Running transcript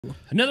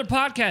Another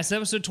podcast,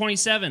 episode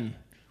 27.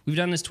 We've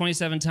done this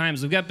 27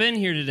 times. We've got Ben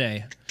here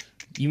today.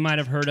 You might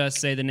have heard us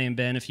say the name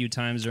Ben a few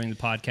times during the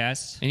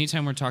podcast.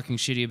 Anytime we're talking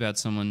shitty about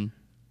someone,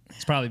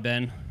 it's probably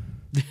Ben.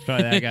 It's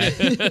probably that guy.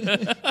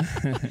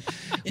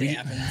 It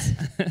happens.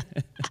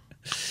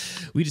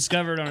 We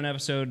discovered on an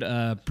episode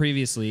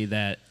previously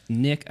that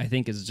Nick, I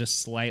think, is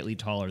just slightly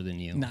taller than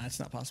you. Nah, it's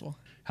not possible.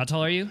 How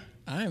tall are you?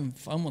 I'm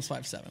almost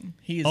 5'7".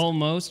 He's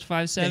almost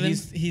 5'7"?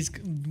 Yeah, he's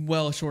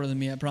well shorter than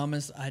me, I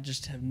promise. I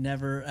just have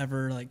never,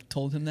 ever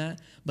told him that.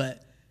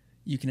 But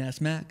you can ask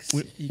Max.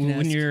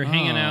 When you're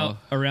hanging out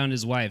around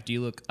his wife, do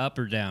you look up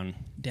or down?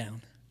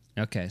 Down.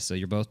 Okay, so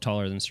you're both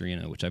taller than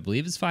Serena, which I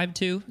believe is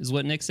 5'2", is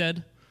what Nick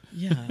said.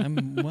 Yeah,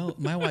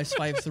 my wife's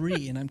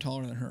 5'3", and I'm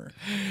taller than her.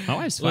 My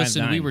wife's 5'9".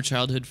 Listen, we were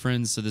childhood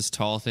friends, so this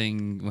tall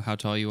thing, how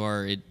tall you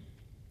are, it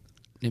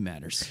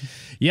matters.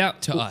 Yeah.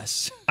 To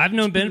us. I've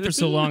known Ben for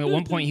so long, at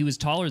one point he was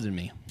taller than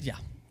me. Yeah.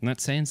 I'm not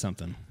saying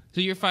something.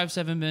 So you're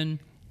 5'7", Ben?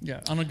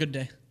 Yeah, on a good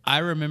day. I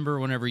remember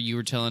whenever you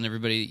were telling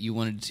everybody you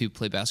wanted to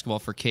play basketball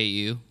for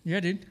KU. Yeah,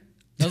 dude.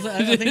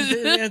 I think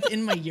that's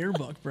in my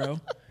yearbook, bro.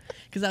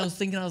 Because I was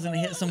thinking I was going to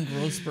hit some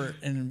growth spurt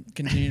and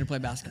continue to play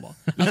basketball.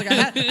 I was like,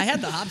 I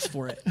had the hops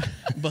for it,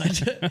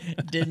 but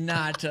did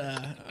not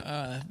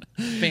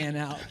fan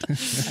out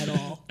at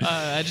all.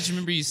 I just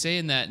remember you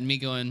saying that and me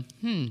going,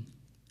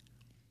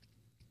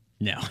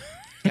 No.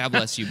 God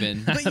bless you,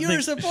 Ben. But you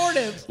were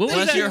supportive. What was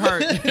Bless that? your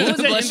heart. What was that?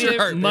 Bless your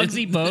heart, Ben.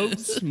 Muggsy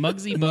Bogues?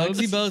 Muggsy Bogues?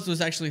 Muggsy Bogues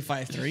was actually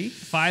 5'3".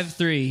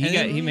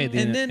 5'3". He made the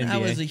And then NBA. I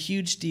was a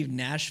huge Steve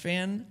Nash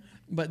fan,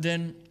 but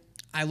then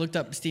I looked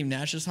up Steve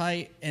Nash's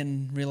height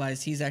and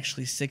realized he's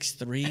actually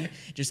 6'3".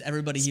 Just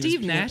everybody.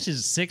 Steve Nash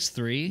is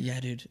 6'3"? Yeah,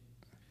 dude.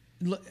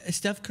 Look,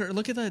 Steph Curry.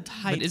 Look at the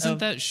height. But isn't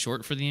that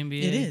short for the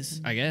NBA? It is.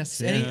 I guess.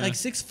 And Yeah.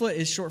 6 foot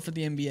is short for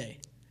the NBA.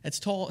 It's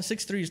tall.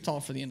 6'3" is tall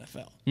for the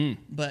NFL.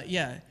 But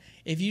yeah,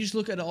 if you just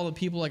look at all the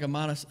people like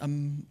Amari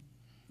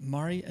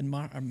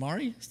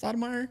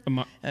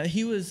Stoudemire,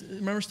 he was.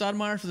 Remember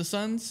Stoudemire for the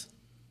Suns?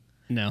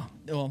 No.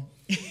 Well,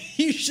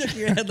 you shook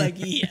your head like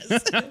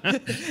yes.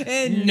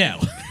 And No.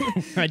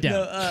 I don't.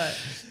 no,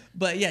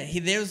 but yeah,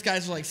 those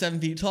guys were 7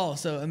 feet tall,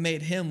 so it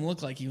made him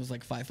look like he was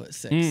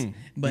 5'6".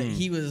 But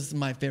he was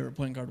my favorite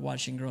point guard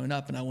watching growing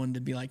up, and I wanted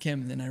to be like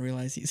him. And then I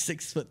realized he's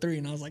 6'3",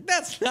 and I was like,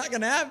 that's not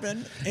gonna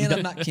happen. And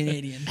I'm not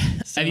Canadian.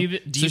 So, Have you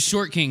been,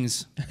 Short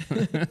Kings.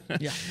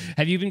 yeah.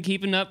 Have you been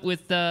keeping up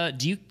with? Do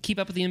you keep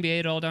up with the NBA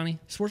at all, Donnie?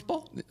 Sports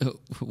ball?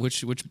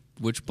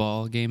 Which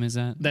ball game is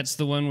that? That's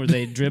the one where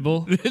they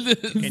dribble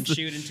and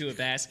shoot into a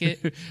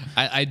basket.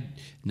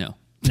 No.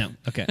 No.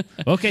 Okay.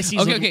 Okay.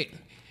 Okay.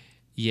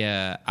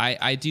 Yeah,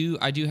 I do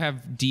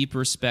have deep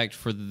respect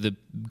for the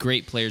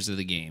great players of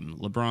the game.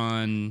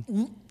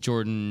 LeBron,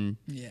 Jordan.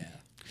 Yeah.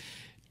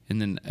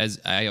 And then as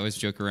I always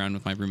joke around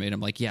with my roommate, I'm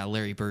like, yeah,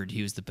 Larry Bird,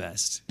 he was the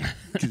best.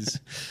 Because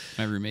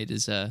my roommate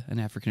is an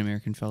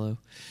African-American fellow.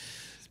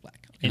 It's black.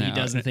 And he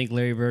doesn't think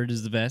Larry Bird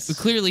is the best. But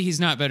clearly, he's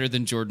not better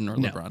than Jordan or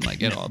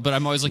LeBron, at all. But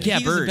I'm always like, yeah,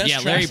 He was the Bird. best Yeah,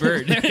 Larry trash-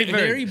 Bird.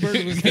 Larry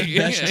Bird was the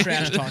best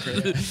trash talker.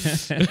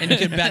 And he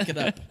could back it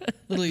up.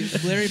 Literally,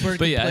 Larry Bird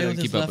could yeah, I play don't with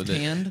his keep up left with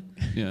it. hand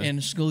Yeah.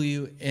 and school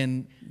you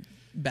and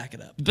back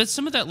it up. But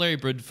some of that Larry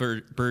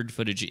Bird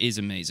footage is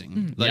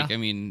amazing. Yeah.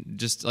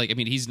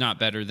 He's not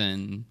better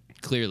than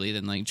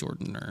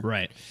Jordan or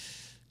Right.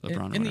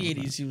 LeBron. In the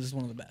 80s, he was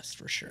one of the best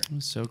for sure.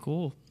 So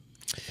cool.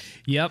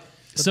 Yep.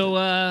 So,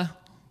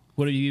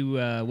 what have you?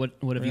 What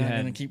have We're you not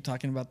had? going to keep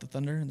talking about the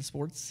Thunder and the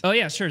sports. Oh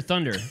yeah, sure.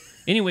 Thunder.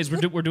 Anyways,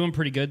 we're doing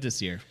pretty good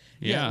this year.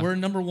 Yeah. We're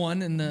number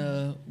 1 in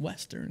the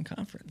Western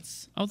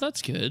Conference. Oh,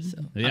 that's good.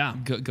 Yeah.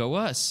 Go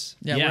us.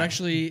 Yeah, Yeah.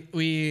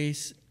 we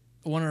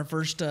won our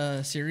first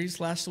series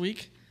last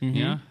week.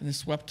 Yeah. And then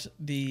swept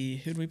who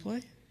did we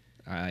play?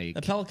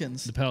 The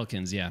Pelicans. The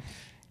Pelicans. Yeah.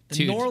 The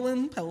Dude, New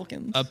Orleans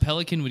Pelicans. A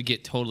Pelican would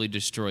get totally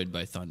destroyed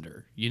by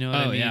Thunder. You know what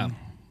I mean? Yeah.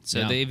 So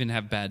Yeah. they even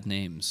have bad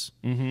names.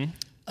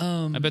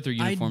 I bet their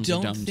uniforms I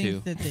are don't dumb think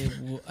too. that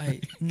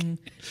they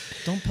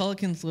don't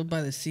Pelicans live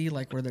by the sea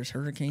where there's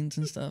hurricanes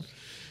and stuff?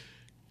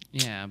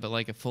 Yeah, but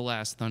a full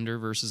ass Thunder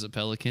versus a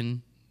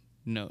Pelican.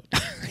 No.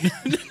 I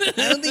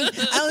don't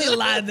think a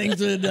lot of things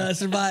would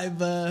survive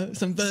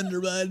some thunder,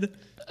 bud.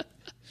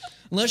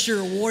 Unless you're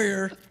a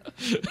warrior.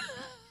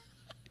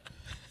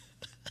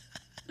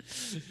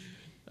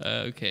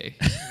 Okay.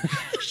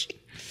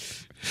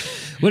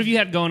 What have you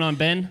had going on,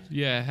 Ben?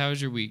 Yeah.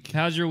 How's your week?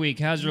 How's your week?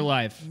 How's your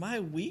life? My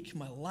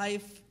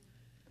life.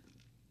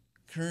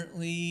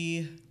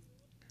 Currently,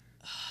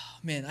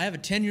 I have a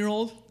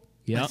 10-year-old.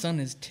 Yep. My son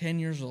is 10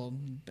 years old.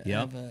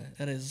 Yep.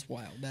 That is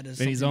wild. That is.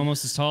 But he's something-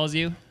 almost as tall as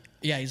you.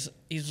 Yeah, he's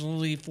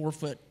literally 4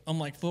 foot. I'm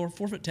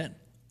 4'10",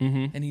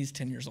 and he's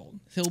 10 years old.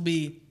 He'll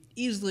be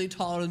easily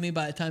taller than me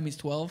by the time he's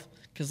 12,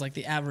 because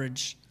the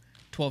average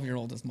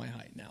 12-year-old is my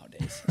height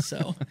nowadays.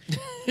 So,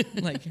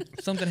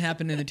 something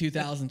happened in the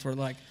 2000s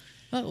where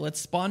let's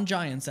spawn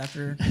giants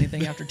after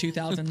anything after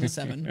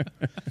 2007.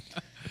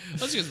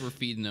 That's because we're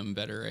feeding them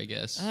better, I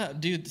guess.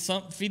 Dude,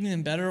 feeding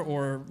them better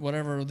or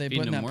whatever they Feeding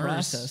put in them that worse.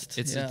 processed.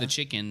 It's yeah. the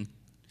chicken.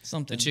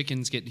 Something. The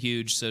chickens get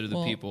huge, so do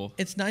the people.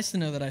 It's nice to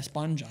know that I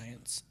spawn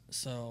giants.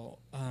 So,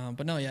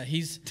 but no, yeah,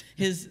 he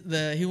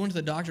went to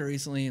the doctor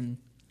recently and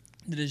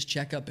did his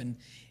checkup, and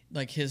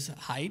like his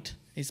height,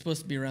 he's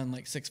supposed to be around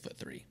like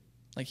 6'3".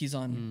 Like he's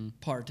on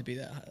par to be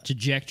that high.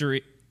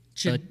 Trajectory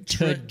of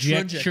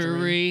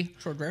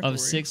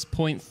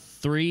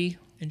 6.3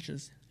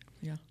 inches.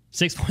 Yeah.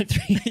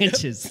 6.3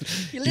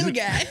 inches. You little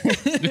guy.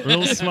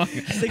 Real small.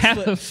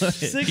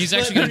 He's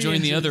actually going to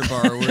join the other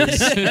bar. Where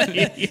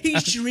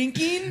he's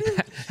shrinking.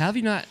 How have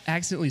you not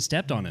accidentally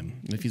stepped on him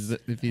if he's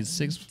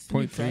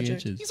 6.3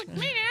 inches? He's like,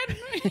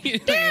 man,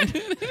 Dad.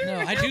 No,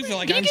 I do feel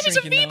like I'm give me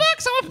some shrinking.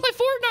 V-Bucks? I want to play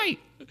Fortnite.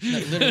 No,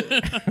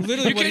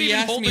 literally what he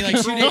asked me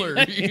like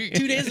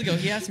 2 days ago.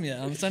 He asked me that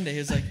on Sunday. He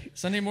was like,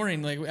 Sunday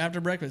morning, like after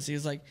breakfast, he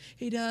was like,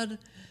 hey, Dad,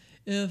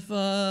 if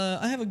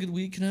I have a good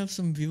week, can I have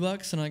some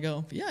V-Bucks? And I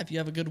go, yeah, if you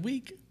have a good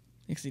week.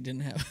 Because he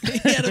didn't have. He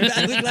had a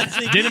bad week last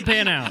week. Didn't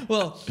pan out.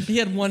 Well, he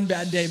had one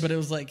bad day, but it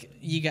was like,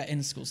 you got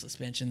in-school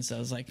suspension. So I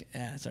was like,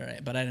 it's all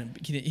right. But I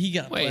didn't. He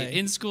got to play. Wait,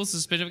 in-school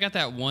suspension? I got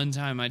that one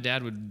time my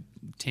dad would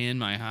tan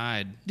my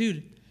hide.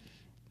 Dude,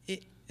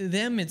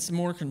 it's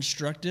more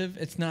constructive.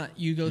 It's not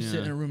you go sit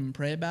in a room and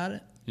pray about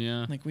it.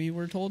 Yeah. Like we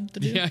were told to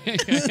do. Yeah.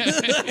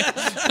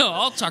 No,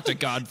 I'll talk to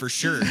God for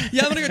sure.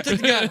 Yeah, I'm going to go talk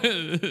to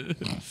God.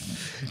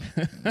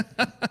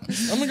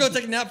 I'm going to go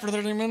take a nap for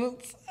 30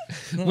 minutes.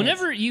 No,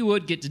 Whenever you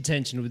would get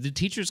detention, would the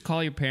teachers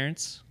call your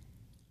parents?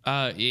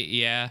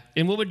 Yeah.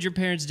 And what would your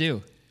parents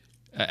do?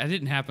 It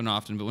didn't happen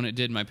often, but when it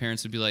did, my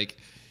parents would be like,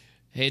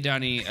 hey,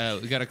 Donnie,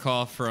 we got a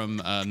call from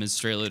Ms.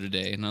 Strelo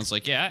today. And I was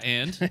like, yeah,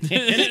 and?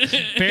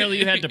 Apparently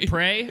you had to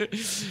pray.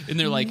 And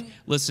they're like,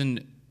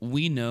 listen,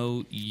 we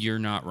know you're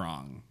not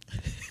wrong.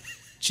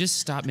 Just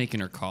stop making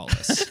her call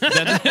us.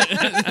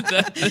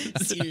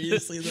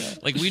 Seriously, though.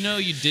 Like, we know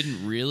you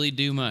didn't really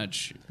do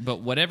much, but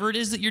whatever it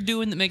is that you're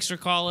doing that makes her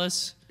call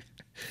us,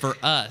 for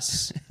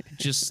us,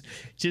 just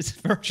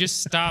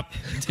stop.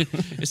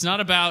 It's not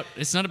about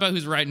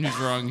who's right and who's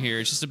wrong here.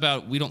 It's just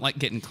about we don't like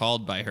getting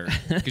called by her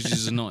because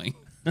she's annoying.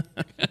 My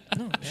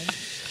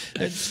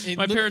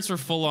parents were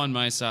full on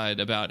my side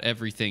about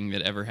everything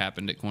that ever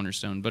happened at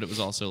Cornerstone, but it was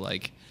also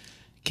like,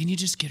 can you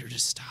just get her to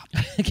stop?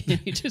 Can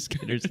you just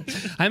get her?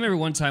 I remember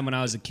one time when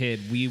I was a kid,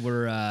 we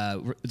were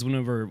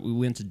whenever we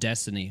went to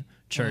Destiny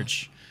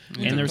Church,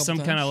 and there was some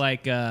kind of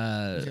like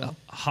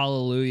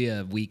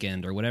Hallelujah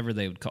weekend or whatever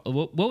they would call.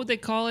 What would they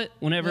call it?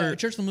 Whenever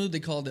Church of the Mood, they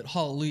called it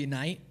Hallelujah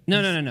Night.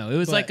 No. It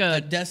was like a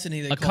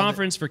Destiny. A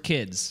conference for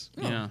kids.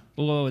 Oh. Yeah.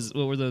 What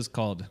were those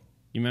called?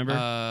 You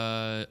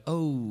remember?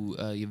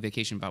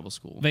 Vacation Bible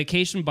School.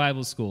 Vacation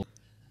Bible School.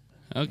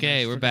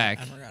 Okay, we're back.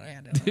 I forgot I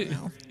had it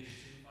now.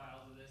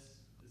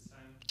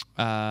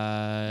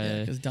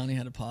 Because Donnie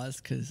had to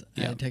pause because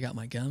I had to take out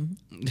my gum.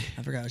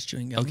 I forgot I was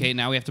chewing gum. Okay,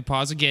 now we have to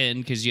pause again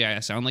because I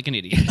sound like an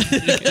idiot.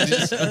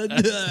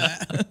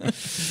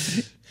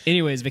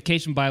 Anyways,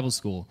 Vacation Bible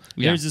School.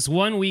 Yeah. There's this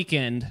one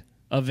weekend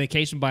of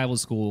Vacation Bible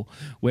School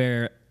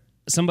where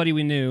somebody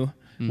we knew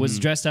was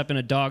dressed up in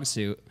a dog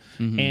suit,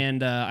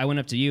 and I went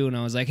up to you and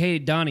I was like, "Hey,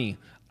 Donnie,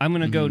 I'm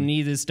gonna go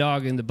knee this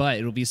dog in the butt.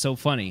 It'll be so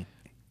funny."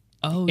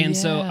 Oh, and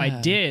so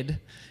I did.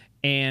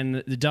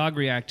 And the dog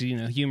reacted,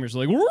 humor's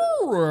like,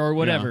 or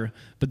whatever. Yeah.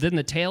 But then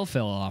the tail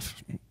fell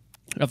off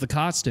of the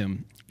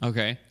costume.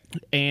 Okay.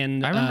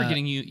 And I remember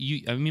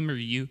I remember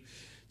you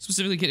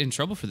specifically getting in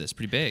trouble for this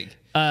pretty big.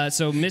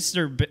 So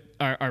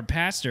our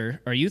pastor,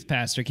 our youth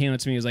pastor, came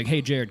up to me and was like,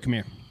 hey, Jared, come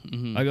here.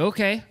 I go,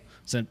 okay.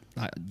 So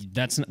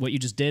that's what you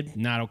just did?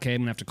 Not okay. I'm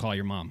going to have to call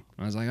your mom.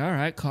 I was like, all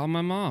right, call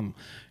my mom.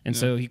 And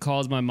so he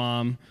calls my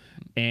mom,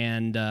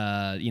 and,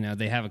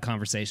 they have a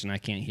conversation I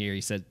can't hear.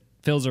 He said,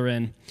 fills her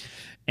in.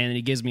 And then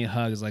he gives me a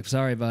hug. He's like,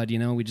 sorry, bud,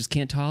 we just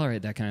can't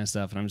tolerate that kind of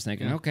stuff. And I'm just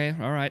thinking, okay,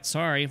 all right,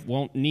 sorry.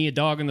 Won't knee a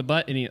dog in the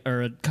butt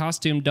or a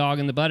costume dog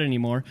in the butt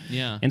anymore.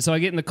 Yeah. And so I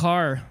get in the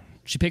car.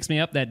 She picks me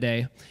up that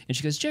day. And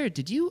she goes, Jared,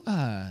 did you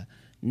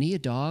knee a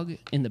dog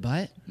in the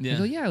butt? Yeah. I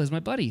go, yeah, it was my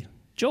buddy,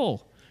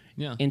 Joel.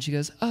 Yeah. And she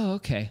goes, oh,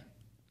 okay.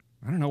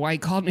 I don't know why he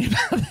called me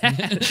about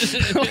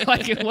that.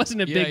 Like it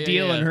wasn't a big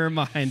deal in her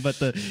mind. But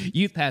the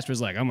youth pastor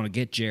was like, I'm going to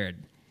get Jared.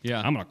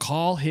 Yeah. I'm going to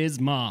call his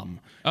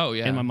mom. Oh,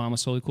 yeah. And my mom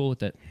was totally cool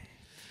with it.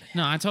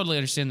 No, I totally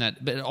understand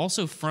that. But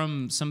also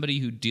from somebody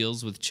who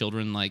deals with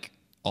children like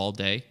all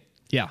day.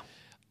 Yeah.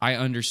 I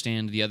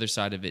understand the other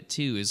side of it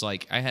too. Is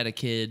like I had a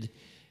kid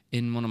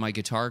in one of my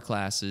guitar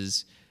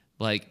classes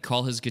like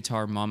call his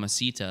guitar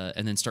Mamacita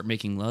and then start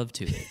making love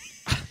to it.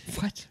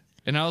 What?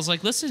 And I was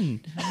like,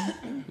 listen,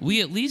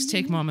 we at least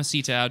take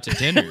Mamacita out to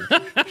dinner.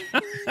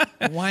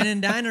 Wine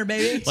and diner,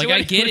 baby. Like,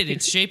 I get it.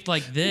 It's shaped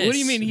like this. What do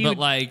you mean? But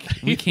like,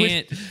 we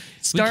can't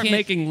start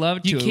making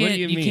love to it. What do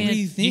you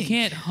mean? You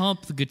can't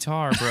hump the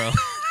guitar, bro.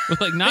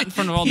 Like, not in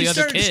front of all the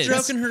other kids. He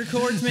started stroking her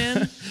chords,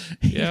 man.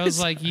 Yeah, I was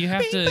like, you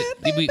have to.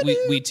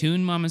 We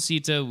tune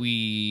Mamacita.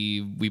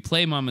 We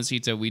play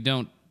Mamacita. We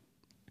don't.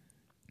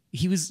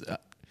 He was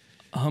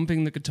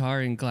humping the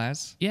guitar in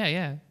class.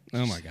 Yeah.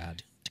 Oh my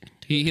god.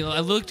 I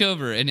looked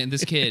over and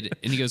this kid,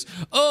 and he goes,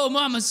 "Oh,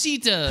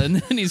 mamacita," and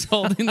then he's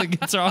holding the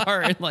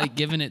guitar and like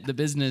giving it the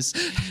business.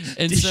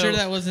 And You so, sure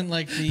that wasn't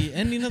like the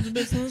ending of the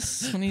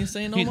business when he was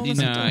saying, "Oh,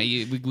 mamacita"? nah,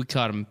 we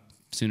caught him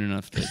soon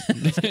enough.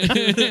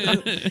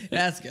 That,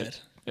 That's good.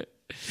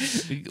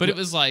 but it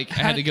was like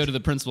I had to go to the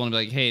principal and be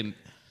like, "Hey,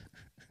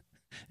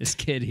 This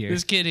kid here.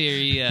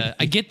 he,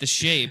 I get the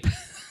shape."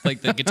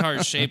 Like the guitar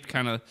is shaped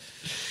kind of,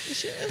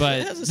 but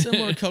It has a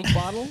similar Coke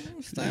bottle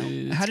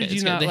style. How did you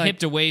it's got not the like? hip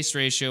to waist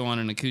ratio on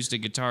an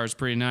acoustic guitar is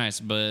pretty nice,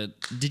 but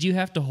Did you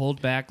have to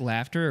hold back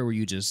laughter, or were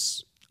you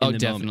just? In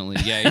the moment? definitely,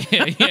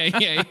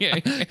 yeah.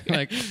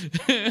 Like,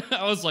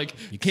 I was like,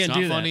 you can't it's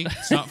do not funny. that.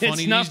 It's not funny.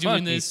 It's that not he's doing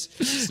funny. this.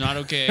 It's not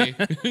okay.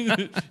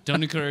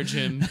 Don't encourage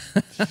him.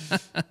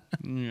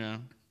 Yeah,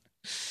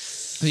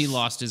 he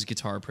lost his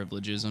guitar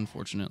privileges,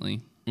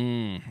 unfortunately.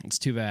 It's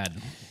too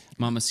bad.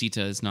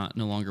 Mamacita is no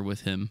longer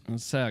with him. It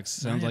sucks.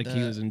 Sounds I like had,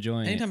 he was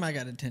enjoying it. Anytime I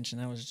got attention,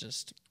 I was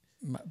just.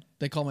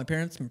 They called my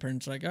parents. My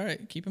parents were like, "All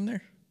right, keep him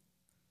there."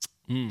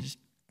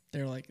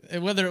 They're like,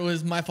 whether it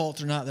was my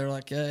fault or not, they're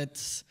like,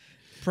 "It's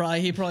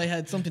probably he probably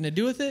had something to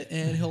do with it,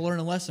 and he'll learn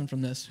a lesson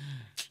from this."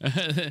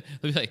 They'll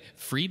be like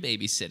free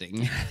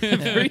babysitting.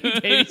 Free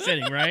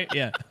babysitting, right?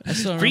 Yeah. I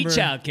still Free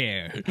remember-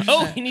 childcare.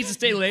 Oh, he needs to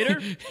stay later.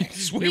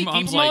 Sweet, Your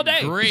mom's keep him all like,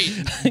 day.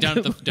 great.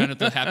 Down at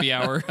the happy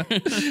hour.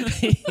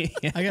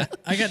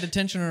 I got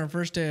detention on our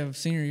first day of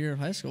senior year of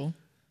high school.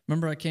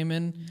 Remember, I came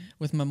in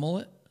with my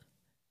mullet.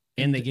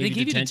 And they gave you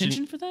you detention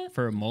detention for that?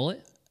 For a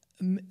mullet?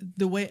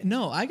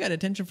 I got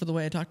attention for the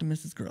way I talked to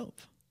Mrs. Grove.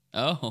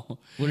 Oh,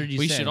 What did you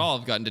we say? should all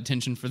have gotten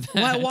detention for that.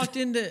 Well, I walked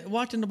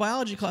into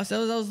biology class. That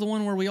was the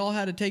one where we all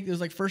had to take. It was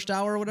like first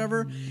hour or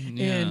whatever.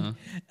 And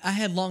I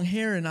had long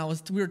hair, and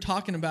we were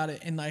talking about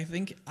it. And I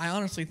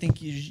honestly think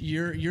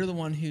you're the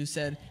one who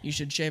said you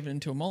should shave it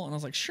into a mullet. And I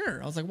was like,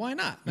 sure. I was like, why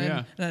not?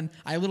 Yeah. And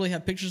I literally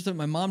have pictures of it.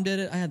 My mom did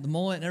it. I had the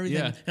mullet and everything.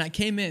 Yeah. And I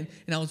came in,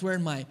 and I was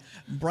wearing my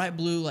bright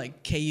blue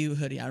like KU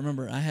hoodie. I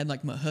remember I had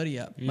like my hood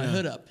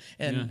up.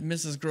 And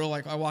Mrs. Girl,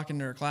 like I walk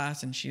into her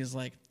class, and she's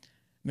like,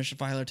 "Mr.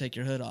 Filer, take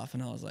your hood off."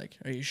 And I was like,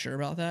 "Are you sure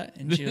about that?"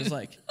 And she was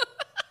like,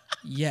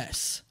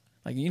 "Yes."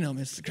 Like, you know,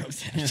 Mrs.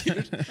 Gross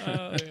attitude.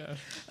 Oh yeah.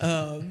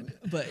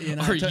 But, you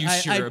know, Are I you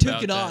sure took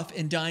about it that? off,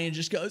 and Diane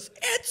just goes,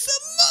 "It's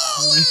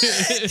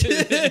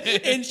a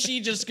mullet!" And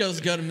she just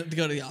goes, go to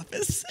the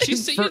office. She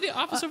sent you to the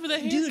office over the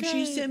haircut? Dude,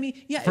 she sent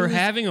me, For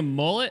having a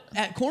mullet?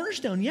 at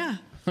Cornerstone, yeah.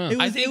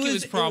 I think it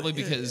was probably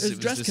because it was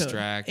dress code.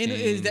 distracting,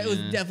 And that was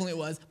yeah. definitely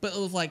was. But it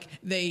was like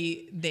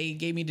they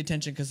gave me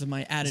detention because of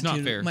my attitude. not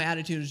fair. My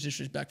attitude was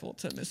disrespectful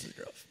to Mrs.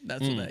 Grove.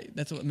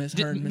 That's what Miss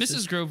her and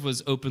Mrs. Grove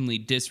was openly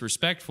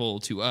disrespectful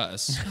to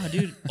us. Oh,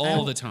 dude,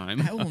 all the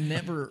time. I will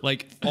never.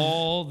 Like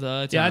all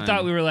the time. Yeah, I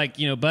thought we were like,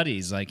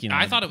 buddies. Like,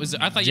 I thought it was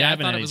like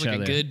jabbing at it was each like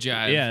other. a good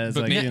jive. Yeah, it's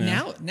but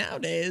like,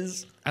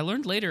 nowadays. I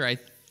learned later. I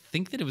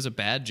think that it was a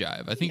bad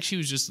jive. I think she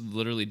was just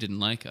literally didn't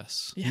like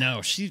us.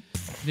 No, she.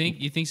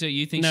 You think so?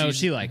 You think No, she's-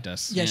 she liked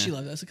us. Yeah, she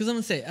loved us. Because I'm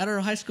gonna say, at our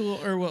high school,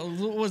 or what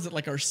was it,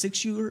 like our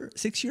six year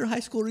high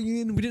school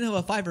reunion? We didn't have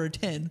a 5 or a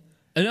 10.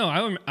 No,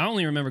 I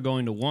only remember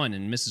going to one,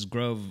 and Mrs.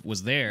 Grove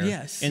was there.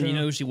 Yes, And you so-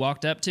 know who she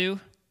walked up to?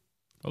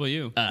 How about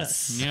you?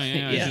 Us. Yeah.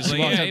 Yeah. She's She like,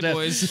 walked hey, up there.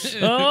 boys.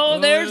 Oh,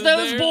 there's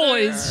those there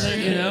boys. they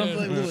are. You know?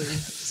 Like, literally.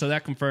 So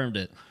that confirmed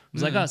it. It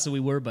was like, oh, so we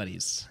were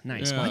buddies.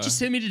 Nice. Yeah. Why'd you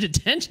send me to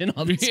detention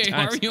all these Hey,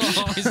 why times? are you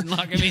always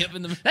locking me up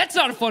in the... That's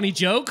not a funny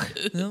joke.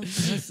 No,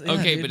 that's- yeah,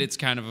 Okay, dude. but it's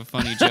kind of a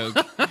funny joke.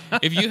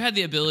 If you had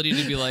the ability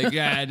to be like,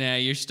 nah,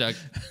 you're stuck.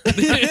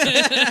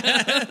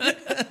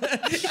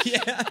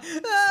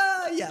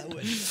 yeah, it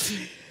would.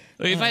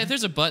 Like, if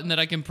there's a button that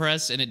I can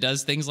press and it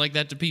does things like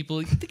that to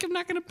people, you think I'm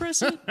not going to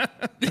press it?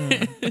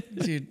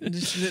 Dude,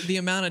 just the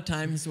amount of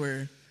times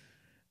where,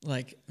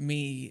 like,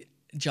 me,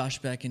 Josh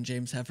Beck, and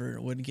James Heffer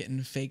would get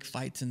in fake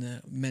fights in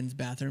the men's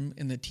bathroom,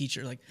 and the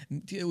teacher, like,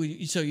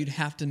 so you'd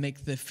have to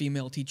make the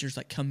female teachers,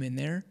 like, come in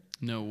there.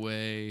 No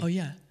way. Oh,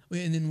 yeah.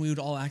 And then we would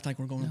all act like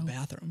we're going to the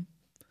bathroom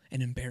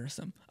and embarrass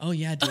them. Oh,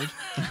 yeah, dude.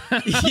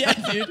 Yeah,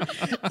 dude.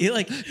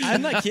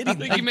 I'm not kidding.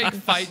 Like you make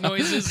fight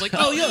noises like,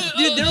 Oh, yo,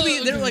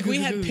 dude, there like we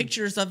had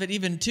pictures of it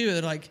even too.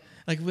 That like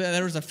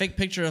there was a fake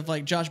picture of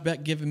like Josh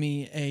Beck giving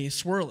me a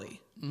swirly,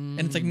 and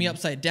it's like me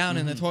upside down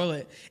in the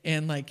toilet,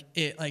 and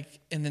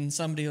and then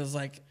somebody was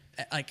like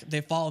they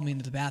followed me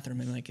into the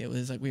bathroom, and like it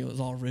was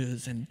all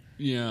ruse, and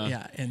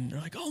Yeah. and they're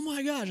like, oh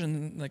my gosh,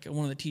 and like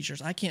one of the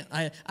teachers,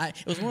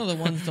 it was one of the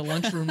ones, the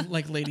lunchroom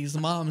like ladies,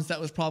 the moms that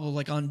was probably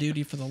like on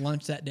duty for the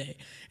lunch that day,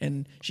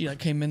 and she like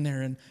came in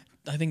there and.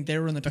 I think they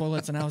were in the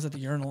toilets and I was at the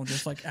urinal,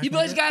 just like You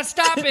boys gotta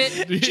stop it.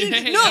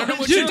 Hey, no, I don't know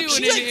what dude, you're doing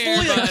she in like here,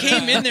 fully like, but,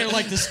 came in there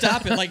like to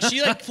stop it. Like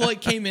she like fully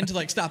came in to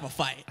like stop a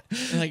fight.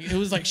 And, like it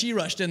was like she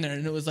rushed in there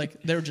and it was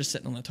like they were just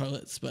sitting on the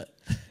toilets, but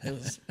it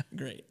was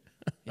great.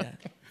 Yeah,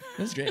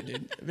 it was great,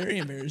 dude. Very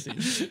embarrassing.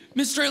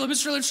 Miss Strela,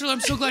 I'm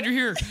so glad you're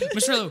here.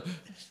 Miss Strela,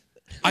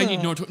 I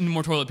need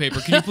more toilet paper.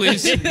 Can you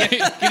please?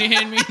 Can you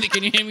hand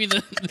me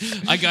the?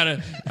 I got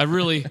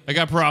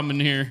a problem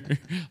in here.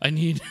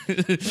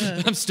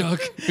 I'm stuck.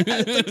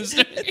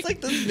 It's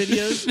like those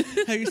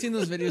videos. Have you seen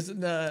those videos?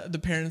 The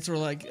parents were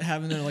like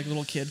having their like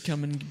little kid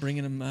come and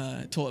bringing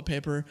them toilet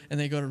paper, and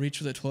they go to reach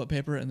for the toilet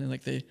paper, and then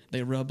like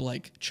they rub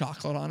like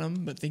chocolate on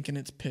them, but thinking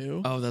it's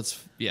poo. Oh,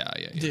 that's yeah.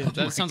 Dude,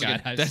 that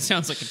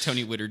sounds like a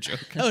Tony Witter joke.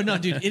 Oh no,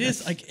 dude, it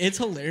is like it's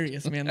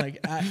hilarious, man. Like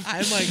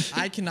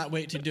I cannot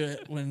wait to do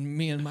it when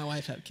me and my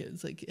wife have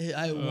kids. Like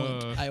I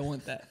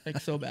want that like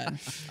so bad.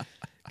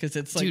 Because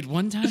it's like, dude,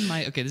 one time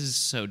this is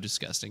so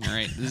disgusting. All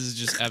right, this is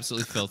just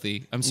absolutely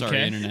filthy. I'm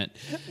sorry, internet.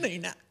 No,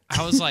 you're not.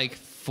 I was like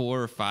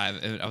 4 or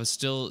 5, and I was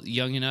still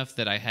young enough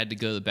that I had to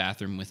go to the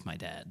bathroom with my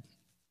dad.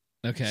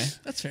 Okay,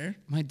 that's fair.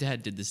 My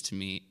dad did this to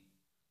me.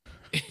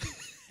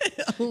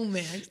 Oh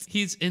man,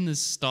 he's in the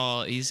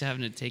stall. He's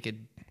having to take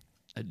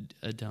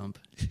a dump.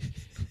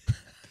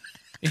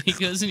 And he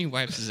goes and he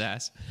wipes his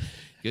ass.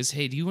 He goes,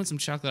 "Hey, do you want some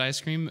chocolate ice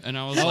cream?" And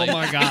I was like, "Oh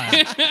my god!"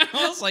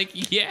 I was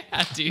like, "Yeah,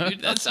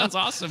 dude, that sounds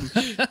awesome."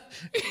 And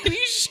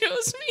he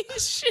shows me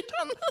his shit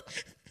on the.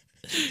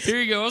 Here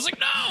you go. I was like,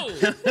 "No,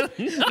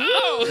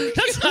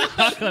 that's not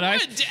chocolate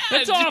ice. Dad,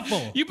 that's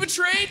awful. You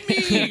betrayed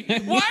me.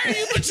 Why are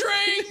you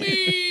betraying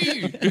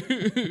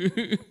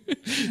me?"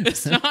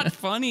 It's not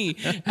funny.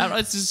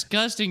 It's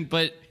disgusting,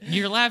 but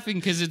you're laughing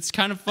because it's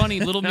kind of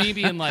funny. Little me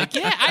being like,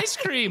 "Yeah, ice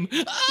cream."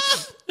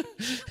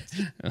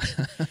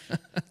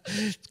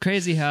 It's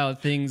crazy how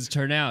things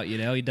turn out. You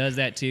know, he does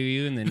that to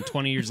you, and then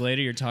 20 years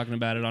later, you're talking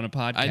about it on a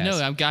podcast. I know.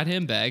 I've got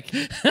him back.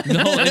 The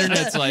whole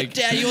internet's like,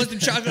 "Dad, you want some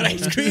chocolate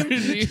ice cream?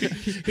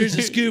 Here's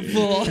a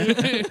scoopful."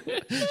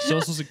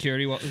 Social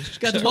Security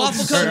got the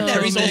waffle cone and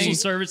everything. Social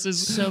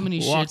services. So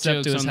many shit walks up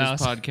jokes to his on house.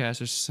 this podcast.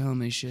 There's so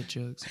many shit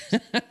jokes.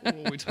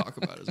 All we talk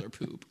about is our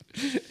poop.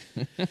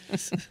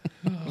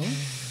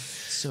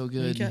 So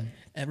good.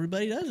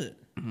 Everybody does it.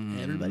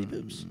 Everybody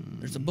poops.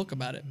 There's a book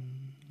about it.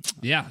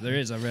 Yeah, there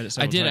is. I read it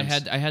several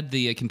times. I had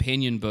the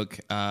companion book,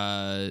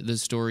 The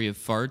Story of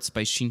Farts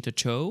by Shinta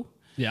Cho.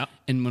 Yeah.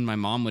 And when my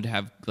mom would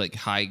have like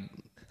high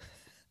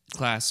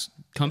class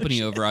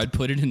company over, I'd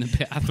put it in the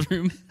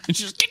bathroom and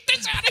she's like, "Get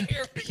this out of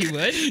here." You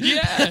would?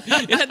 Yeah.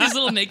 It had these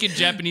little naked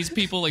Japanese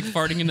people like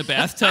farting in the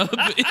bathtub.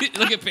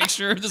 Like a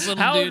picture of this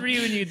little How dude. old were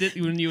you when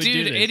you would Dude,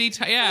 do this?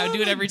 anytime. Yeah, I would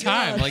do it every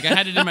time. Like I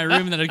had it in my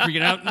room and then I'd bring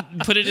it out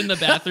and put it in the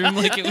bathroom.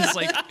 Like it was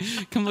like,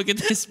 "Come look at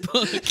this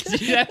book."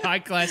 Did you have high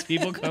class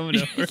people coming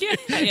over? Yeah,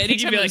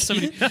 anytime be like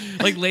like, somebody,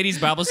 like ladies'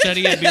 Bible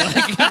study, I'd be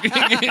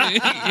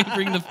like,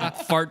 bring the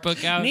fart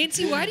book out.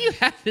 Nancy, why do you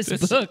have this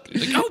book?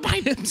 Like, "Oh,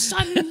 my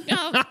son,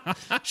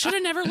 should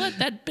have never let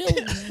that bill."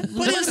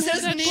 But it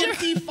says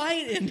Nancy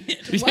Fight in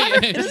it. Yeah,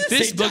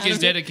 this book is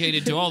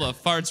dedicated to all the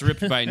farts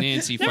ripped by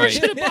Nancy Fight.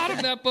 Should have bought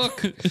him that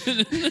book.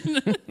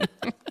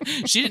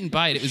 She didn't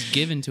buy it. It was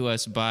given to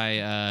us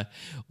by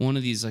one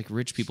of these like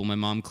rich people. My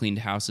mom cleaned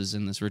houses,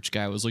 and this rich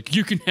guy was like,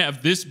 "You can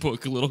have this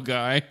book, little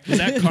guy." Was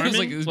that Carmen?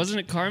 Like, Wasn't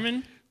it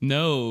Carmen?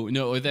 No.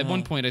 At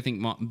one point, I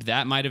think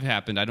that might have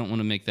happened. I don't want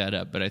to make that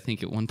up, but I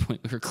think at one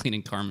point we were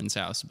cleaning Carmen's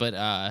house. But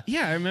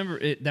yeah, I remember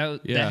it.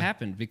 That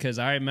happened because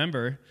I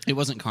remember it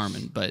wasn't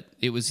Carmen, but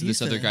it was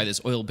this other guy,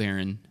 this oil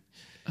baron.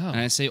 Oh.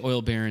 And I say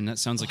oil baron, that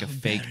sounds like a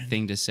fake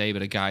thing to say,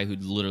 but a guy who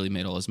literally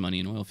made all his money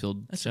in oil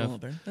field stuff. Oil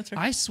baron. That's right.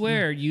 I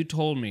swear you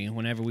told me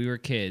whenever we were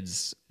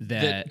kids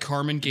that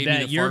Carmen gave me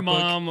the your fart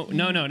mom book.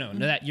 No,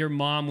 that your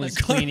mom was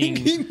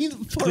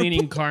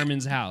cleaning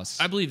Carmen's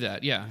house. I believe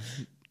that. Yeah.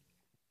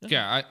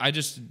 Yeah, I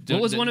just...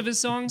 What was one of his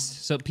songs?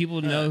 So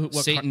people know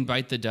what... Satan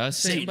Bite the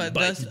Dust. Satan Bite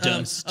the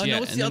Dust. Yeah, no,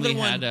 what's the other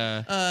one?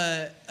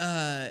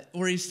 Had,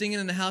 where he's singing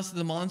in the House of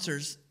the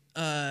Monsters.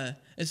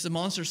 It's the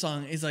monster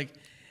song. He's like...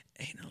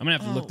 Hey, no, I'm going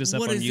to have to look this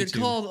up on YouTube. What is it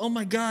called? Oh,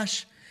 my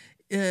gosh.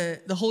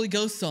 The Holy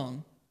Ghost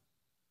song.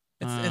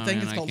 I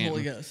think it's called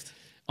Holy Ghost.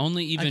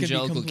 Only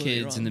evangelical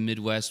kids in the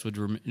Midwest would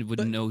know who we were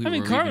even talking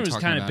about. Carmen was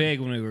kind of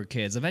big when we were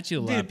kids. I bet you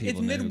a lot of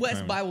people it's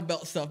Midwest Bible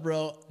Belt stuff,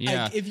 bro.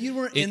 Yeah. Like, if you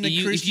weren't in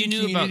the Christian community...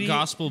 If you knew community,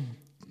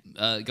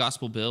 about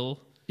Gospel Bill...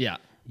 Yeah.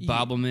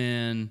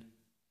 Bobbleman...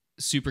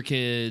 Super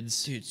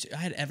Kids. Dude, I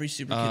had every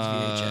Super Kids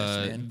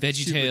VHS, man.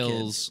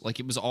 VeggieTales. Like,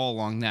 it was all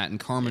along that. And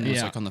Carmen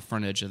was, like, on the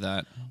front edge of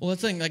that. Well,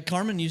 that's the thing. Like,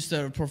 Carmen used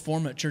to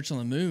perform at Church on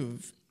the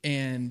Move.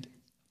 And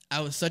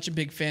I was such a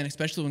big fan,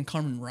 especially when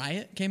Carmen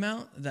Riot came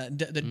out. The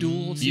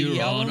dual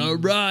CD album. You're on a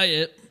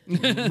riot.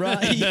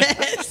 Right,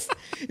 yes.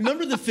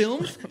 Remember the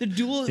films? The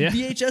dual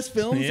VHS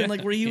films? And,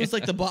 like, where he was,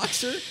 like, the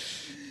boxer?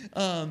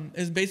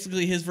 Is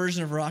basically his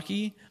version of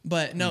Rocky.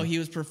 But, no, he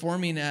was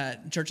performing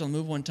at Church on the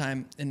Move one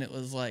time. And it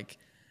was, like...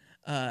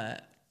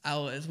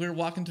 we were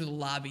walking through the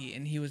lobby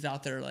and he was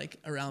out there like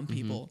around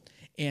people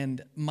and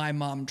my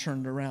mom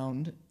turned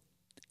around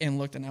and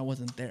looked and I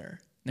wasn't there.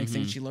 Next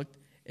thing she looked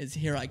is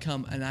here I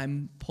come and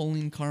I'm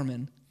pulling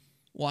Carmen,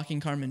 walking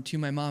Carmen to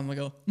my mom. I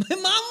go, "My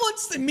mom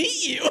wants to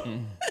meet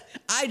you."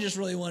 I just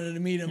really wanted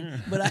to meet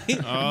him, but I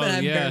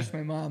embarrassed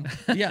my mom.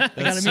 Yeah,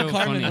 I got to meet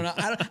Carmen. When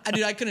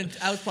I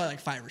couldn't. I was probably like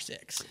 5 or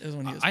 6. It was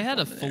when he was. I had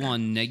a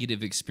full-on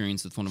negative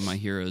experience with one of my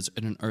heroes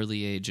at an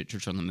early age at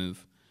Church on the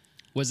Move.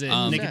 Was it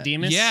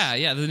Nicodemus?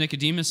 Yeah, the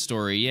Nicodemus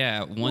story.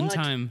 Yeah, one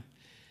time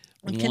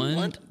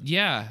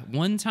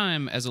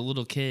as a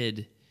little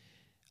kid,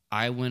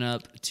 I went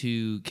up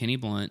to Kenny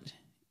Blunt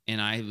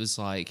and I was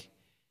like,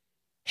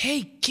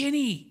 "Hey,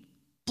 Kenny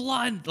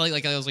Blunt!"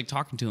 Like I was like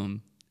talking to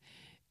him,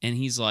 and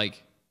he's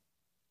like,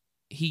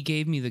 he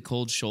gave me the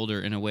cold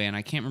shoulder in a way, and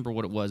I can't remember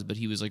what it was, but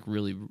he was like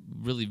really,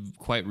 really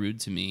quite rude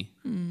to me,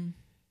 and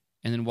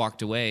then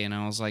walked away. And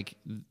I was like,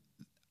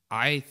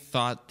 I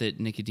thought that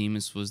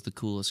Nicodemus was the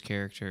coolest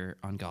character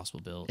on Gospel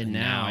Built, and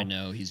now I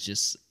know he's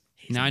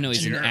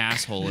an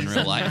asshole in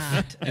real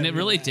life, and it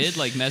really did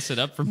like mess it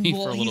up for me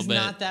for a little bit.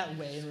 He's not that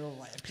way in real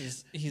life.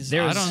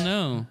 I don't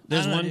know.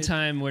 There's one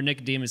time where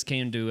Nicodemus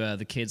came to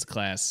the kids'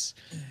 class,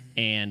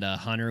 and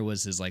Hunter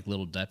was his like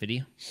little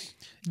deputy,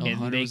 and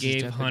Hunter they was his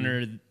gave deputy.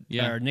 Hunter,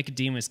 Yeah. or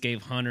Nicodemus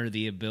gave Hunter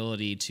the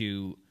ability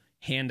to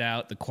hand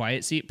out the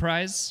quiet seat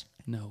prize,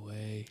 No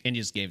way. and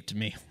he just gave it to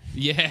me.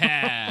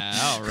 Yeah.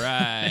 All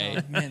right.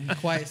 Oh, man, the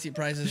quiet seat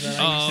prizes that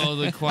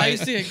I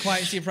used to get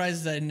quiet seat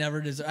prizes that I never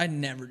deserved. I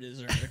never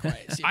deserved a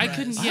quiet seat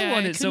prize. I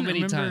won it so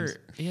many times.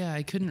 Yeah,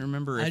 I couldn't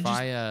remember if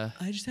I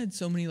just had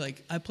so many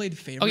like I played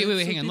favorites. Okay,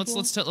 wait, hang on. with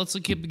people. Let's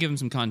give him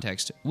some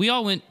context. We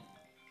all went.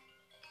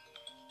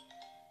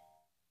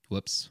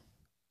 Whoops.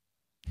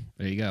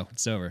 There you go.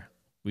 It's over.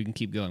 We can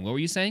keep going. What were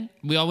you saying?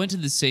 We all went to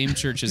the same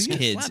church as You gonna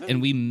kids, slap him?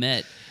 and we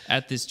met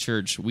at this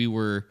church. We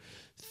were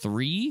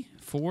 3,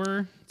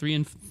 4, 3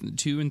 and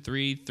 2 and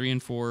 3, 3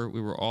 and 4. We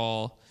were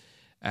all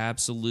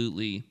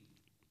absolutely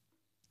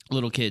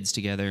little kids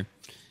together.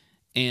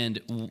 And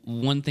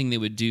one thing they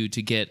would do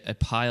to get a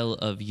pile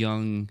of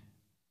young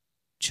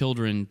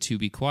children to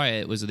be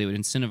quiet was that they would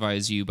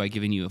incentivize you by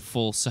giving you a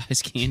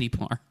full-size candy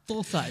bar.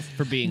 Full size.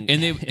 For being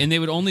And they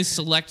would only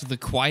select the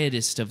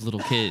quietest of little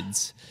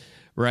kids,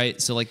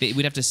 right? So like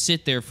we'd have to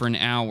sit there for an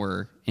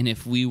hour, and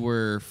if we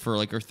were for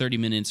like or 30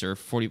 minutes or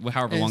 40,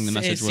 however long the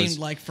message it was, seemed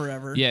like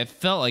forever. yeah, it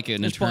felt like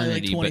an It's probably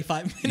like eternity.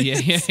 25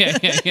 minutes.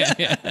 minutes.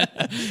 Yeah.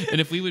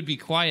 And if we would be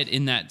quiet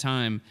in that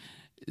time,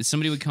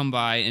 somebody would come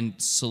by and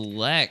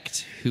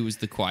select who was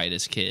the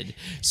quietest kid.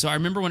 So I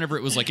remember whenever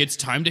it was like, it's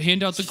time to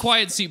hand out the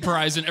quiet seat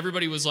prize, and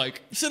everybody was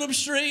like, Sit up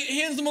straight,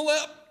 hands on my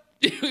lap.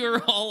 we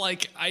were all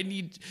like, I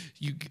need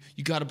you.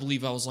 You got to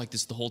believe I was like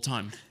this the whole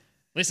time.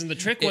 Listen, the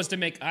trick was to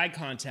make eye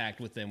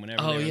contact with them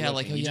whenever. Oh they were yeah,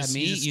 looking. like You me. just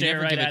You stare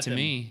never right give it at to them.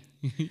 me.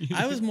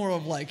 I was more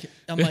of like,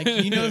 I'm like,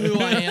 you know who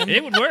I am.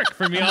 It would work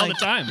for me all like,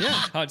 the time.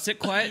 Yeah, I'd sit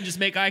quiet and just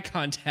make eye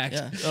contact.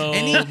 Yeah.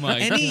 Oh my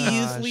any gosh.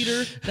 youth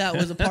leader that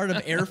was a part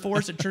of Air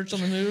Force at Church on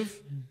the Move,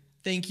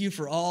 thank you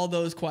for all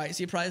those quiet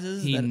seat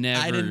prizes He that I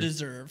never didn't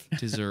deserve.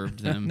 Deserved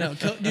them. No,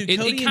 dude, it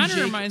Cody and kind of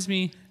Jake reminds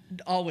me.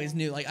 always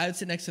knew. Like I would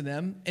sit next to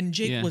them, and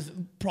Jake Yeah. was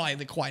probably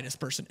the quietest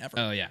person ever.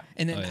 Oh, yeah.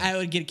 And then Oh, yeah. I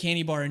would get a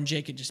candy bar, and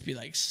Jake would just be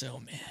like,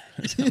 "So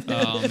mad."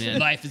 Oh man,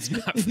 Life is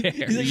not fair.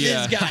 He's like,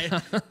 Yeah. This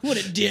guy, what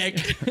a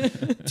dick.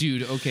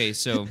 dude. Okay,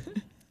 so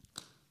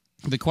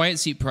the quiet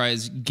seat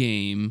prize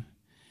game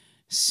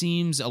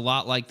seems a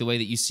lot like the way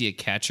that you see a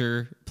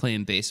catcher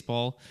playing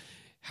baseball.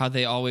 How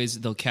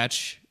they'll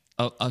catch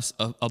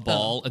a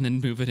ball and then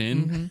move it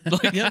in,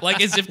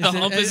 like as if the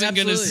hump isn't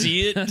going to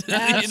see it.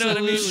 You know what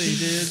I mean?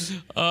 Absolutely,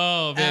 dude.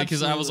 Oh man,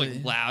 because I was like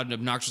Absolutely. loud and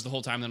obnoxious the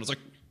whole time. And then I was like,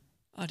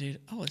 Oh, dude,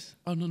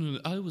 oh no,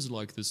 I was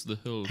like this the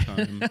whole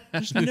time.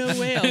 there's no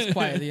way I was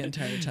quiet the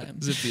entire time.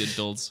 As if the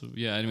adults.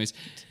 Yeah. Anyways,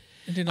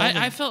 And then all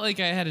I the- felt like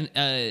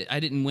I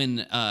didn't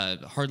win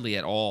hardly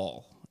at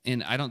all.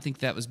 And I don't think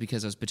that was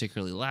because I was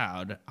particularly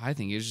loud. I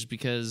think it was just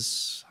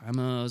because I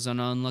was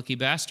an unlucky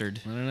bastard.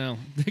 I don't know.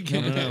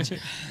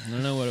 I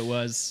don't know what it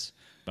was,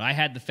 but I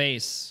had the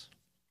face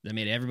that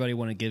made everybody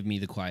want to give me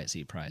the quiet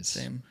seat prize.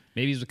 Same.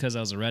 Maybe it's because I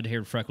was a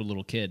red-haired, freckled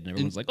little kid, and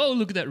everyone's like, "Oh,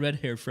 look at that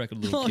red-haired,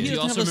 freckled little Oh, kid." he you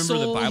doesn't also have a remember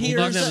the soul. Bible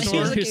Here's box a- store?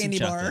 Here's a Here's some candy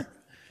chocolate. bar.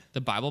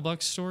 The Bible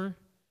Bucks store?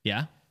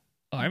 Yeah.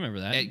 Oh, I remember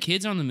that. At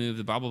Kids on the Move,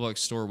 the Bible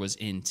Bucks store was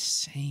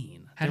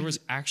insane. There was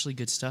actually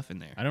good stuff in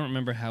there. I don't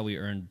remember how we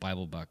earned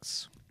Bible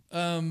bucks.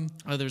 Oh,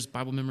 there's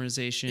Bible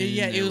memorization.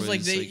 Yeah, it there was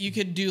like you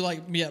could do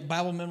like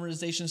Bible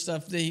memorization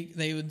stuff.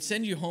 They would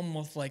send you home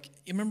with like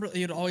you remember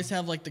you'd always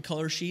have like the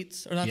color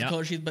sheets or not Yeah. the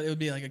color sheets, but it would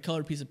be like a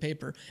colored piece of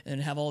paper and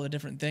it'd have all the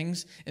different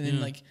things, and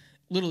then like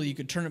literally you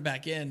could turn it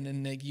back in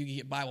and like you could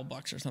get Bible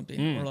bucks or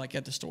something or like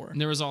at the store.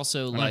 And there was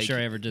also not like sure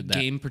I ever did that.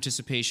 game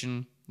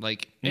participation.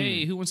 Like,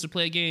 hey, who wants to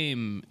play a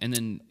game? And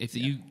then if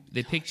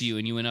they picked you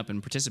and you went up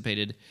and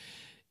participated,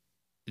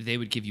 they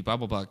would give you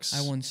Bible bucks.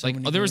 I won so like,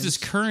 many there was this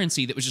games.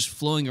 currency that was just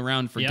flowing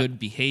around for Yep. good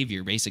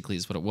behavior. Basically,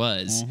 is what it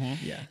was.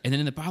 Yeah. And then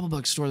in the Bible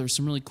Bucks store, there was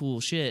some really cool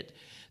shit.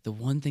 The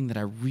one thing that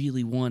I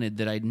really wanted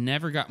that I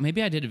never got,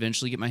 maybe I did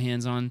eventually get my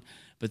hands on,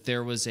 but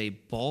there was a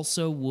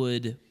balsa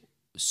wood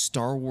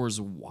Star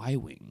Wars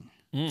Y-wing.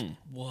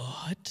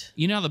 What?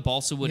 You know how the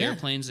balsa wood Yeah.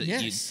 airplanes that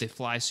Yes. they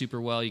fly super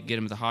well. You can get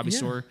them at the hobby Yeah.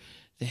 store.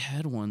 They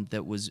had one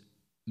that was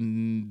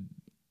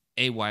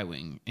a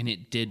Y-wing, and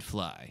it did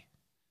fly.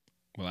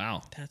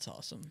 Wow. That's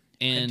awesome.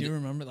 And I do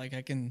remember like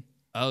I can.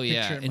 oh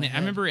yeah, picture it in and my I head.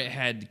 remember it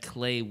had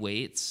clay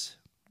weights.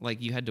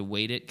 Like you had to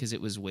weight it because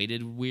it was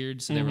weighted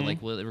weird. So they were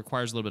like, well, it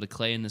requires a little bit of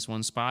clay in this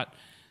one spot.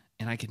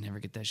 and I could never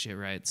get that shit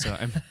right. So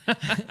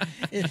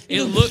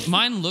It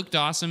mine looked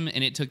awesome,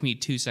 and it took me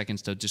 2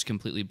 seconds to just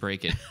completely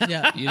break it.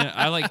 Yeah.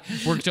 I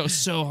worked out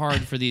so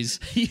hard for these.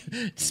 You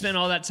spent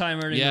all that time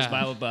earning those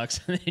Bible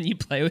bucks, and then you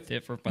play with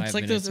it for 5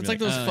 minutes. It's like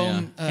those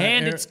foam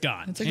and it's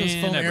gone. It's like those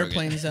foam I broke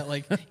airplanes that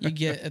like you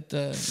get at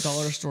the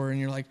dollar store, and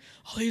you're like,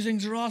 oh, these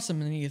things are awesome,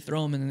 and then you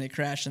throw them, and then they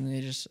crash, and then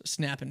they just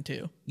snap in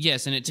two.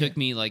 Yes, and it took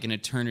me like an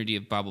eternity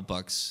of Bible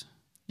bucks.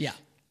 Yeah.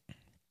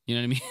 You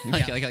know what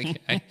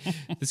I mean?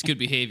 This good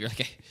behavior.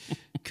 Like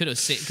I could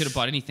have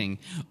bought anything.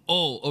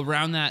 Oh,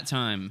 around that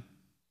time,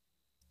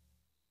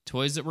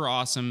 toys that were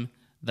awesome.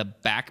 The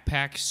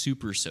backpack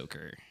Super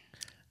Soaker.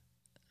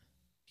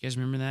 You guys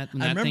remember that when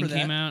that thing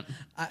came out?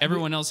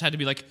 Everyone else had to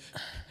be like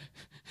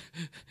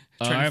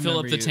trying to fill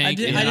up the tank.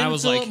 I I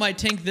was fill like up my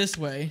tank this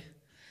way.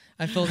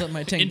 I filled up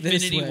my tank this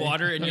way. Infinity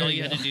water, and all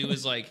you had to do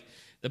was like.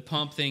 The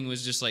pump thing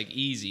was just like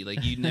easy.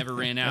 Like you never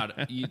ran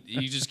out.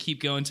 You just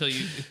keep going until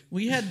you.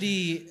 We had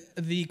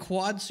the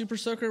quad Super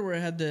Soaker where it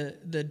had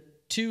the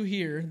two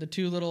here, the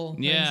two little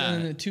things, and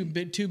then the two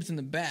big tubes in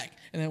the back,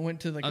 and then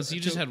went to like. Oh, so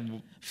you just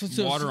had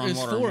so water on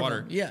water on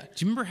water. Yeah.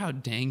 Do you remember how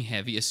dang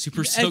heavy a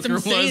Super Soaker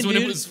was when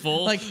it was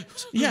full? Like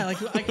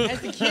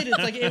as a kid, it's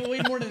like it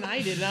weighed more than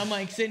I did, and I'm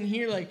like sitting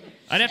here like.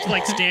 I'd have to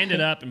like stand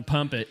it up and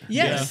pump it.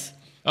 Yes. Yeah.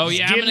 Oh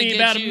yeah, give me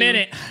about a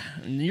minute,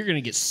 and you're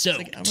gonna get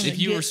soaked. If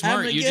you were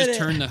smart, you just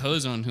turned the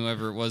hose on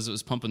whoever it was that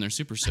was pumping their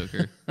Super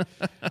Soaker. You're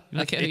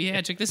like, hey,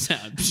 yeah, check this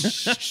out.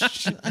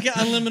 I got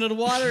unlimited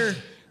water.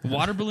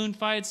 Water balloon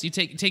fights. It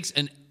takes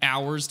an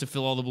hours to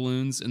fill all the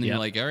balloons, and then you're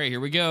like, all right, here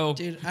we go.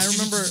 Dude, I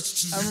remember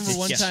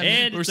one time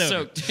and we're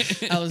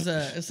soaked. I was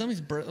at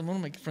one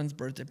of my friend's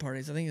birthday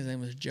parties. I think his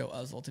name was Joe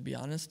Oswald, to be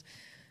honest.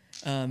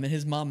 And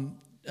his mom,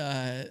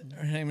 her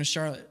name was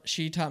Charlotte.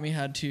 She taught me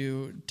how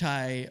to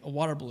tie a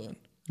water balloon.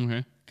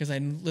 Okay. Because I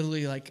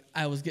literally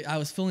I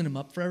was filling them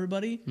up for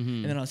everybody,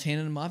 and then I was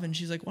handing them off, and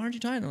she's like, "Why aren't you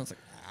tying them?" I was like,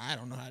 "I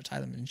don't know how to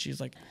tie them." And she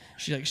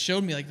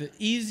showed me like the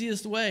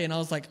easiest way, and I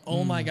was like,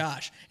 "Oh my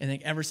gosh!" And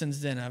like ever since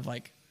then, I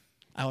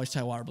always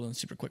tie water balloons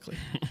super quickly.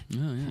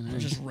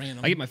 Just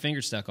random. I get my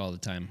fingers stuck all the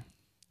time.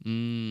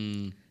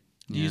 You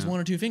use one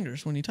or two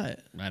fingers when you tie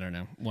it. I don't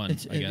know. One, I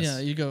guess. Yeah,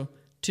 you go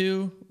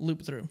two,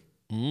 loop through.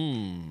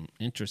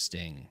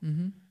 Interesting.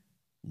 Mm-hmm.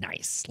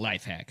 Nice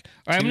life hack.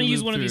 All right, I'm going to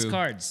use one of these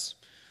cards.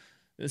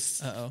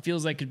 This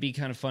feels like it'd be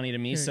kind of funny to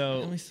me. Here,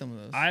 so give me some of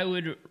those. I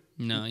would.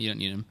 No, you don't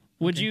need them.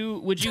 Would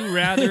you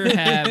rather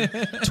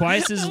have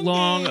twice as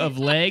long of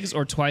legs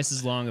or twice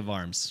as long of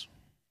arms?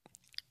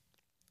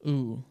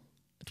 Ooh,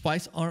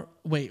 twice arm.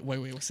 Wait.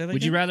 Say that Would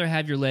again? you rather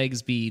have your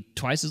legs be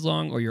twice as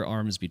long or your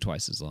arms be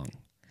twice as long?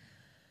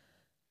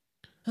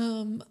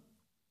 All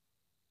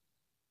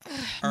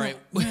right.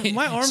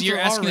 My arms so you're are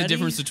asking already... the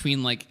difference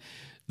between like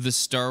the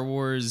Star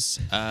Wars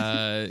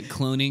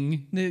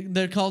cloning.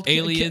 They're called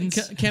aliens.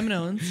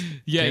 Kaminoans.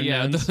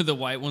 Yeah. The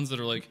white ones that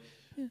are like,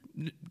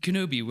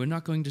 Kenobi, we're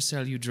not going to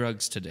sell you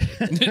drugs today,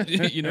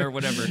 or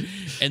whatever.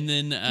 And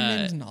then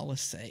name's Nala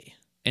Say.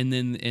 And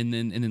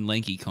then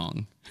Lanky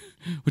Kong.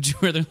 Would you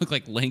rather look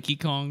like Lanky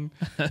Kong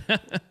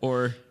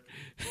or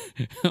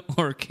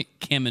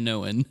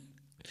Kaminoan?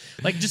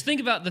 Like, just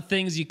think about the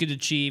things you could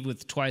achieve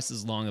with twice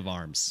as long of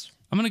arms.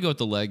 I'm gonna go with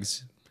the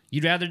legs.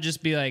 You'd rather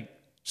just be like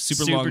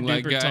super long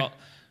leg guy. Tall.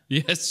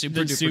 Yes,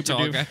 super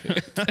tall guy.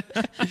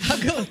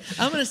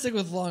 I'm gonna stick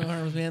with long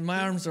arms, man.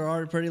 My arms are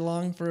already pretty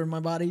long for my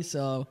body,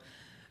 so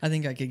I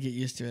think I could get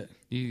used to it.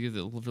 You get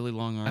the really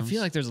long arms. I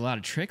feel like there's a lot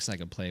of tricks I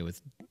could play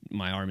with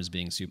my arms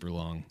being super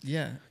long.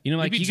 Yeah,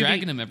 like you'd be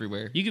dragging them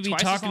everywhere. You could be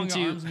twice talking as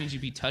long to arms means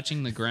you'd be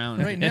touching the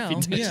ground right now.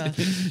 Yeah,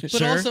 but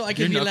sure. also I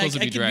could Your be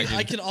like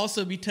I could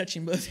also be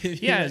touching both of you.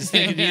 Yeah, it's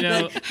thinking,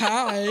 like,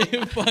 hi,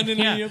 fun in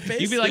your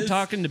faces. You'd be like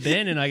talking to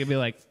Ben, and I could be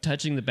like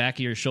touching the back of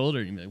your shoulder,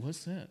 and you'd be like,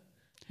 "What's that?"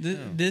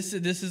 This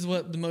is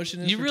what the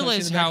motion is. You for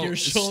realize touching the back of your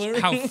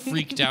shoulder? how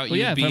freaked out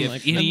you'd be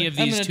if any of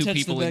these two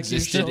people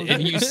existed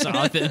and you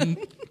saw them.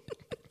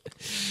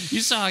 You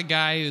saw a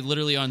guy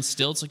literally on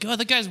stilts, like, oh,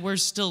 the guy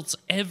wears stilts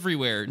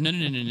everywhere.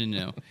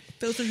 No.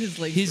 Those are his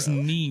legs. His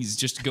knees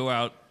just go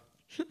out.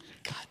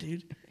 God,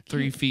 dude.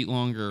 3 feet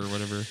longer or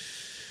whatever.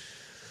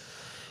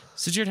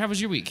 So, Jared, how was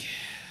your week?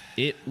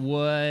 It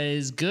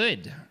was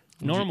good.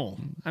 Normal.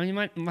 I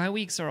mean, my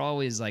weeks are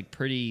always like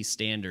pretty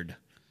standard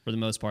for the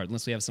most part,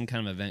 unless we have some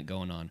kind of event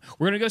going on.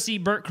 We're going to go see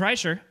Bert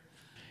Kreischer.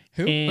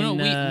 Who? No,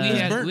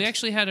 we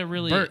actually had a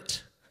really...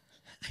 Bert.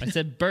 I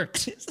said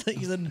Bert. It's like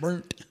you said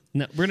burnt.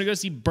 No, we're going to go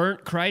see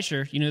Bert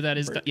Kreischer. You know who that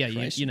is? Bert Yeah,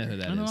 Kreischer. you know who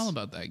that is. I know all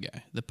about that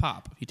guy. The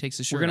pop. He takes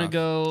his shirt We're going off. to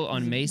go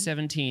on May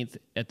 17th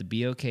at the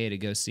BOK to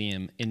go see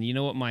him. And you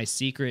know what my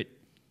secret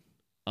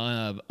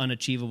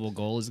unachievable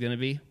goal is going to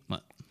be?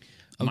 What?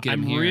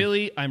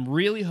 I'm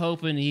really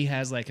hoping he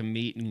has like a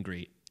meet and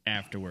greet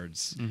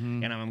afterwards.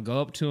 And I'm going to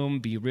go up to him,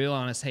 be real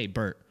honest. Hey,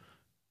 Bert,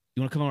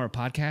 you want to come on our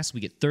podcast?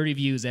 We get 30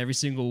 views every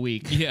single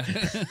week. Yeah.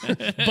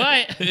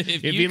 But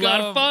it'd be a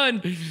lot of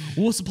fun.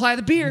 We'll supply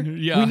the beer.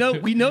 Yeah.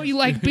 We know you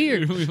like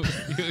beer.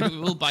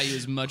 We'll buy you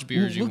as much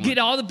beer as you We'll want. get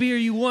all the beer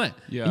you want.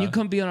 Yeah. And you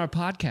come be on our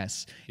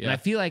podcast. Yeah. And I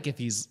feel like if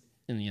he's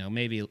and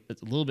maybe a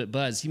little bit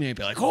buzzed, he may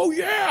be like, "Oh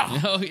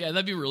yeah, Oh yeah,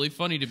 that'd be really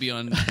funny to be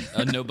on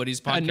a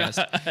Nobody's podcast.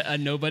 a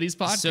Nobody's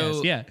podcast."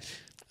 So- yeah,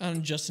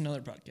 On just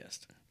another podcast.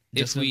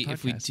 if we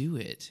podcast. do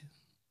it,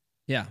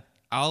 yeah.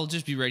 I'll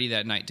just be ready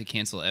that night to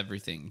cancel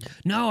everything.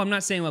 No, I'm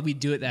not saying we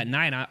do it that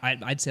night.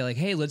 I'd say like,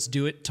 "Hey, let's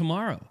do it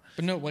tomorrow."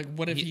 But no, like,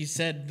 what if he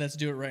said, "Let's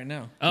do it right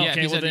now"? Oh, Yeah, if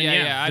okay, he well said, then,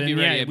 yeah, I'd be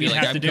then, ready. I'd be we'd like,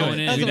 have I'm to do going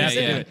it. in. We'd That's have to what I'm do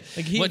saying. it.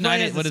 Like, he What probably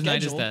night? has What a night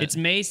is schedule. that? It's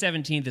May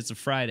 17th. It's a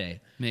Friday,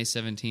 May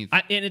 17th.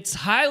 and it's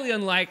highly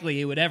unlikely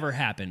it would ever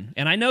happen.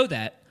 And I know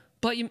that,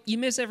 but you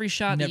miss every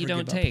shot that Never you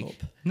don't give up take.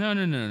 hope.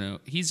 No.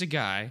 He's a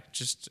guy,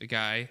 just a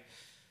guy.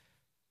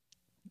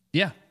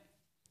 Yeah,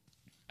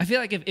 I feel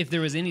like if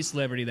there was any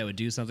celebrity that would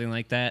do something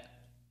like that,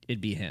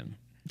 it'd be him.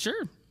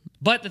 Sure.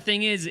 But the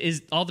thing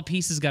is all the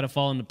pieces got to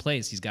fall into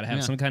place. He's got to have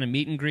Yeah. some kind of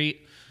meet and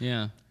greet.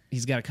 Yeah.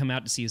 He's got to come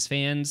out to see his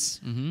fans,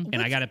 and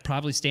I got to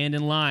probably stand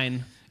in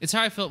line. It's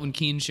how I felt when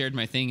Keen shared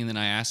my thing, and then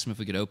I asked him if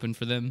we could open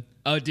for them.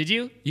 Oh, did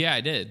you? Yeah,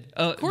 I did.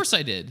 Of course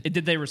I did.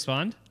 Did they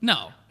respond?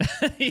 No.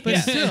 Yeah.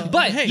 still,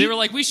 But hey, They were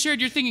like, we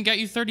shared your thing and got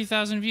you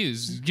 30,000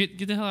 views. Get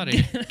the hell out of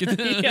here. Get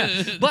the-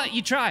 yeah, but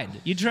you tried.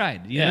 You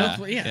tried. You Yeah. know?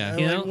 Well, yeah.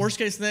 You Like, know? worst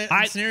case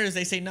I- scenario is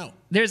they say no.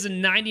 There's a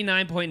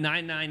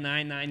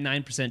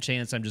 99.99999%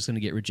 chance I'm just going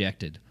to get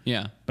rejected.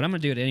 Yeah. But I'm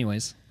going to do it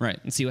anyways. Right.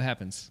 And see what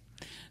happens.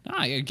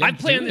 I I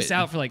planned this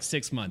out for like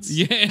 6 months.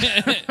 Yeah.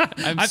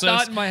 I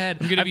thought in my head.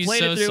 I'm gonna I be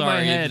played so it through sorry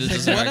my head. that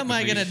this Like, is what am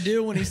I actively- gonna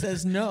do when he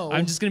says no?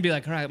 I'm just going to be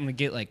like, all right, I'm going to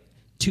get like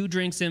 2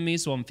 drinks in me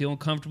so I'm feeling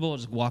comfortable. I'll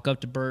just walk up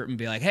to Bert and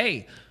be like,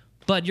 hey,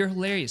 bud, you're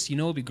hilarious. You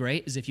know what would be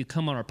great is if you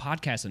come on our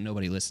podcast that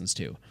nobody listens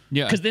to.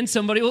 Yeah. Because then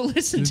somebody will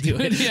listen to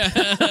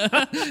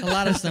it. a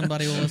lot of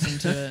somebody will listen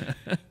to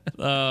it.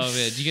 Oh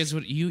man, do you guys do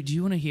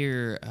you want to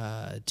hear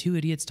 2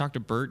 idiots talk to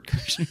Bert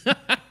Kreischer?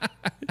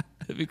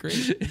 That'd be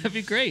great. That'd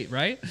be great,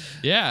 right?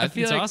 Yeah, I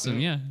feel it's like awesome.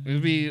 Yeah,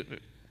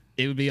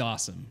 It would be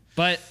awesome.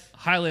 But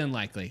highly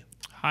unlikely.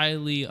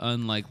 highly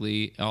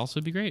unlikely. Also,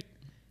 be great.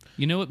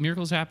 You know what?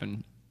 Miracles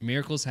happen.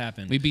 Miracles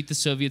happen. We beat the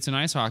Soviets in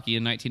ice hockey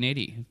in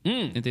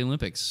 1980 at the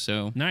Olympics.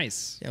 So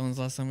Nice. Yeah, when's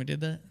the last time we did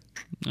that?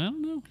 I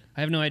don't know.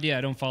 I have no idea.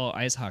 I don't follow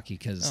ice hockey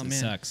because Oh, it man.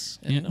 sucks.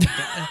 No,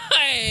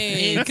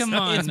 Hey, come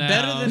on it's now.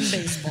 better than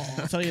baseball.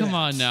 I'll tell you Come that.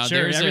 on now.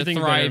 Sure, There's a everything's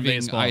better than thriving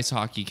baseball. ice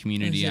hockey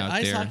community out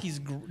Ice there. hockey's,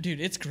 dude,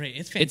 it's great.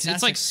 It's It's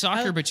fantastic. like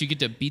soccer, but you get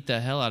to beat the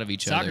hell out of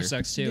each Soccer other.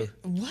 sucks too.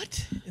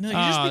 What? No, Oh,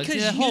 just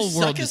because the you whole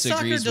suck world at soccer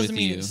disagrees doesn't with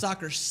mean you.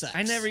 soccer sucks.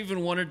 I never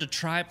even wanted to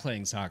try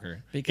playing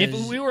soccer. Because-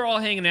 if we were all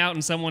hanging out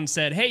and someone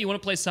said, hey, you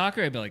want to play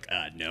soccer? I'd be like,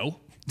 no.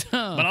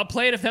 But I'll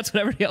play it if that's what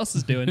everybody else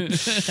is doing.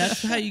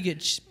 That's how you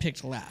get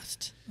picked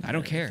last. I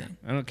don't care.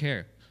 I don't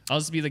care. I'll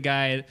just be the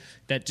guy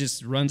that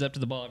just runs up to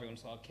the ball every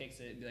once in a while, kicks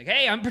it, and be like,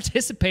 hey, I'm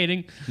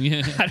participating.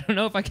 Yeah. I don't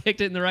know if I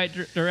kicked it in the right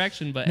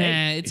direction, but Nah,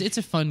 hey. it's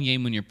a fun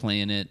game when you're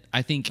playing it.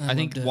 I think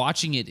loved it.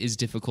 watching it is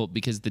difficult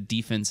because the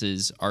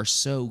defenses are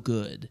so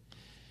good.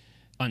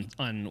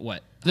 On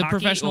what? The Hockey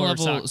professional or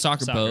level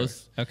soccer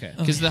both. Okay.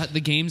 Because the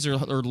games are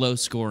low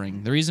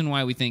scoring. The reason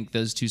why we think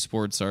those two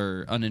sports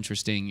are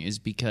uninteresting is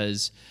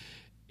because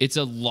it's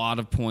a lot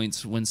of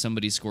points when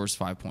somebody scores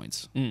 5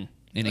 points in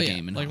a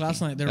game. In Like hockey.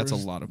 last night, that's a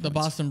lot of the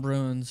points. Boston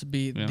Bruins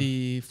beat Yeah.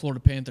 the Florida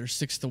Panthers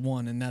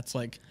 6-1, and that's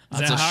like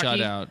That's that a hockey? shutout.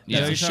 That's Yeah,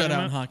 what that's a you're talking shutout in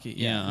about? hockey.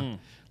 yeah.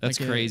 That's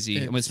Like, crazy.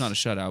 Well, it's it's- not a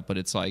shutout, but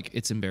it's like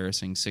it's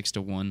embarrassing.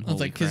 6-1. It's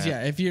like because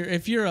crap. if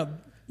you're a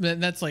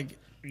that's like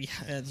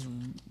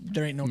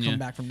there ain't no Yeah.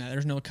 comeback from that.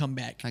 There's no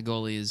comeback. that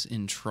goalie is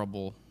in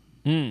trouble.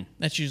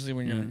 That's usually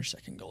when you're on your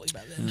second goalie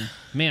by then.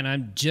 Man,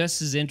 I'm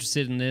just as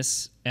interested in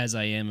this as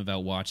I am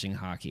about watching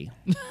hockey.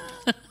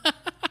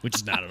 Which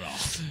is not at all.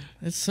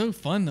 It's so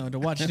fun though to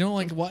watch. You don't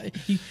like what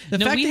the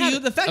No, fact we that had- you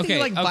that okay, you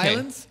like okay.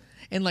 violence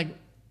and like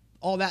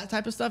all that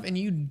type of stuff, and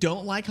you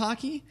don't like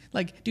hockey.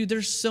 Like, dude,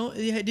 there's so.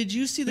 Did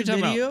you see the What are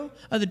you talking video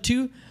of the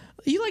two?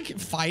 You like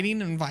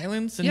fighting and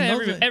violence and Yeah,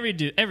 those every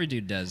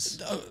dude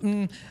does.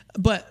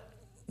 but.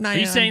 Are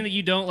you saying that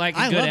you don't like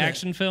a good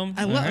action film?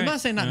 I'm All right.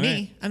 not saying not All me.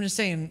 right. I'm just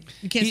saying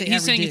you can't say He's every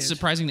saying dude. it's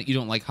surprising that you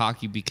don't like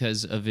hockey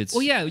because of its.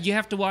 Well, yeah, you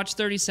have to watch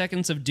 30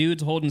 seconds of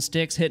dudes holding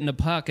sticks, hitting a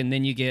puck, and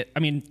then you get,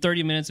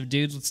 30 minutes of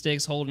dudes with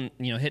sticks holding,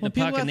 hitting Well, a people puck,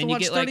 have and to then you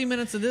watch get 30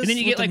 minutes of this and then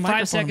you with get the like 5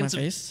 microphone in my seconds of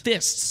face.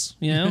 fists.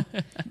 I don't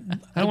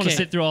want to Okay.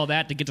 sit through all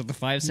that to get to the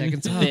 5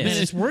 seconds of Oh, man,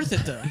 fists. it's worth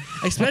it though.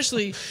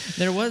 Especially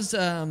there was.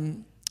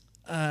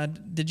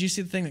 Did you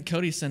see the thing that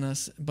Cody sent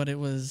us? But it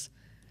was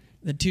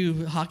the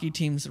two hockey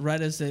teams.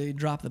 Right as they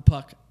dropped the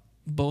puck,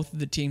 both of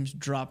the teams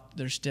dropped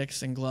their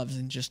sticks and gloves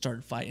and just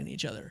started fighting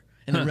each other.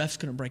 And the refs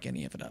couldn't break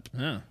any of it up.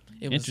 Huh.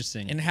 It was,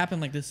 Interesting. And it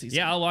happened like this season.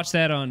 Yeah, I'll watch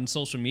that on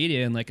social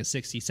media in like a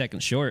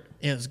 60-second short.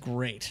 It was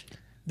great.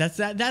 Those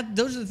are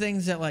the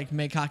things that like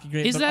make hockey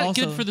great. Is but that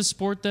also, good for the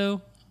sport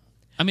though?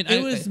 I mean,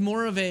 It was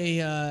more of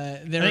a. I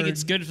think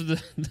it's good for the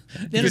good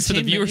for the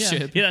entertainment, yeah.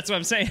 viewership. Yeah, that's what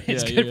I'm saying.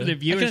 It's Yeah, good yeah. for the I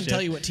couldn't viewership.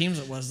 tell you what teams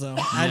it was though.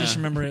 I just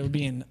remember it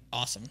being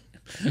awesome.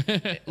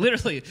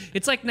 Literally,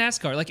 it's like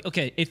NASCAR. Like,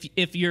 okay,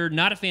 if you're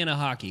not a fan of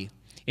hockey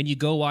and you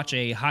go watch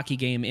a hockey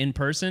game in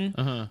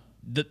person,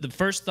 the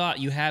first thought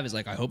you have is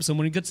like, I hope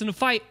someone gets in a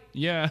fight.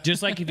 Yeah.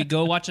 Just like if you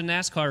go watch a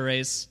NASCAR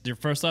race, your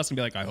first thought's gonna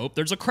be like, I hope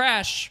there's a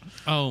crash.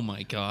 Oh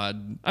my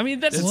God. I mean,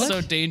 that's It's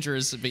so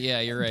dangerous. But yeah,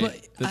 you're right.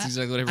 But That's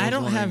exactly what I everyone's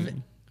don't wondering.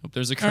 have- Hope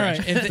there's a All crash.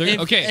 right, if they're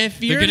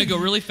you're- gonna go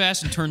really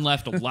fast and turn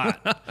left a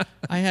lot.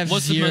 I have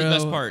What's zero, the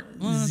best part?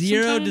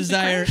 Zero Sometimes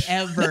desire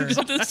ever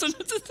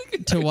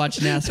to watch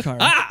NASCAR.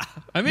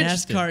 I'm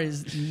interested. NASCAR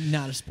is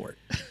not a sport.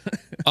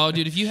 Oh,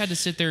 dude, if you had to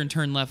sit there and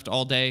turn left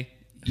all day,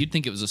 you'd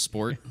think it was a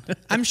sport.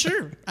 I'm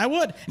sure I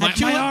would. My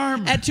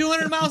arm. At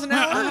 200 miles an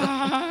hour.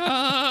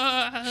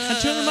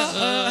 At 200 miles,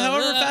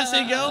 however fast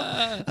they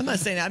go. I'm not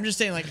saying that. I'm just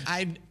saying, like,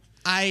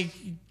 I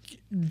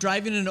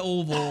driving an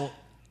oval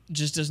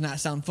just does not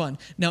sound fun.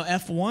 Now,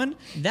 F1,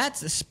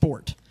 that's a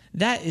sport.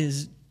 That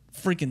is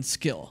freaking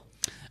skill.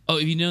 Oh,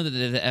 you know that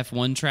the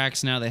F1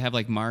 tracks now, they have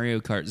like Mario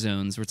Kart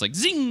zones where it's like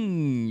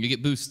zing, you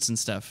get boosts and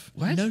stuff.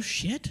 What? No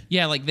shit.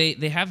 Yeah, like they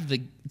have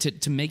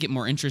to make it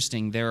more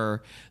interesting. The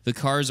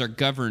cars are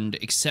governed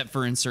except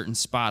for in certain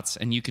spots,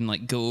 and you can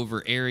like go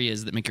over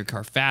areas that make your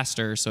car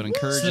faster. So it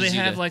encourages. So they you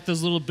have to, like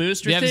those little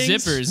booster they have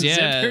things? zippers,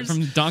 yeah, Zippers?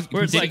 from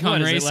Where it's Diddy like, Kong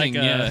what is it, Racing,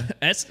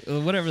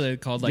 like whatever they're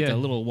called, like Yeah. a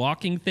little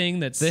walking thing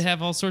that's They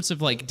have all sorts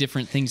of like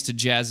different things to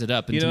jazz it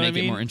up and You to know make what I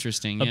it mean? more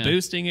interesting. a Yeah.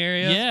 boosting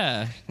area.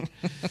 Yeah.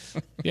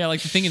 Yeah,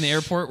 like the thing in the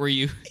airport where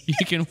you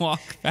can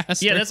walk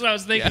faster. Yeah, that's what I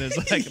was thinking.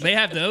 It's like they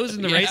have those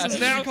in the races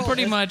now.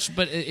 Pretty much,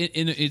 but it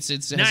has to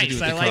do Nice,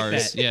 with I the like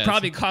cars. that. Yeah,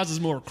 Probably causes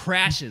more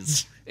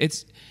crashes.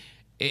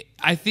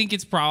 I think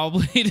it's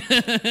probably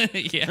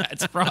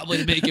it's probably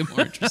to make it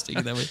more interesting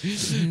that way.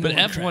 But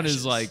More F1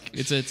 is crashes. like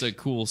it's a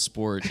cool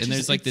sport, and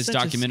there's like it's this such a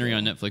documentary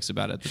on skill. Netflix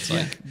about it. That's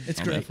like it's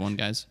all the great. F1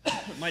 guys.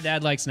 My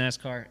dad likes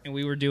NASCAR, and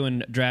we were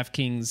doing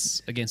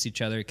DraftKings against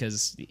each other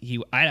because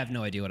I have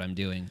no idea what I'm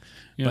doing.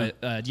 Yeah.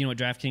 But do you know what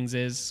DraftKings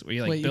is? Where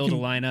you like Wait, build a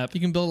lineup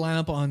You can build a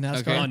lineup on NASCAR.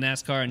 Okay. on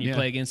NASCAR and you Yeah.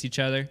 play against each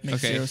other.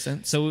 Makes Okay. zero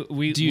sense. So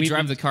we Do you we-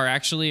 drive the car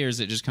actually, or is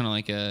it just kind of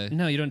like a?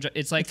 No, you don't.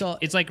 It's like It's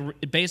it's, all-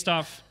 like based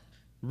off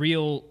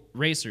real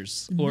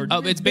racers or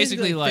Oh, it's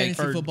basically like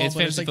fantasy football, it's but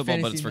fantasy like football,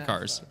 but fantasy it's for NASCAR.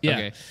 cars. Yeah.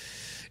 Okay.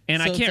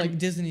 and so I it's can't. like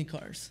Disney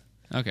cars.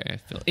 Okay, I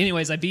feel it.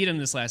 Anyways, I beat him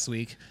this last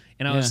week,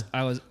 and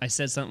I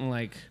said something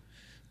like,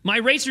 "My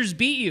racers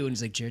beat you," and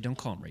he's like, "Jared, don't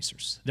call them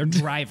racers. They're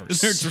drivers.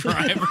 They're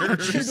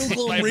drivers. Don't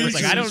call them I was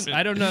like, racers.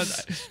 I don't know.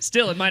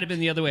 Still, it might have been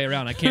the other way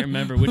around. I can't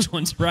remember which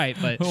one's right,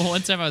 but Well,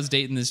 one time I was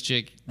dating this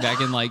chick back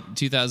in like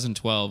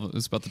 2012. It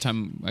was about the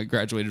time I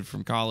graduated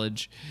from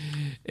college,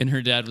 and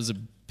her dad was a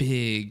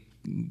big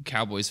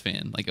Cowboys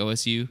fan, like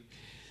OSU,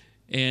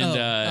 and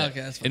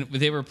okay, that's fine. and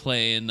they were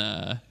playing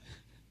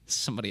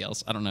somebody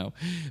else. I don't know,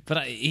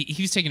 but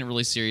he was taking it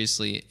really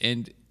seriously,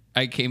 and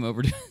I came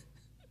over to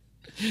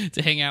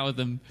to hang out with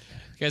him.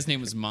 The guy's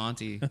name was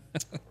Monty,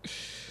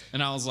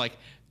 and I was like,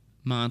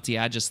 Monty,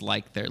 I just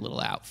like their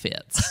little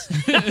outfits.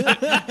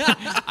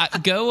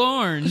 Go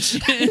orange.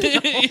 And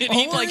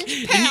he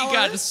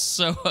got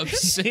so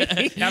upset.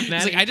 He's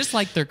like, I just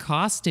like their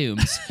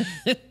costumes.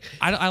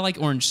 I like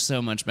orange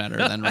so much better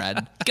than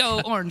red.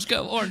 Go orange,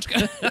 go orange,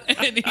 go.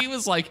 And he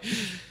was like,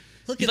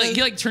 Look at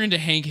he like turned into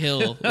Hank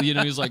Hill. You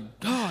know, he was like,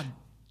 God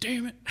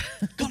damn it.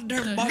 God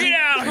damn it, get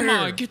out of Come here.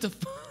 on, get the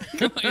fuck.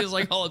 He was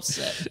like all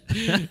upset.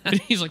 And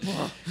he's like,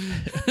 whoa.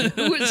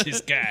 Who is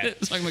this guy?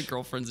 It's like my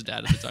girlfriend's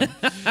dad at the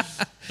time.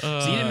 So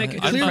you didn't make a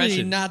good Clearly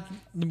impression. not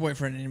the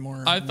boyfriend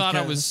anymore. I thought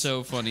I was because-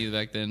 so funny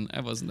back then.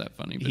 I wasn't that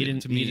funny. But He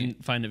didn't. to me, He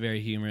didn't find it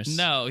very humorous.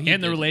 No, he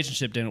and the didn't.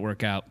 relationship didn't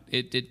work out.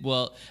 it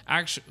well,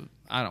 actually,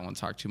 I don't want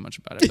to talk too much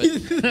about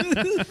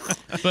it,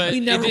 but We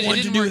never it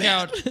wanted to didn't do work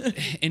that. out,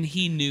 and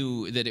he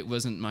knew that it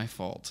wasn't my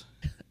fault.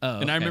 Oh,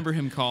 And I okay. remember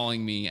him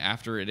calling me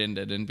after it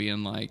ended and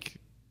being like,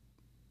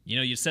 You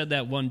know, you said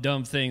that one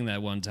dumb thing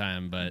that one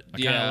time, but I kind of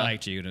Yeah.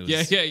 liked you. And it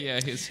was, yeah.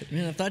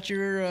 Man, I thought you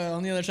were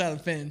on the other side of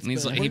the fence. And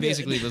he's but like, we're he good.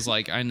 basically was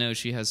like, I know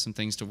she has some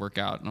things to work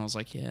out, and I was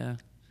like, yeah,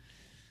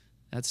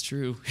 that's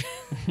true.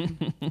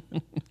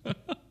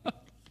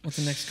 What's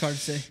the next card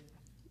say?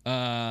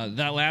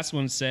 That last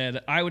one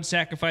said, "I would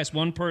sacrifice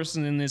one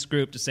person in this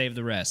group to save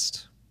the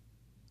rest."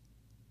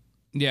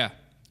 Yeah.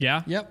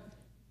 Yeah. Yep.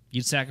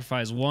 You'd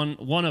sacrifice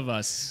one of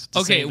us. To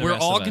Okay, save the we're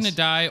rest all of us. gonna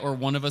die, or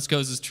one of us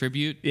goes as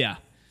tribute. Yeah.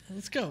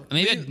 Let's go.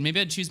 Maybe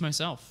I'd choose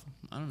myself.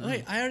 I don't know.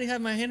 Wait, I already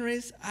have my hand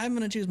raised. I'm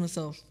gonna choose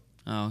myself.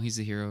 Oh, he's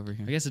the hero over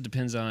here. I guess it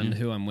depends on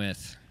who I'm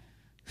with.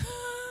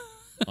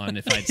 On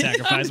if I'd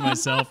sacrifice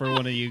myself or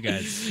one of you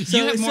guys. So,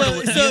 You have more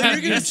to- so you have- you're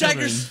you gonna have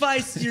children.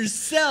 sacrifice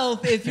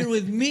yourself if you're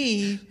with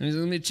me. Let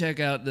me check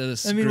out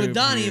this. I mean, with group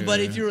Donnie, here. but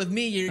if you're with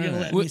me, you're gonna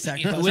let me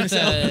sacrifice With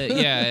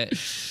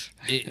myself.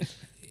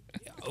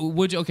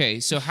 okay,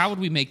 so how would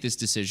we make this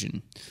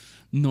decision?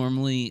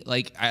 Normally,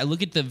 like I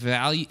look at the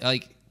value,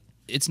 like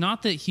it's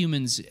not that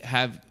humans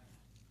have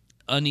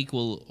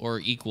unequal or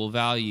equal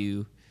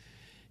value.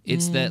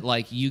 It's that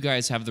like you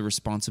guys have the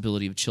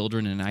responsibility of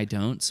children and I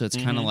don't. So it's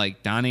kind of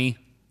like Donnie,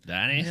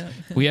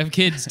 we have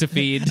kids to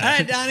feed. All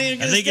right, Donnie, you're I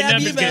gonna think your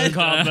stab number's you, getting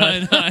man.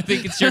 called, bud. I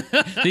think it's your.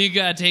 You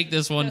gotta take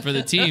this one for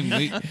the team.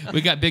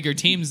 We got bigger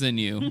teams than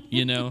you.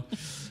 You know,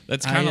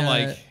 that's kind of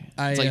like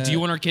It's like, do you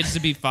want our kids to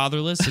be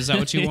fatherless? Is that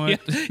what you want?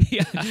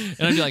 Yeah.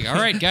 And I'd be like, all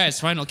right, guys,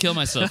 fine, I'll kill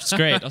myself. It's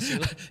great. I'll see you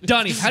later.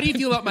 Donnie, how do you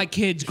feel about my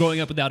kids growing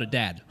up without a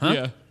dad? Huh?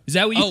 Yeah. Is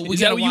that what you? We is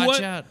that gotta what you watch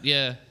want? out.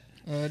 Yeah.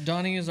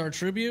 Donnie is our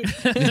tribute.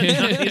 I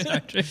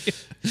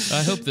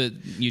hope that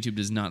YouTube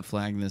does not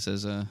flag this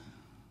as a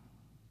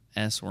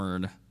S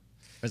word.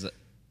 Is it?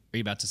 Are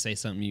you about to say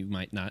something you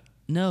might not?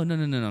 No.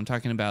 I'm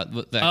talking about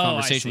that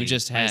conversation we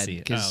just had. I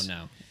see. Oh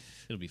no,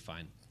 it'll be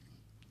fine.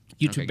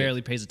 YouTube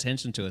barely pays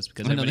attention to us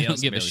because everybody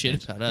else don't give a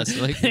shit about us.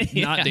 Like,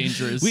 not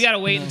dangerous. We gotta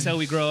wait until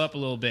we grow up a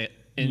little bit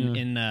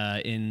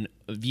in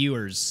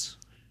viewers,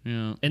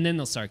 and then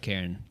they'll start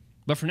caring.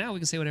 But for now, we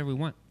can say whatever we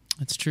want.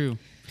 That's true.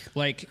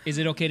 Like, is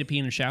it okay to pee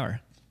in a shower?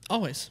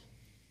 Always.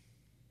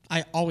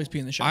 I always pee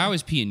in the shower. I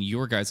always pee in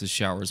your guys'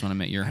 showers when I'm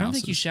at your house. I don't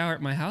think you shower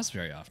at my house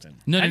very often.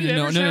 No. I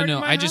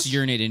I just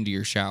urinate into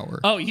your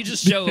shower. Oh, you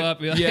just show up.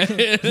 You're like, Yeah.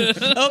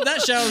 Oh,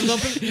 that shower's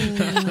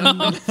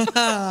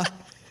open.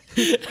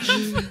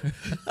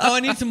 Oh, I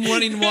need some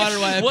running water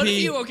while I What pee.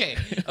 if you okay,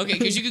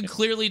 because you can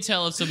clearly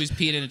tell if somebody's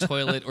peeing in a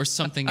toilet or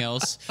something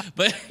else.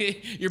 But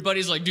your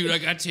buddy's like, dude, I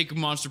gotta take a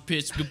monster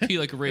piss, go pee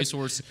like a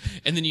racehorse.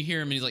 And then you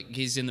hear him, and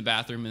he's in the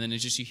bathroom, and then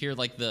it's just you hear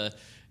like the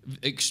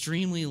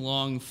extremely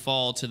long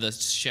fall to the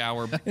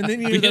shower. And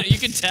then you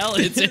can tell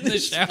it's in the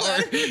shower.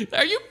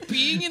 Are you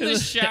peeing in the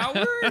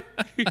shower?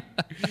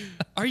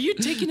 Are you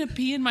taking a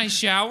pee in my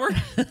shower?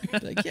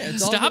 Like, yeah,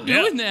 Stop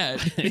doing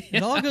that.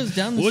 It all goes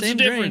down the what's same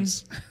the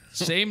difference?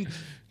 Same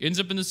ends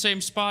up in the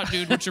same spot,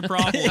 dude. What's your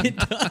problem? It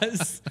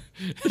does.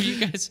 Have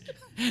you guys?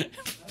 Oh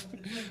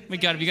my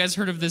God, have you guys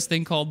heard of this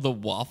thing called the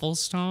waffle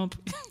stomp?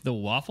 The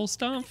waffle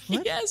stomp?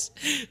 What? Yes.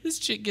 This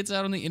chick gets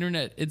out on the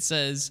internet. It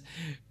says,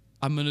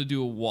 I'm gonna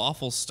do a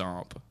waffle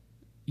stomp.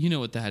 You know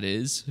what that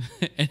is?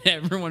 And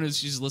everyone who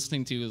she's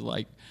listening to is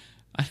like,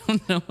 I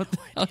don't know what the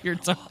hell you're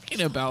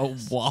talking about.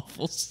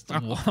 Waffle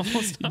stomp.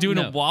 Waffle stomp? Doing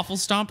No. a waffle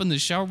stomp in the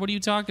shower? What are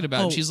you talking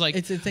about? And she's like,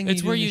 it's a thing it's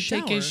you do where in the you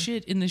take a shower."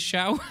 shit in the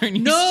shower and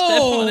you No!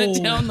 step on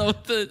it down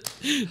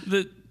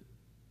the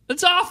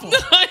It's awful.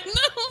 I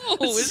know.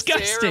 It's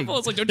disgusting. terrible.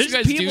 It's like, don't There's you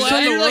guys do people that? out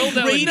in the You're world like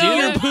that would raiding do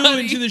your that. poo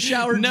into the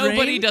shower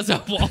Nobody drain? does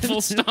a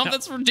waffle stomp.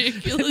 That's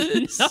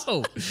ridiculous.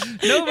 No,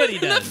 nobody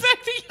The does.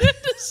 fact that you had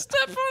to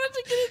step on it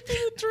to get it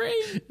through the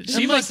drain.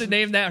 She must have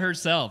named that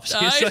herself. She's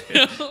I like-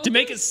 know. to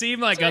make it seem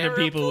like other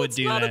people would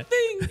do It's not that. a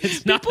thing.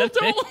 It's not People a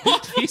thing. don't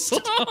waffle People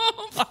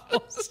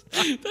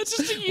stomp. That's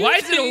just a you Why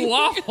is it thing. a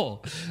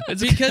waffle?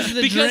 It's Because of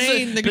the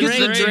drain. The because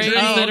grain. the drains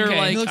Oh, that are okay.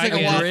 like It looks like I a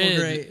get waffle grid.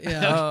 grate.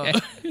 Yeah.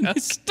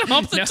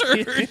 Stomp the No.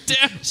 turd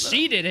down.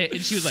 She did it,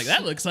 and she was like,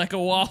 "That looks like a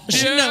waffle."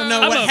 No,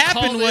 I'm what gonna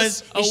happened call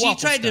was this a she waffle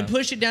tried to stomp.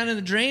 push it down in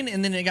the drain,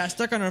 and then it got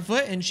stuck on her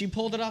foot, and she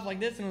pulled it off like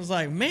this, and was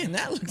like, "Man,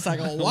 that looks like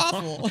a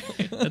waffle."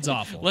 That's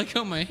awful. Like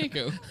oh my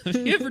hicko.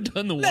 Have you ever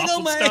done the Let go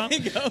waffle my stomp?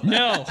 ego.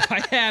 No,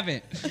 I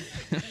haven't.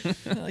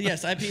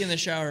 Yes, I pee in the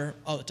shower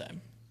all the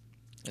time.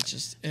 It's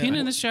just Being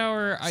in the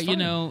shower,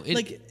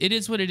 Like- it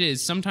is what it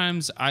is.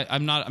 Sometimes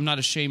I'm not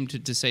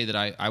ashamed to say that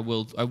I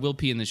will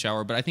pee in the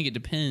shower, but I think it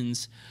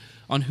depends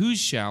on whose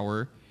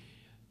shower.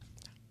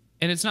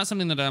 And it's not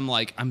something that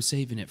I'm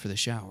saving it for the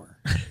shower.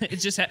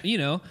 It's just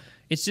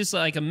it's just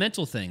like a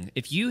mental thing.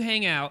 If you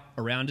hang out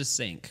around a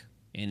sink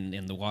and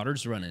the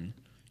water's running,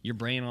 your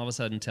brain all of a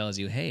sudden tells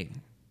you, "Hey,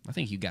 I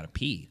think you got to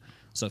pee."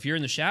 So if you're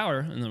in the shower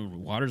and the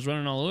water's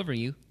running all over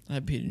you,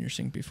 I've peed in your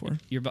sink before.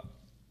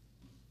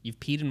 you've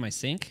peed in my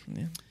sink.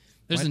 Yeah.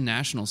 There's a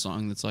national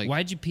song that's like,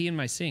 Why'd you pee in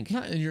my sink?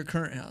 Not in your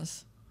current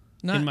house.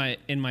 Not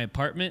In my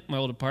apartment, my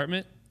old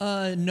apartment.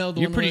 no. The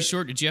you're one pretty where-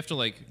 short. Did you have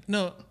to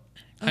No,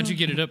 how'd you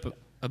get it up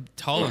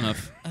tall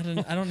enough? I don't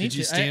need Did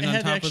you to. stand I on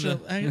had top of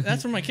actual,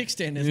 that's where my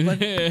kickstand is.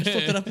 But I just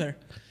flipped it up there.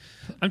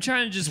 I'm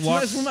trying to just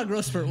walk. That's where my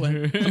growth spurt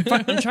went.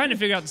 I'm trying to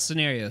figure out the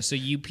scenario. So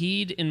you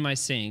peed in my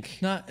sink.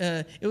 Not.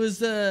 It was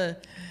the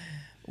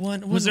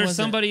one. Was there it?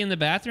 somebody in the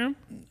bathroom?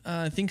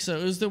 I think so.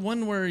 It was the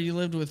one where you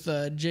lived with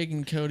Jake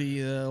and Cody,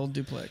 the old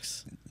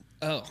duplex.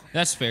 Oh,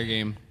 That's fair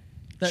game.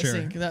 That Sure.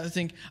 sink. That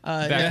sink.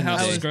 Back the in the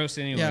house day. is gross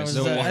anyway. Yeah, it was,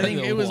 The wild- I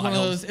think the it was one of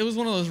wild- those. It was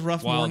one of those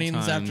rough wild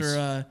mornings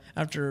times.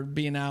 after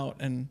being out,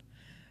 and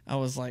I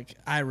was like,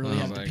 I really Oh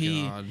have to my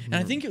pee. God. And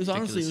I think it was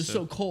honestly it was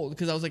Ridiculous so cold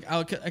because I was like,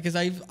 because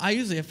I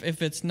usually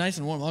if it's nice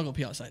and warm, I'll go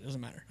pee outside. It doesn't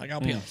matter. Like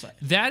I'll pee outside.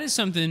 That is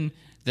something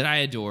that I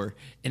adore,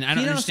 and I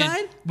don't Peeing understand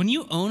outside? when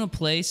you own a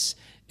place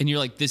and you're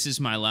like, "This is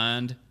my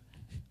land."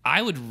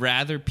 I would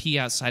rather pee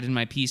outside in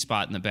my pee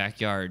spot in the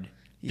backyard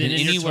than in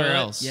your anywhere toilet?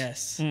 else.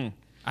 Yes,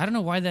 I don't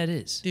know why that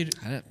is, dude.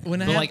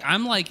 When I But have like,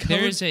 I'm like,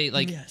 covered- there's a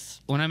like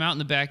Yes. when I'm out in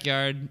the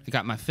backyard, I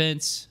got my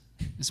fence.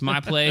 It's my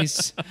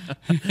place.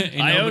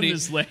 I own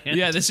this land.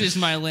 Yeah, this is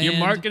my land. You're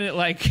marking it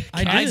like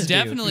I I do.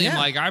 definitely am Yeah.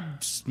 like I'm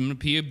just gonna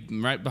pee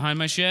right behind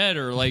my shed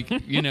or like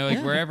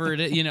like wherever it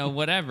is,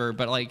 whatever.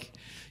 But like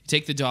you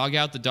take the dog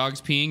out, the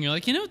dog's peeing. You're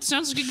like, it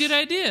sounds like a good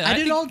idea. I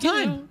do it think, all the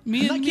time.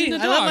 me I'm and not kidding.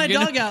 the I let my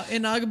dog, dog out,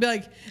 and I'll be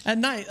like at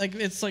night, like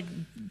it's like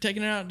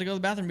taking it out to go to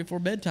the bathroom before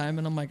bedtime,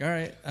 and I'm like, all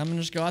right, I'm gonna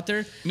just go out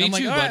there. Me I'm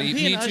like, too, all right, buddy. I'm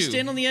peeing. Me I too.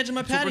 stand on the edge of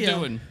my That's what patio.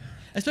 we're doing.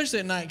 especially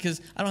at night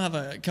because I don't have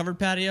a covered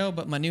patio,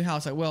 but my new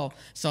house I will.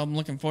 So I'm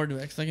looking forward to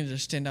it because I can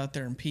just stand out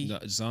there and pee.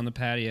 Just on the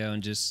patio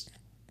and just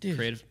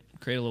create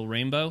a little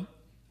rainbow.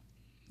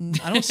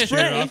 I don't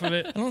spray it off of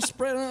it. I don't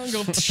spray it on and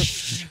go.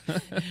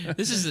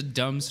 This is a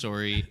dumb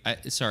story.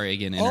 Sorry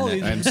again, All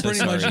internet. these I'm pretty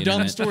so sorry, much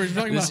dumb internet. stories. We're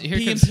talking about Here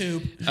pee and comes-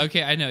 poop.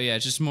 Okay, I know. Yeah,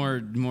 just more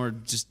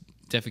just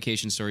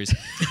defecation stories.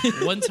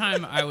 One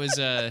time I was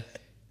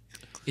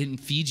in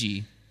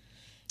Fiji,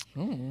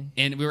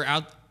 and we were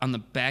out on the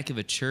back of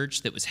a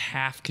church that was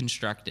half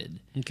constructed.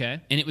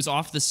 Okay. And it was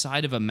off the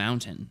side of a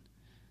mountain.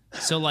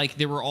 So like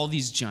there were all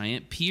these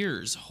giant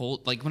piers.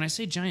 Like when I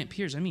say giant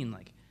piers, I mean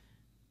like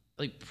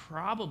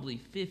probably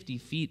 50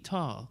 feet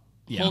tall,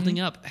 holding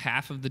up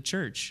half of the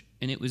church.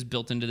 And it was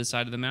built into the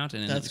side of the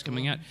mountain, and it was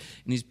coming out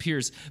in these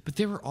piers. But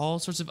there were all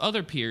sorts of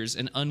other piers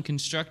and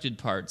unconstructed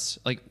parts,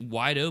 like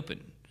wide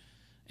open.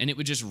 And it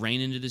would just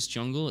rain into this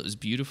jungle. It was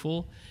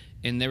beautiful.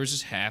 And there was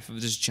just half of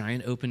this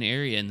giant open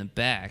area in the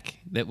back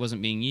that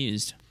wasn't being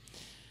used.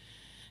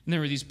 And there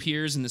were these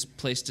piers and this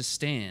place to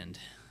stand.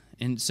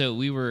 And so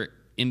we were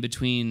in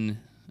between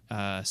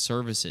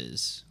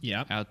services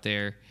out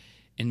there.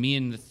 And me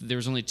and there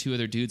was only 2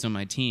 other dudes on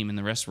my team, and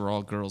the rest were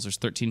all girls. There's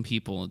 13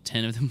 people, and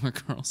 10 of them were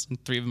girls,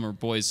 and 3 of them were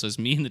boys. So it's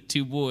me and the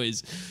 2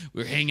 boys.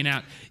 We were hanging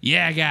out.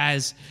 Yeah,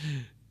 guys,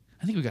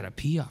 I think we got to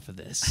pee off of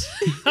this.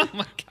 Oh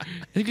my god!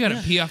 I think we got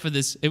to pee off of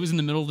this. It was in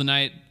the middle of the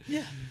night.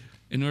 Yeah.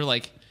 And we're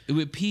like, it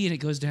would pee, and it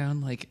goes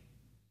down like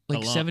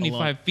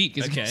 75 feet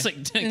because it's like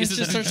it it's just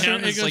just starts down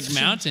to- this it like goes-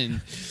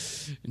 mountain.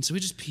 And so we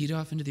just peed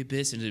off into the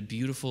abyss, into a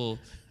beautiful,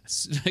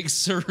 like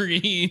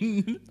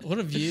serene. What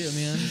a view,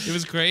 man. It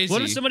was crazy.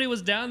 What if somebody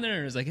was down there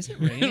and was like, "Is it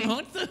raining?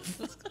 What the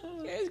fuck?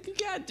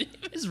 God damn.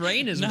 This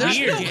rain is There's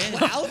weird." no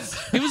clouds.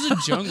 It was a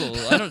jungle.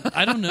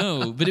 I don't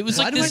know, but it was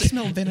Why like do I this.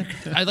 smell vinegar?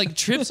 I like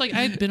trips. Like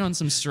I had been on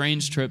some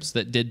strange trips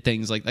that did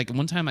things. Like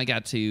one time I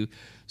got to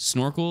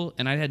snorkel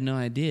and I had no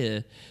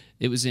idea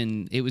it was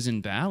in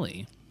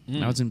Bali.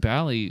 I was in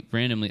Bali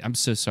randomly. I'm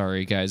so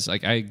sorry, guys.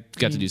 Like I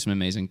got to do some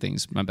amazing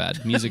things. My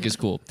bad. Music is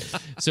cool.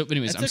 So, but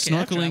anyways, That's I'm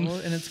okay, I've snorkeling.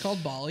 traveled, and it's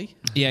called Bali.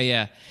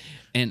 Yeah.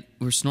 And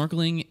we're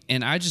snorkeling,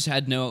 and I just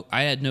had no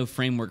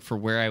framework for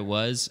where I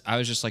was. I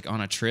was just like on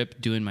a trip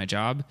doing my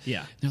job. Yeah.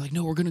 And they're like,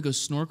 no, we're gonna go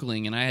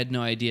snorkeling, and I had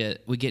no idea.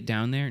 We get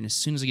down there, and as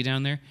soon as I get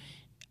down there,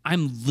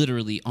 I'm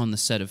literally on the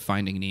set of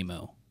Finding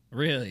Nemo.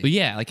 Really? But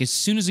yeah, like as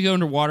soon as I go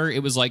underwater,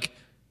 it was like,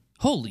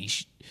 holy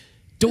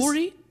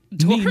Dory?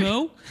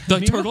 Nemo,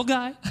 the turtle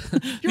guy.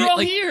 You're all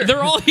like, here.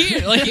 They're all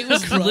here. Like it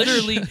was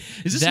literally.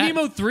 Is this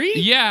Nemo 3?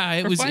 Yeah,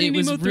 it Or was. Finding It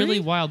was Nemo 3? really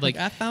wild. Like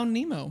I found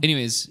Nemo.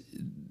 anyways,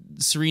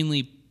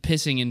 serenely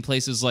pissing in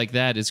places like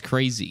that is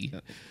crazy.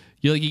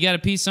 You're like, you got to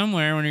pee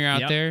somewhere when you're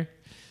out Yep. there.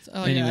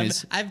 Oh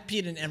anyways. yeah, I've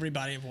peed in every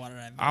body of water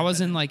I've. I was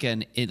in like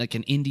an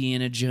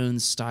Indiana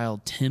Jones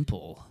style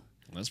temple,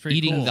 That's pretty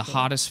eating cool. the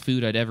hottest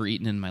food I'd ever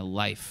eaten in my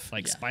life.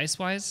 Like spice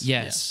wise?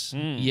 Yes,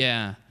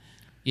 yeah,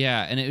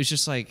 and it was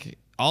just like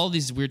all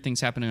these weird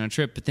things happening on a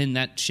trip, but then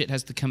that shit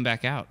has to come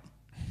back out.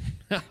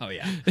 Oh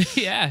yeah.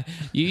 Yeah,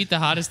 you eat the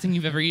hottest thing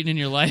you've ever eaten in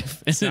your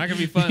life. It's not gonna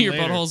be fun Your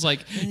later. butthole's like,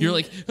 you're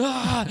like, they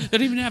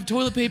don't even have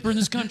toilet paper in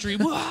this country.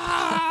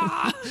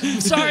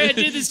 Sorry I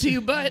did this to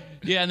you, but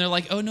Yeah, and they're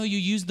like, oh no, you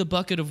used the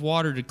bucket of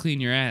water to clean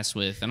your ass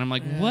with. And I'm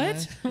like,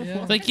 what?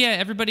 yeah. Like, yeah,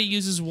 everybody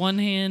uses one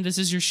hand. This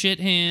is your shit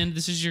hand.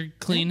 This is your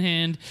clean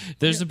hand.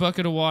 There's a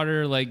bucket of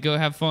water. Like, go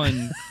have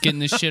fun getting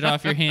this shit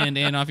off your hand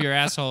and off your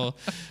asshole.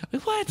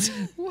 Like, what?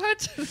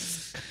 what?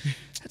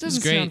 That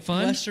doesn't great. sound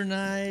fun.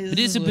 Westernized. It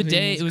is a living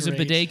bidet. is It was a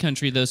great. bidet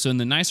country, though. So in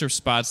the nicer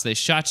spots, they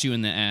shot you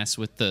in the ass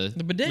with the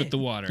bidet. With the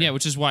water. Yeah,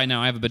 which is why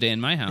now I have a bidet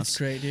in my house. It's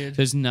great, dude.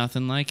 There's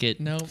nothing like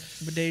it. No,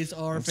 bidets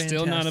are I'm fantastic.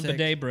 still not a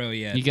bidet bro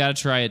yet. You got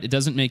to try it. It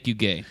doesn't make you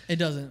gay. It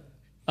doesn't.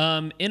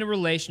 In a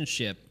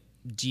relationship,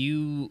 do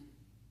you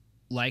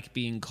like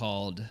being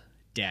called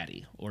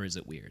daddy, or is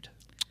it weird?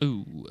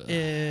 Ooh.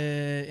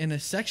 In a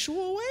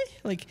sexual way,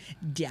 like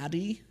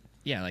daddy.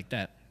 Yeah, like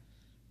that.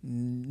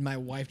 My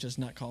wife does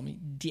not call me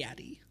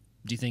daddy.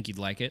 Do you think you'd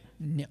like it?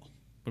 No.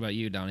 What about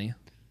you, Donnie?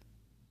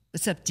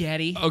 What's up,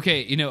 daddy?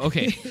 Okay,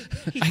 okay.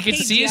 I could Hey,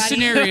 see a Daddy.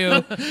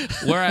 scenario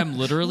where I'm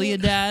literally a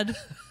dad.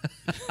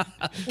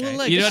 Well,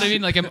 like, You know what I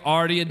mean? Like I'm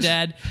already a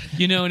dad,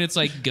 and it's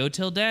like, go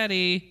tell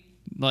daddy,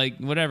 like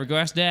whatever, go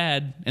ask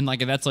dad. And like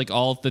that's like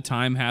all the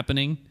time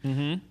happening.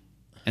 Mm-hmm.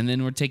 And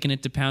then we're taking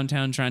it to Pound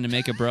Town trying to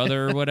make a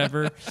brother or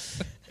whatever.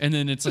 And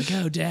then it's like,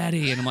 oh,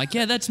 daddy. And I'm like,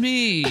 yeah, that's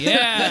me.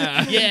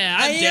 Yeah. Yeah,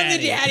 I I'm am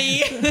the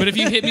daddy. But if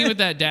you hit me with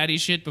that daddy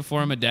shit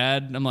before I'm a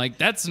dad, I'm like,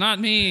 that's not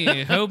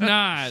me. Hope not.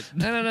 I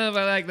don't know if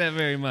I like that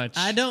very much.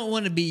 I don't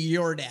want to be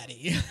your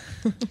daddy.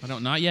 I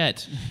don't, not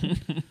yet.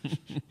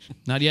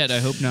 Not yet. I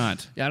hope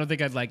not. Yeah, I don't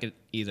think I'd like it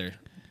either.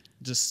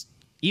 Just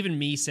even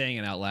me saying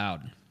it out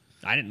loud,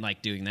 I didn't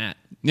like doing that.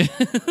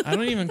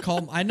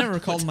 I never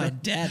called my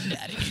dad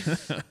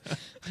daddy.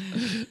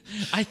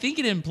 I think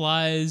it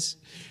implies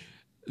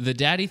the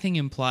daddy thing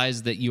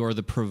implies that you're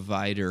the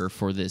provider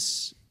for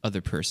this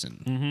other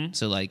person.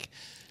 So like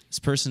this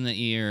person that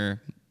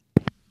you're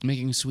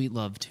Making sweet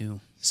love too.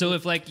 So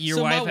if like your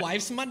so wife, my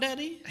wife's my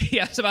daddy.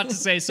 yeah, I was about to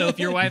say. So if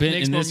your wife Ben-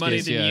 makes in more this money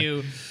case, than yeah.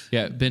 you,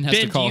 Yeah, Ben has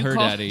to do call you her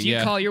daddy. Do you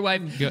yeah. call your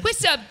wife?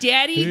 What's up,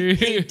 daddy?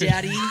 Hey,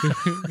 daddy.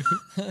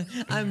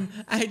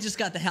 I just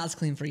got the house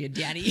clean for you,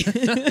 daddy.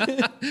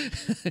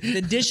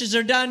 The dishes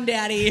are done,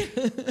 daddy.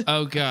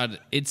 Oh God,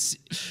 it's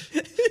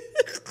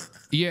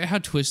yeah. How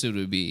twisted it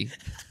would be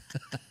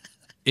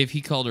if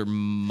he called her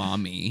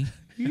mommy.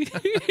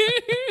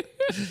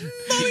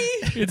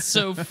 It's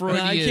so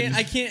Freudian.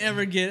 I can't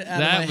ever get out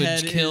that of my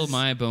head. would kill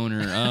my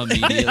boner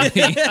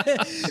immediately.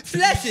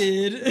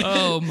 Flaccid.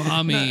 Oh,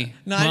 mommy,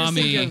 No,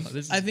 mommy.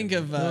 I think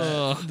of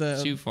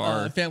the too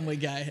far. Family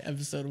Guy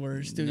episode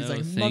where Stewie's No,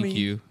 like, thank "Mummy,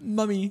 you.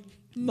 mummy,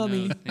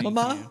 mummy, No, thank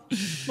mama,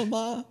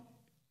 mama,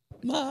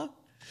 ma,"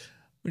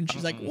 when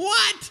she's like,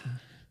 "What?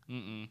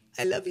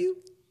 I love you,"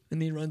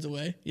 and he runs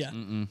away. Yeah,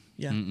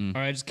 yeah. All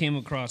right, I just came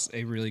across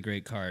a really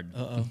great card.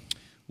 Uh-oh.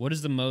 What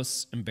is the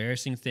most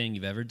embarrassing thing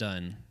you've ever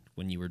done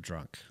when you were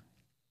drunk?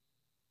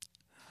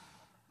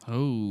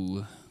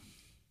 Oh,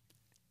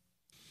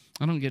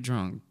 I don't get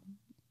drunk,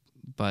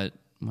 but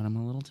when I'm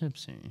a little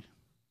tipsy.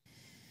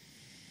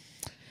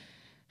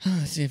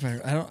 Let's see if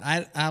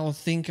I'll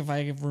think if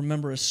I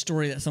remember a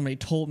story that somebody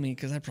told me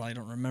because I probably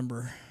don't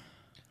remember.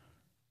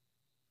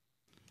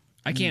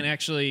 I can't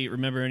actually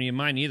remember any of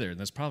mine either.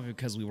 That's probably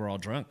because we were all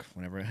drunk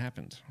whenever it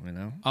happened. You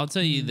know. I'll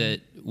tell you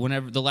that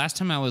whenever the last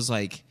time I was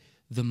like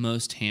the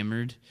most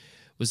hammered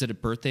was at a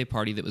birthday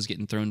party that was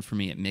getting thrown for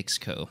me at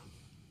Mixco.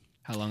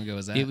 How long ago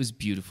was that? It was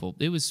beautiful.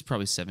 It was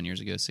probably 6 years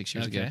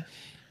ago.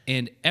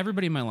 And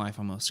everybody in my life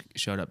almost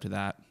showed up to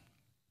that.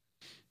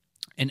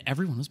 And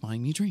everyone was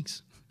buying me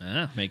drinks.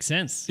 Ah, makes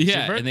sense. It's your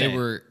Yeah, and they birthday.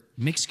 were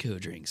Mixco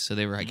drinks. So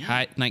they were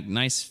like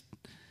nice,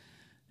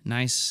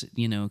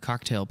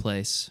 cocktail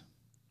place.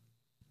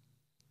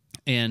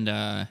 And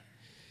I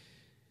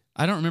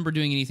don't remember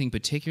doing anything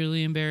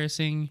particularly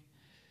embarrassing,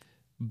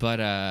 but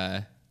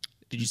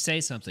Did you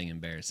say something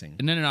embarrassing?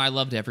 no, I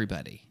loved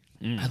everybody.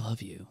 I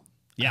love you.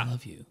 Yeah. I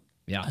love you.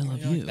 Yeah. I love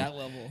You're like you. that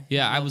level.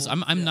 Yeah, That I was.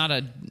 level. I'm not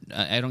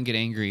I don't get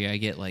angry. I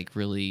get like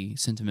really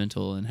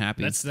sentimental and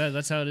happy.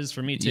 That's how it is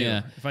for me too.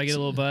 Yeah. If I get a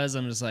little buzz,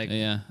 I'm just like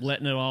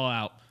letting it all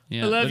out.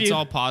 yeah, I love but you. It's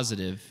all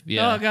positive.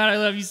 Yeah. Oh God, I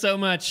love you so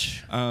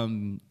much.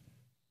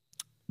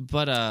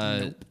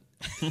 But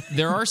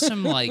there are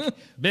some like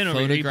Ben over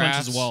here, he photographs.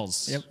 punches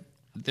walls. Yep.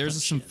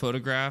 There's some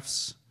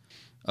photographs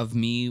of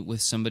me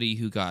with somebody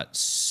who got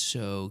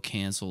so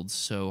canceled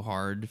so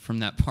hard from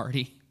that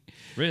party.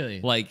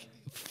 Really? Like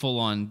full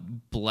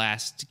on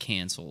blast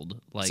canceled.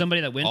 Like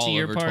Somebody that went to all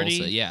your over party?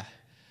 Tulsa. Yeah.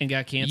 And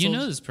got canceled? You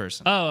know this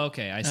person. Oh,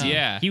 okay. I see.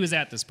 Yeah. He was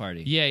at this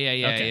party. Yeah.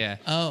 Okay. Yeah.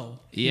 Oh,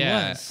 he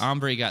Yeah. was.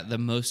 Ombre got the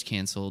most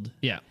canceled.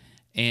 Yeah.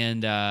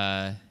 And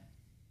and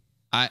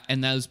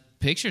those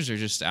pictures are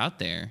just out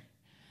there.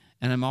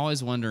 And I'm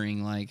always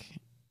wondering, like,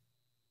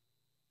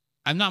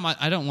 I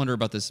don't wonder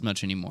about this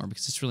much anymore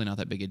because it's really not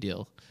that big a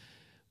deal.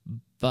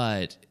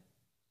 But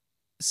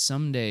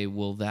someday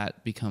will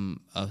that become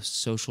a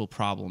social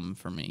problem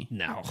for me?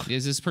 No.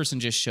 Because this person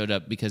just showed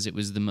up because it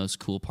was the most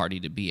cool party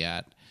to be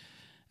at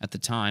the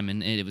time,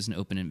 and it was an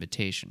open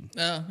invitation.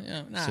 Oh,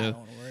 yeah. Nah, So- I don't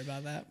want to worry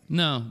about that.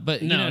 No,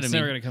 but you No, know what it's I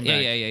mean. never gonna come yeah,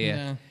 back. Yeah.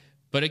 Yeah.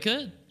 But it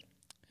could.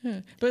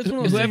 Yeah. But it's one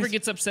of those Whoever things-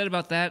 gets upset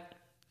about that,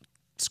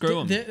 screw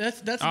him.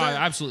 That's Oh, I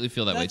absolutely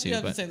feel that way that's, too. yeah,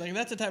 I was But gonna say, like,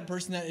 that's the type of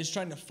person that is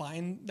trying to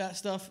find that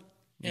stuff,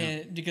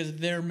 and because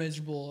they're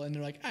miserable and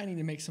they're like, I need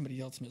to make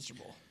somebody else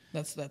miserable.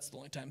 That's the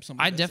only time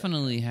somebody. I does that.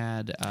 definitely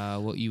had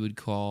what you would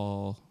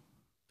call.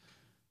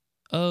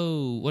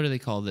 Oh, what do they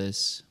call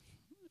this?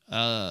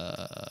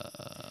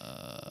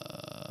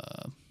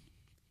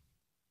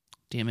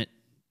 Damn it,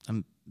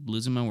 I'm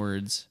losing my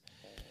words.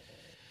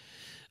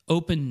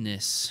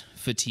 Openness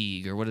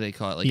fatigue, or what do they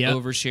call it? Like Yep.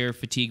 overshare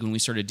fatigue when we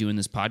started doing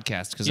this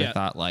podcast, because I Yeah.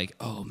 thought like,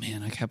 oh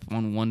man, I kept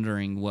on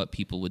wondering what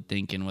people would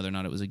think and whether or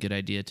not it was a good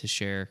idea to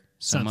share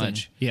so Something.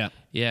 much. Yeah.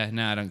 Yeah,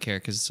 no, I don't care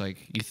because it's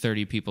like you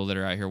 30 people that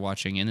are out here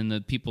watching, and then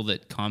the people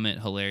that comment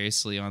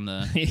hilariously on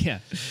the Yeah.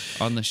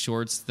 on the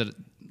shorts that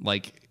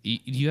like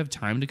you have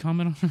time to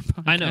comment on our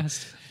podcast. I know.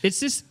 It's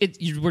just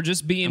we're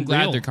just being I'm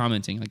glad real. they're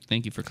commenting. Like,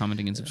 thank you for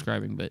commenting and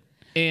subscribing. But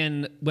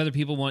And whether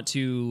people want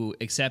to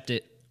accept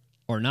it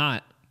or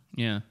not,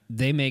 yeah,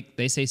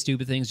 they say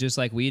stupid things just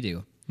like we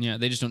do. yeah,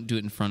 they just don't do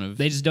it in front of.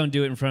 They just don't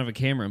do it in front of a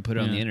camera and put it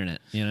on Yeah. the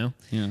internet, you know?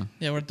 yeah,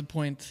 Yeah, we're at the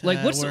point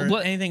Like, what's- where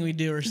what- anything we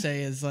do or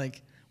say is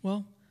like,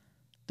 well,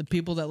 the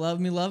people that love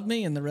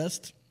me, and the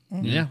rest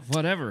Yeah,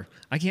 whatever.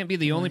 I can't be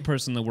the only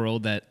person in the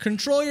world that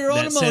control your own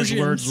that emotions. says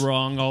words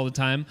wrong all the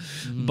time.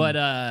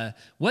 But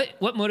what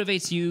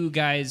motivates you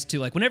guys to,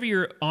 like, whenever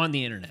you're on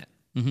the internet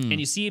and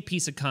you see a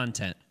piece of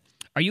content,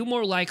 are you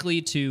more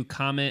likely to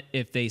comment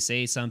if they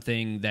say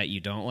something that you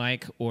don't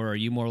like, or are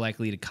you more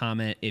likely to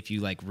comment if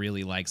you like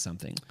really like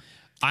something?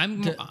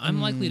 I'm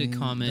likely to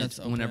comment that's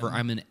open. whenever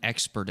I'm an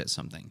expert at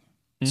something.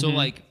 So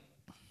like,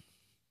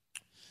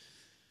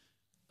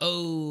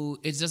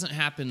 it doesn't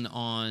happen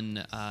on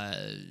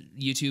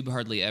YouTube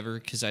hardly ever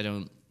because I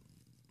don't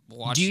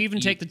watch. Do you even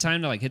take the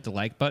time to like hit the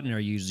like button, or are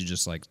you usually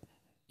just like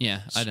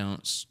Yeah, I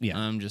don't. Yeah.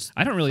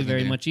 I don't really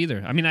very much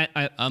either. I mean,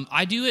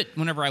 I do it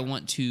whenever I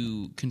want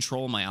to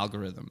control my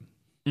algorithm.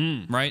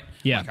 Right?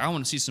 Yeah. Like, I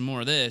want to see some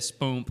more of this.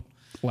 Boom.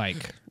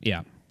 like,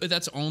 yeah. But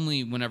that's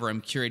only whenever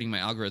I'm curating my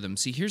algorithm.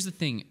 See, here's the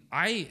thing.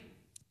 I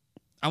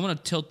want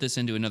to tilt this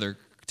into another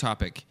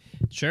topic.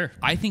 Sure.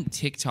 I think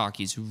TikTok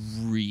is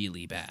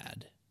really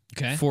bad.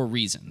 Okay. For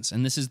reasons.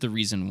 And this is the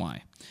reason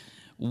why.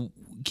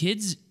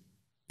 Kids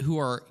who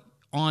are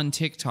on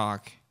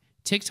TikTok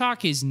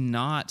is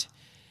not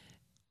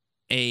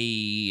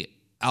a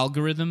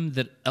algorithm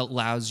that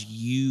allows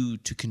you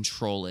to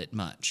control it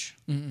much.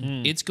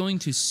 It's going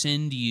to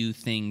send you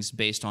things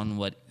based on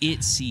what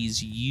it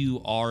sees you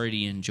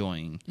already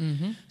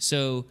enjoying.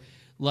 So,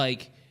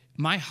 like,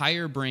 my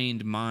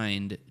higher-brained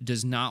mind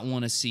does not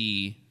want to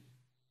see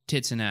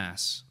tits and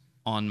ass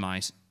on my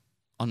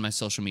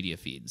social media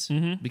feeds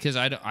because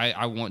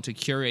I want to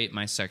curate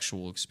my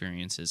sexual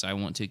experiences. I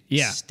want to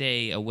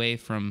stay away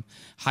from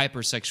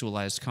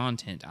hypersexualized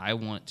content. I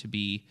want to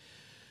be,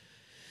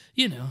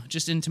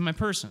 just into my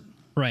person.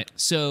 Right.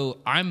 So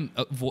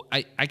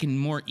I can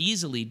more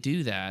easily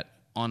do that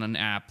on an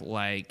app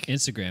like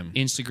Instagram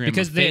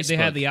because they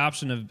have the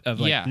option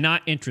of like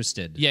not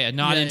interested.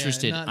 Not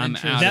interested. Not I'm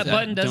interested. out. That of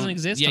button doesn't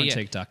exist on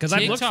TikTok because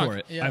I've looked for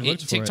it. I've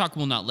looked for TikTok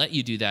will not let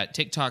you do that.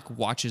 TikTok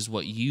watches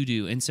what you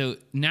do, and so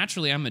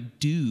naturally, I'm a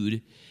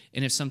dude,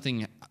 and if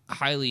something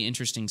highly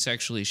interesting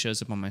sexually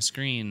shows up on my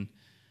screen,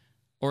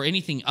 or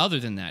anything other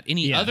than that,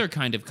 any other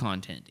kind of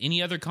content,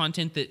 any other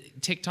content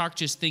that TikTok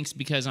just thinks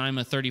because I'm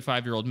a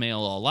 35-year-old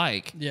male I'll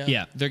like,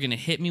 they're going to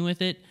hit me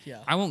with it. Yeah.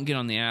 I won't get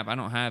on the app. I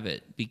don't have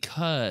it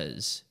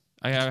because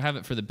I have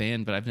it for the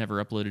band, but I've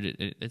never uploaded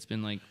it. It's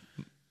been like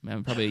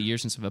probably a year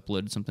since I've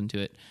uploaded something to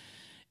it.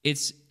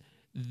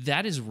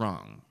 That is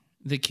wrong.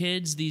 The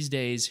kids these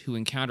days who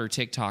encounter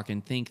TikTok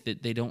and think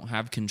that they don't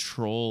have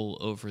control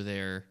over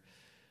their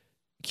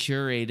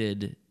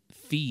curated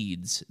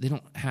feeds, they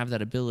don't have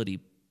that ability.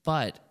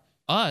 But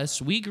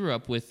we grew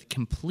up with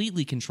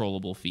completely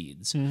controllable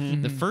feeds.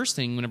 The first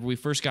thing, whenever we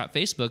first got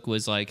Facebook,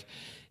 was like,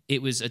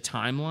 it was a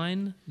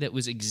timeline that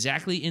was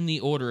exactly in the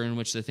order in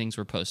which the things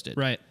were posted.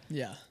 Right.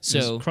 Yeah.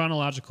 So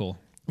chronological.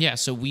 Yeah,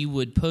 so we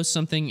would post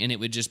something, and it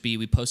would just be,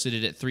 we posted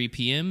it at 3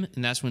 p.m.,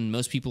 and that's when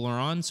most people are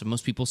on, so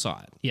most people saw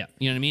it. Yeah.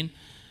 You know what I mean?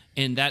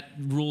 And that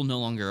rule no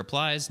longer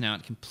applies. Now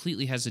it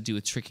completely has to do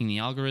with tricking the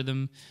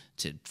algorithm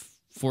to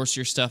force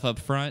your stuff up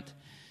front.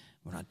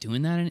 We're not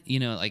doing that.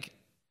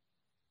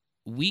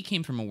 We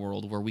came from a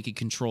world where we could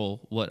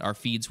control what our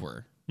feeds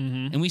were.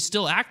 And we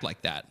still act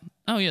like that.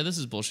 Oh, yeah, this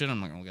is bullshit. I'm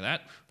not going to look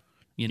at that.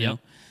 You know?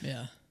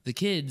 Yeah. The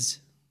kids,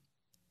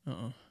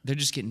 they're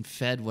just getting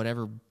fed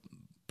whatever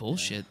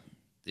bullshit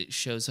that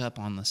shows up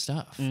on the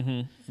stuff.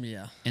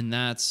 Yeah. And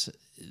that's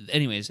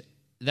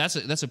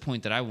a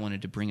point that I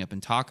wanted to bring up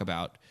and talk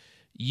about.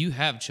 You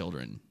have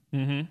children.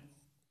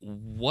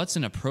 What's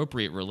an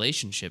appropriate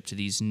relationship to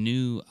these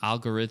new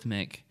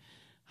algorithmic,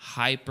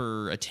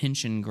 hyper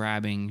attention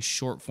grabbing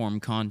short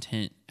form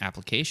content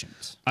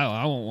applications?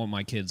 I won't want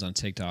my kids on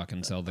TikTok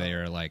until they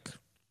are like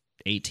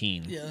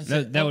 18. Yeah,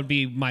 that would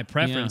be my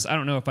preference. I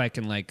don't know if I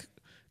can like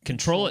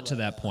control it to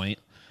that point.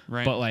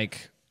 Right. But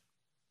like,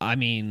 I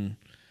mean,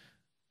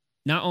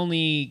 not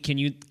only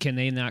can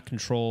they not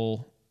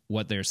control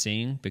what they're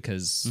seeing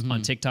because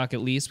on TikTok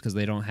at least, because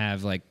they don't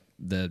have like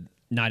the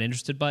not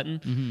interested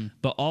button,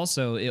 but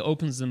also it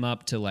opens them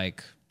up to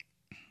like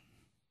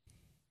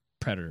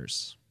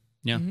predators.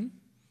 Yeah.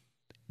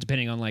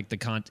 Depending on like the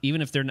content,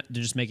 even if they're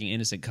just making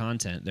innocent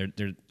content,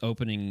 they're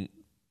opening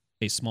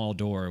a small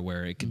door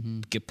where it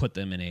could put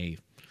them in a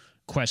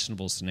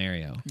questionable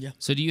scenario. Yeah.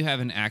 So do you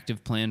have an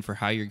active plan for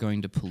how you're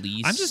going to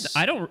police?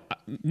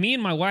 Me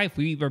and my wife,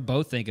 we were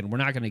both thinking we're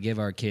not going to give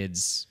our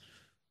kids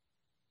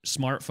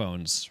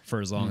smartphones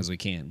for as long as we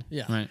can.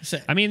 Yeah. Right.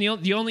 Same. I mean,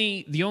 the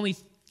only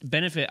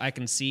benefit I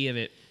can see of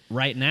it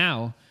right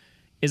now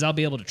is I'll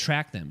be able to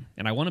track them,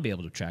 and I want to be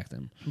able to track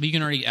them. But you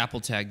can already Apple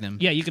tag them.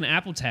 Yeah, you can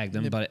Apple tag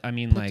them, but I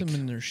mean, Put them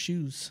in their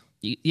shoes.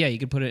 Yeah, you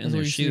can put it in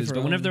their shoes.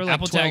 But whenever they're like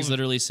Apple 12, tags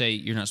literally say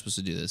you're not supposed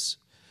to do this.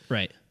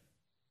 Right.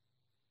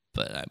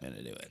 But I'm going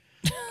to do it.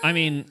 I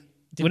mean,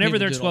 whenever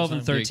they're do it all 12 the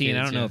and time. 13, I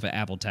don't Kids, know if an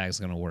Apple tag's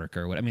going to work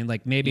or what. I mean,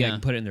 like maybe I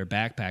can put it in their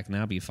backpack and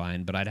that'll be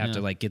fine, but I'd have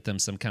to like get them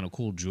some kind of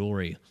cool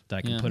jewelry that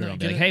I can put it on.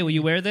 Be like, hey, will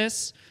you wear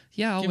this?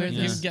 Yeah, I'll wear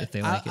this if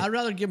they like it. I'd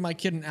rather give my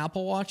kid an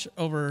Apple Watch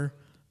over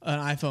an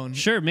iPhone.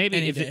 Sure, maybe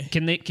any if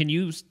day. can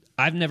you?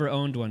 I've never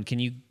owned one. Can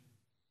you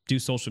do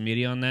social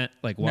media on that?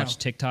 Like watch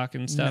TikTok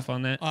and stuff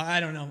on that? I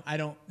don't know. I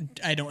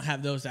don't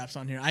have those apps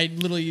on here. I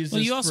literally use. Well,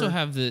 this you also for,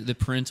 have the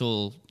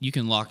parental. You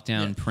can lock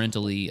down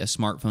parentally a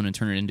smartphone and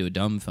turn it into a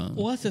dumb phone.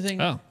 Well, that's the thing.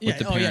 Oh, yeah, with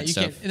the parent you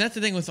stuff. can. And that's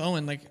the thing with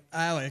Owen. Like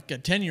I like a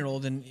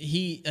 10-year-old, and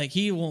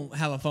he won't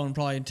have a phone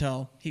probably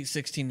until he's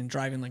 16 and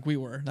driving like we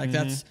were. Like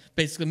that's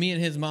basically me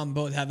and his mom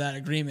both have that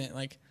agreement.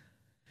 Like,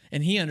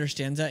 and he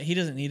understands that he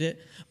doesn't need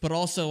it, but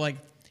also like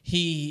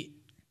he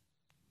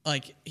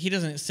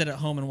doesn't sit at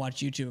home and watch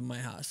YouTube in my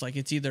house. Like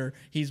it's either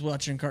he's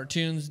watching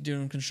cartoons,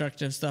 doing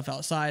constructive stuff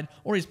outside,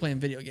 or he's playing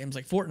video games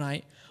like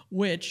Fortnite,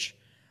 which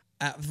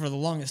for the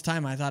longest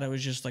time, I thought it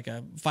was just like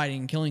a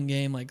fighting, killing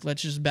game. Like,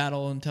 let's just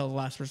battle until the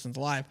last person's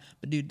alive.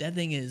 But dude, that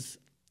thing is.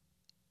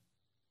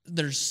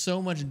 There's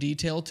so much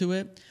detail to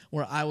it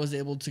where I was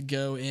able to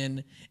go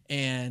in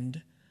and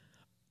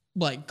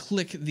like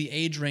click the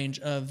age range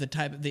of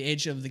the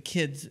age of the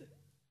kids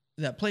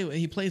that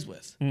he plays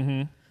with.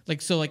 Mm-hmm.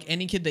 Like, so like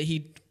any kid that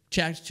he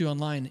chats to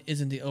online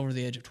isn't over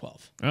the age of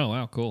 12. Oh,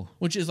 wow. Cool.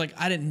 Which is like,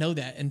 I didn't know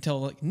that until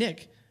like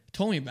Nick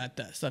told me about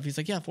that stuff. He's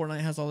like, yeah,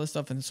 Fortnite has all this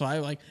stuff. And so I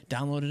like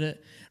downloaded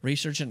it,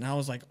 researched it. And I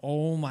was like,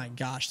 oh my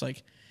gosh,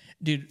 like,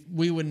 dude,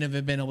 we wouldn't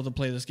have been able to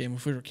play this game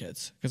if we were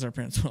kids because our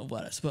parents wouldn't have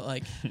let us. But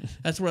like,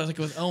 that's where I was like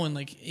with Owen,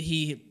 like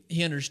he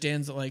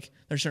understands that like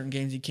there's certain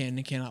games he can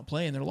and cannot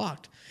play and they're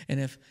locked.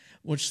 And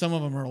which some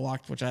of them are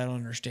locked, which I don't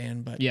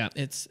understand. But yeah,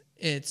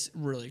 it's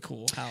really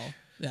cool how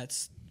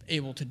that's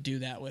able to do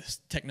that with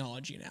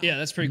technology now. Yeah,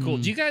 that's pretty cool.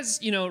 Do you guys,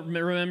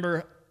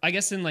 remember? I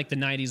guess in like the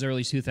 90s,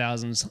 early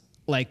 2000s.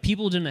 Like,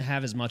 people didn't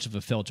have as much of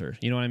a filter.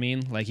 You know what I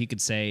mean? Like, you could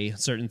say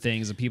certain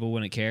things and people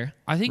wouldn't care.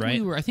 I think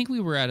we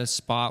were at a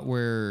spot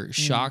where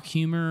shock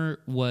humor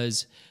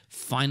was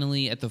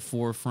finally at the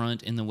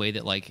forefront in the way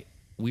that, like,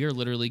 we are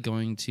literally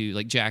going to,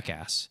 like,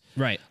 Jackass.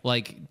 Right.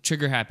 Like,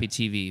 Trigger Happy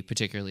TV,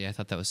 particularly. I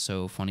thought that was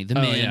so funny. The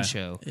Man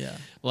Show. Yeah.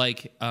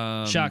 Like,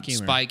 shock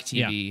humor. Spike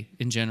TV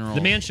in general.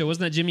 The Man Show.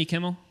 Wasn't that Jimmy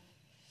Kimmel?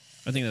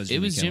 I think that was Jimmy It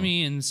was Kimmel.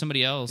 Jimmy and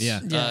somebody else. Yeah.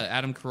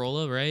 Adam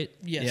Carolla, right?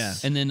 Yes.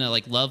 Yeah. And then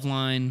like Love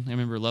Line. I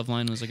remember Love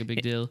Line was like a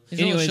big deal.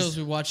 These are the shows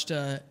we watched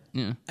at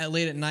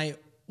late at night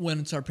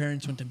when our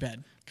parents went to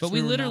bed. But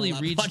we literally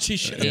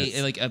reached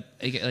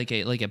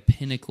a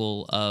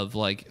pinnacle of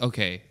like,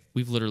 okay,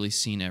 we've literally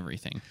seen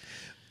everything.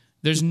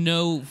 There's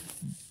no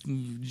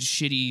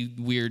shitty,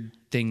 weird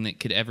thing that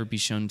could ever be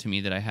shown to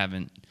me that I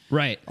haven't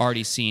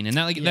already seen. And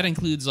that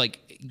includes like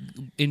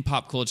in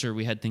pop culture,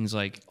 we had things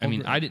like, I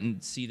mean, I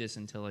didn't see this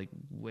until like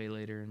way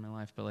later in my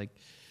life, but like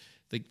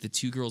the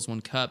 2 Girls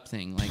 1 Cup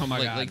thing. Like, oh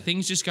my God. Like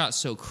things just got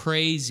so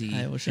crazy.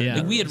 I wish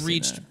like we had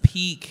reached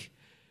peak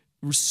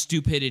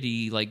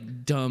stupidity,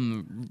 like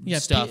dumb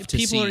stuff to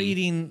see. People are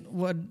eating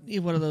what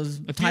are those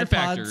Tide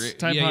Pods?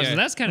 Tide Pods. So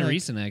that's kind of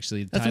recent,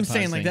 actually. That's what I'm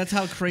saying. Like that's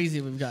how crazy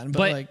we've gotten.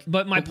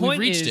 But my point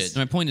reached is, it.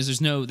 My point is,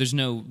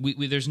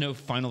 there's no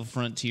final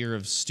frontier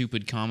of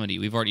stupid comedy.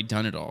 We've already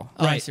done it all.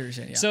 Right.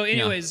 Seriously. Yeah. So,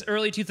 anyways,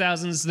 early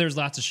 2000s, there's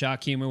lots of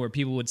shock humor where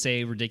people would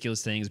say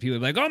ridiculous things. People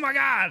would be like, "Oh my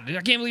God,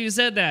 I can't believe you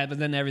said that," but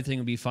then everything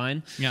would be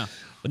fine. Yeah.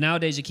 But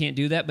nowadays, you can't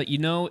do that. But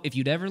if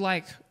you'd ever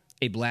like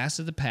a blast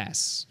of the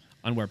past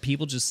on where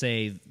people just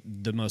say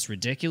the most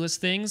ridiculous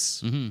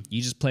things,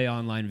 you just play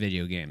online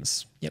video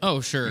games. Yep.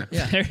 Oh, sure.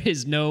 Yeah. There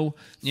is no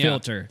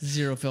filter.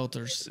 Zero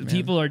filters. Man.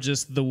 People are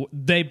just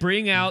they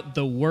bring out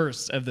the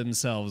worst of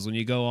themselves when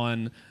you go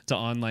on to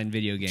online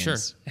video games. Sure.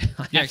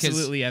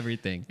 Absolutely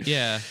everything.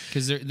 Yeah,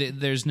 because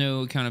there's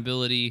no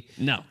accountability.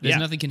 No. There's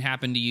nothing can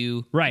happen to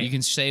you. Right. You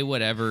can say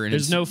whatever. And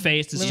there's no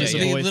face. It's just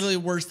a voice. Literally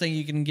worst thing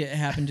you can get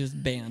happen to is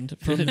banned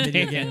from the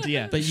video game.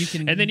 Yeah. But you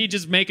can. And then you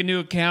just make a new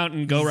account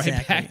and go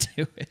right back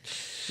to it.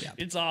 Yeah.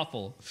 It's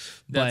awful.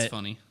 That's but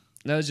funny.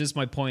 That was just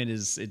my point.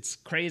 Is it's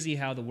crazy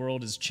how the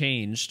world has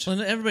changed.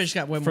 Well, everybody's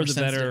got way more for the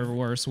better sensitive. or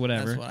worse,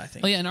 whatever. That's what I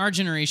think. Oh yeah, and our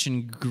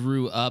generation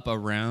grew up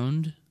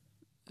around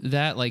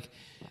that. Like,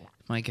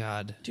 my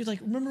God, dude,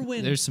 like remember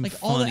when there's some like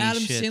all the funny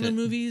Adam shit Sandler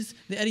movies,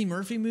 the Eddie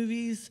Murphy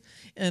movies,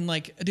 and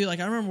like dude, like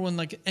I remember when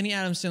like any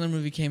Adam Sandler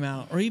movie came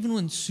out, or even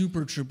when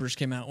Super Troopers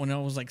came out when I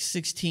was like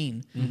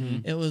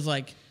 16, it was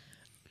like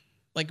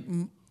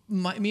me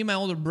and my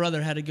older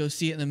brother had to go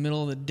see it in the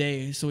middle of the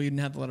day so we didn't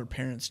have to let our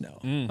parents know,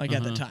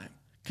 at the time.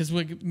 Because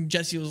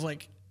Jesse was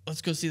like,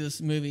 let's go see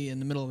this movie in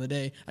the middle of the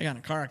day. I got in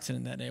a car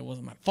accident that day. It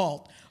wasn't my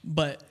fault.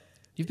 But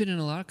you've been in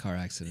a lot of car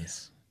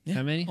accidents. Yeah.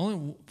 How many?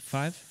 Only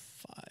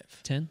 5?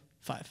 10?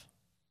 5.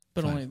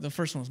 But only the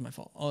first one was my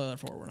fault. All the other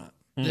 4 were not.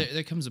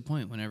 There comes a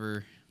point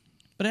whenever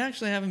but I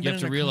actually haven't been you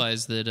have to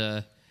realize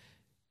that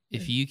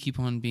if you keep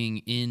on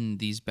being in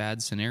these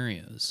bad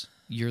scenarios,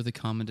 you're the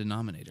common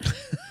denominator.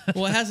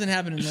 Well, it hasn't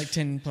happened in like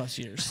 10 plus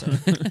years. So.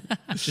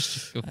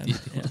 Just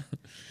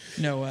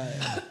No,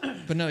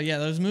 but no, yeah,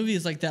 those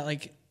movies like that,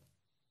 like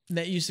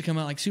that used to come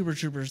out like Super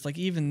Troopers. Like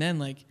even then,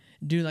 like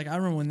dude, like I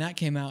remember when that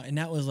came out and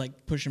that was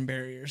like pushing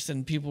barriers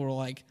and people were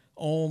like,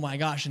 oh my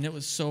gosh, and it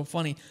was so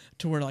funny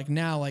to where like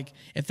now, like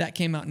if that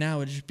came out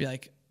now, it'd just be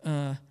like,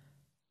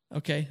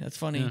 okay, that's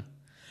funny. Yeah.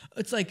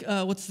 It's like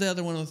what's the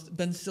other one with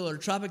Ben Stiller,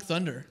 Tropic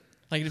Thunder.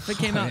 Like if it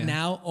came out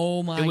now,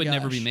 oh my gosh. It would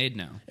never be made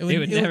now. It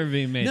would never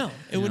be made. No,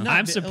 it would not.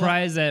 I'm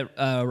surprised that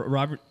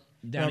Robert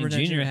Downey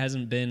Jr.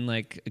 hasn't been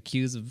like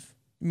accused of.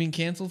 You mean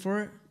canceled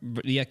for it?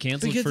 But yeah,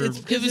 canceled because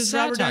for it was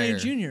Robert Downey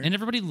Jr. And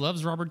everybody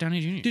loves Robert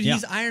Downey Jr. Dude,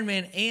 he's Iron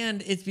Man,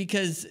 and it's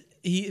because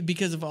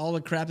of all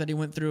the crap that he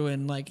went through,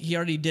 and like he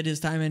already did his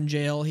time in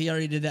jail. He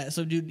already did that.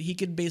 So, dude, he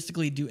could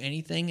basically do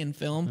anything in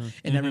film,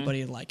 and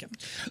everybody would like him.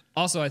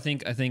 Also, I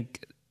think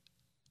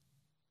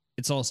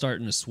it's all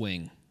starting to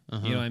swing.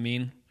 You know what I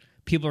mean?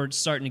 People are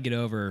starting to get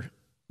over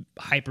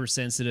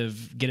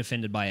hypersensitive, get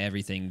offended by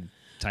everything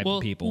type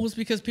of people. Well, it's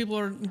because people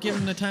aren't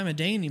giving the time of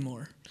day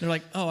anymore. They're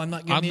like, oh, I'm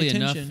not giving Oddly the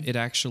attention. enough, it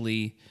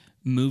actually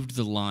moved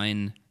the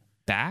line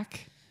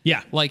back.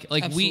 Yeah. Like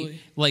Absolutely.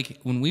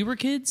 when we were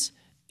kids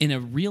in a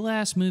real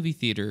ass movie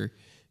theater,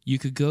 you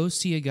could go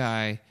see a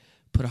guy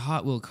put a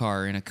Hot Wheel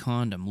car in a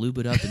condom, lube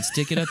it up, and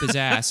stick it up his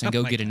ass and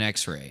go get an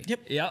X-ray.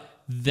 Yep.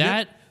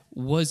 That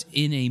was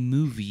in a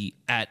movie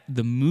at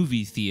the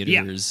movie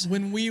theaters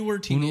When we were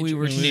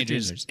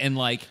teenagers. and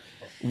like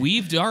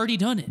we've already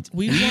done it.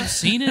 We've wa-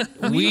 seen it.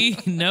 We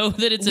know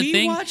that it's a we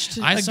thing. watched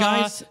I a saw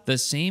guy's- the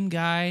same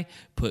guy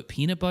put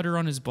peanut butter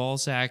on his ball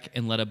sack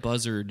and let a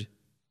buzzard.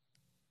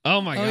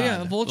 Oh my Oh god.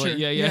 yeah, vulture. Well,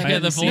 yeah, I the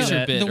didn't see vulture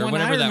that. bit The or one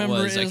whatever I that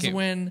remember was. I is can't-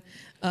 when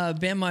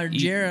Bam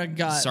Margera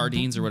got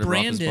sardines or whatever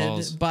off his branded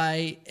balls.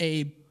 by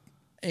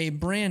a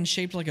brand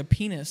shaped like a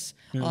penis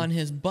on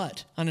his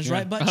butt, on his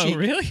right butt cheek. Oh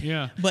really?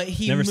 Yeah. But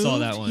he Never moved, saw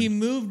that one. He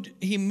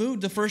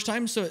moved the first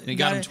time, so it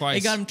got him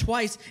twice. It got him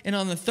twice, and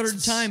on the third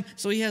time,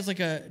 so he has like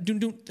a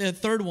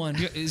third one.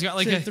 He's got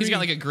like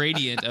a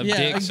gradient of Yeah,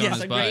 dicks on yes,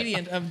 his a butt.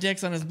 gradient of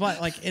dicks on his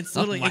butt. Like it's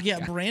literally my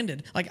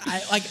branded. Like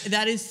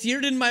that is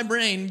seared in my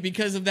brain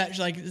because of that,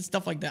 like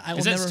stuff like that. I will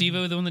Is that never.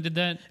 Steve-O the one that did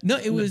that? No,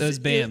 it was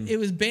Bam. It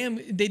was Bam.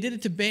 They did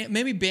it to Bam.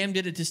 Maybe Bam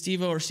did it to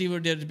Steve-O or Steve-O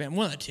did it to Bam.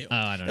 One of the two. Oh,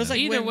 I don't It was know.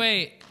 like Either when-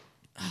 way,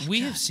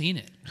 we have seen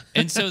it,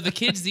 and so the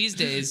kids these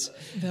days,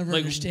 Never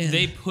like understand.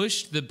 they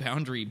pushed the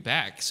boundary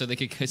back so they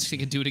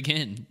could do it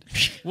again.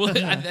 Well,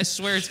 I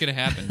swear it's gonna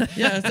happen.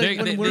 Yeah, it's like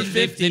when we're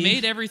 50. They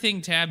made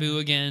everything taboo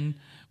again,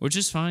 which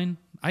is fine.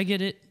 I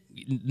get it.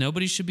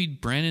 Nobody should be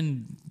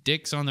branding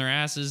dicks on their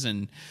asses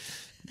and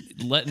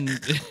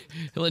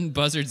letting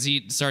buzzards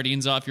eat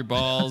sardines off your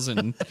balls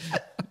and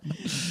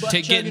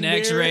getting chugging beer.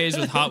 X-rays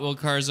with Hot Wheel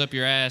cars up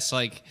your ass.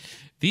 Like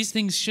these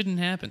things shouldn't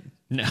happen.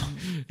 No.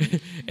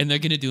 And they're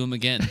gonna do them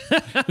again.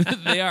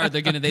 They are.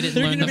 They didn't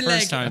They're learn gonna the be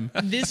first like, time.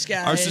 This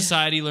guy. Our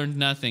society learned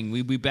nothing.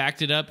 We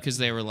backed it up because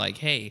they were like,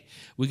 hey,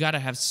 we got to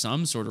have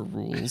some sort of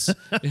rules.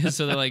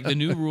 So they're like, the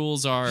new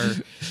rules are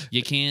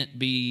you can't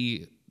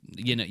be,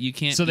 you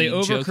can't. So they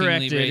be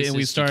jokingly overcorrected, racist, and we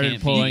you started can't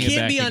be- pulling You it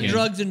can't back be on again.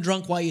 drugs and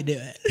drunk while you do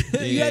it. You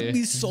Yeah, have to yeah.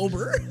 be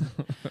sober.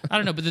 I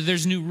don't know, but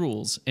there's new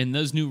rules, and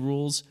those new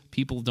rules,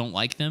 people don't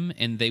like them,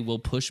 and they will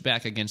push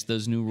back against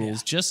those new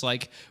rules, just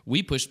like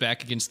we pushed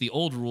back against the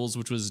old rules,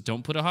 which was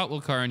don't put a Hot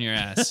Wheel car on your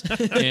ass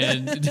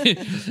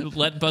and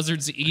let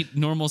buzzards eat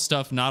normal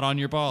stuff, not on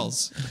your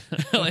balls.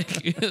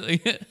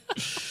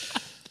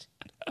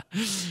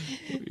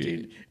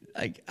 Dude,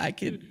 I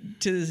could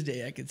to this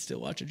day I could still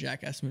watch a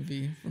Jackass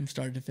movie from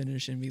start to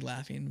finish and be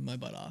laughing my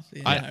butt off the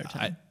entire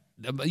time.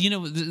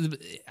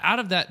 Out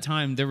of that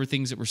time, there were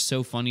things that were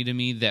so funny to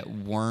me that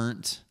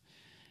weren't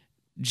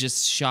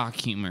just shock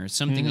humor.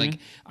 Something like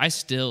I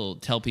still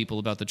tell people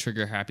about the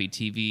Trigger Happy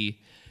TV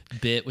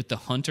bit with the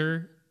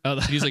hunter. Oh,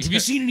 the he's like, "Have you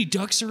seen any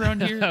ducks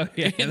around here?" Oh,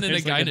 yeah, and then a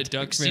there's guy like in a a duck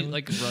duck suit family.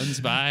 like runs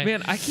by.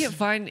 Man, I can't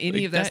find any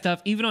Like of that that-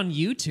 stuff, even on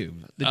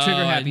YouTube. The Oh,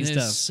 trigger happy and it's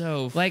stuff.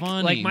 so like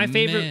funny, my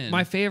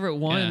man. favorite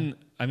one. Yeah.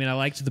 I mean, I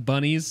liked the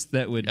bunnies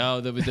that would. Oh,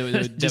 that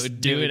would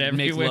just do it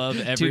everywhere. make love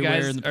Two everywhere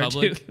guys, in the or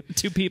public.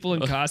 Two people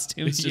in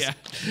costumes. Just Yeah.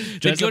 They'd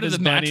dressed go up to as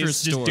the bunnies,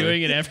 mattress just store.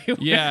 doing it everywhere.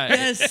 Yeah.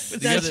 Yes,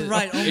 that's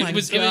right. Oh my it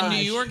was in New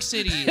gosh. York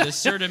City, the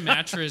Serta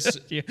mattress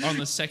on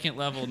the second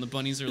level, and the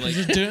bunnies are like,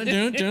 Dun,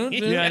 dun, dun, dun.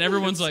 yeah, and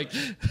everyone's like,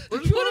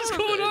 what is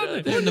going on?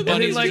 And the And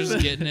bunnies then, are just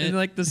getting and it.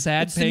 like the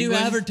sad It's the new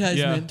penguin.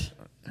 advertisement.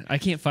 I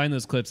can't find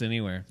those clips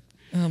anywhere.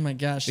 Oh my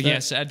gosh. But yeah,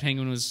 Sad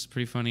Penguin was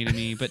pretty funny to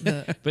me, but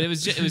it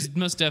was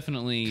most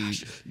definitely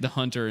the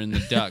hunter and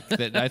the duck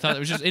that I thought it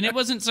was just, and it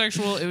wasn't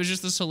sexual. It was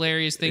just this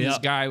hilarious thing. This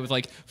Yep. guy with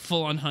like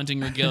full on hunting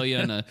regalia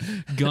and a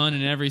gun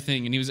and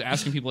everything, and he was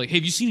asking people like, "Hey,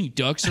 have you seen any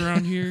ducks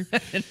around here?"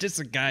 And just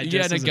a guy.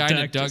 Yeah, and a as guy in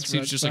a duck duck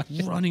suit just like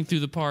running through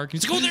the park.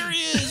 He's like, "Oh, there he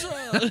is!"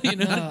 You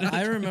know?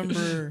 I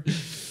remember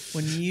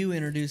when you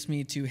introduced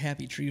me to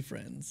Happy Tree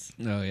Friends.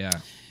 Oh yeah.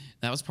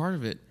 That was part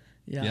of it.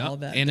 Yeah, Yep. all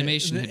that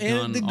Animation had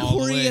gone the all the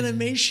gory way.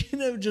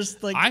 animation of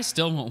just like I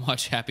still won't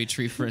watch Happy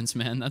Tree Friends,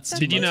 man. That's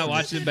Did you not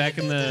watch it back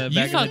in the? You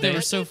back in thought the they day?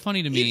 were so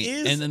funny to me, It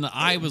is. and then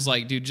I was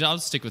like, "Dude, I'll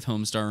stick with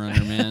Homestar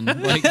Runner, man.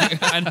 Like,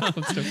 I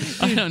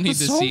don't need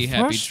to so see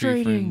Happy Tree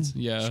frustrating. Friends."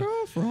 Yeah.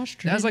 so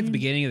frustrating. That was like the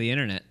beginning of the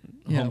internet.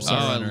 Yeah, Homestar Oh,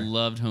 I Runner.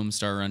 loved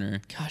Homestar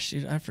Runner. Gosh,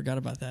 dude, I forgot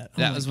about that.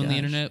 That Oh my was when the gosh.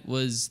 internet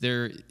was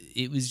there.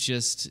 It was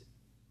just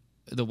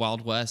the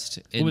Wild West.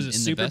 In, What was it?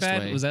 in the best Superbad?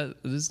 way. Was that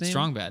his name?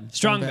 Strong Bad?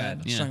 Strong Bad.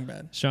 Bad. Yeah. Strong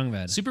bad. Strong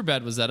Bad.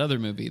 Superbad was that other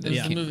movie that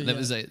was the came, movie, that yeah.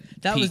 was a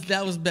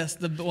That was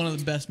best. One of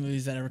the best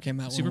movies that ever came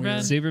out. when we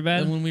Superbad? were-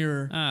 Superbad? When we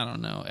were I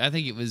don't know. I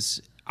think it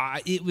was.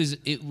 It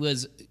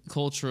was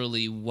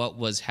culturally what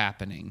was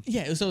happening.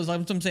 yeah. So it was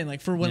like I'm saying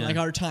like for when Yeah. like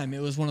our time,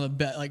 it was one of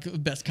the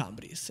best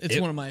comedies. It's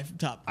one of my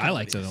top. I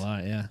liked it a comedies.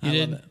 lot. Yeah. I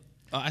love it.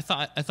 I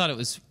thought it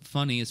was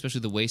funny,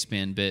 especially the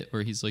waistband bit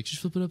where he's like, "Just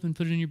flip it up and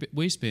put it in your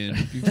waistband."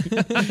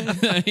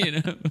 You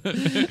know,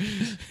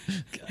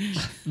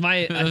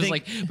 My I was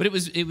like, but it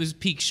was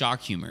peak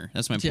shock humor.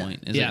 That's my Yeah.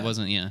 point. Is Yeah. It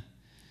wasn't. Yeah,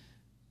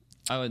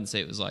 I wouldn't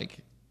say it was like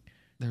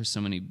there was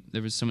so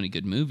many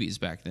good movies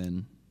back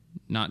then.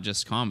 Not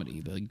just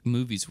comedy, but like,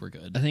 movies were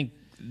good. I think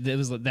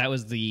that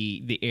was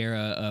the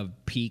era of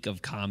peak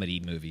of comedy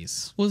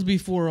movies. Was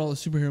before all the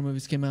superhero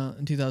movies came out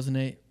in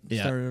 2008.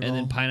 Yeah, and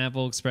then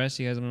Pineapple Express.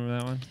 You guys remember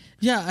that one?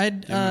 Yeah,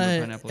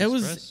 Pineapple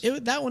Express?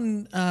 That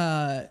one.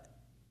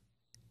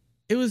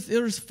 There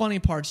was funny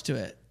parts to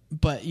it,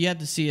 but you had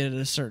to see it at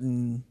a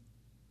certain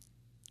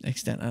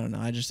extent. I don't know.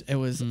 I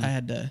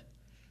had to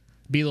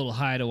be a little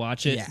high to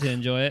watch it to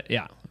enjoy it.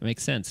 Yeah, it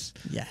makes sense.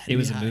 Yeah, it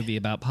was a movie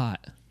about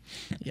pot.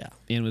 Yeah,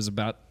 and it was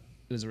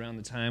around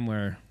the time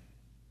where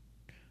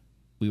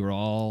we were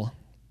all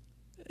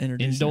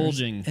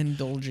indulging.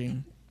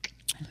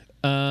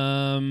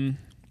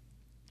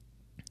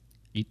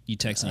 You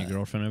texting your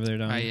girlfriend over there,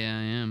 Don? I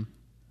am.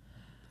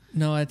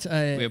 No, we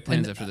have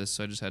plans after this,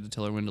 so I just had to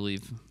tell her when to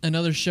leave.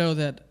 Another show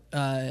that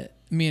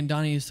me and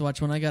Donnie used to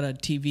watch when I got a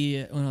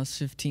TV when I was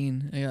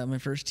 15. I got my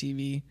first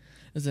TV. It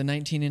was a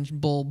 19-inch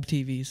bulb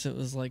TV, so it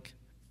was like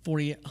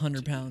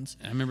 4,800 pounds.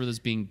 I remember this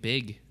being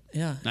big.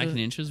 Yeah. 19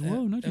 inches?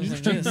 Whoa, 19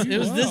 inches. It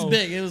was this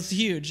big. It was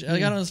huge. I got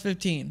it when I was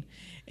 15.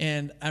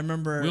 And I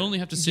remember... We only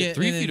have to sit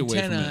 3 feet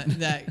away from it.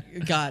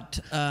 that got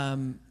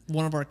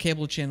one of our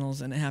cable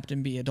channels, and it happened to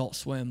be Adult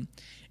Swim.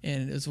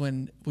 And it was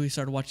when we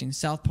started watching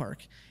South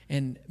Park.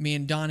 And me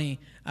and Donnie,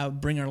 I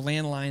would bring our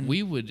landline.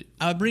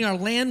 I would bring our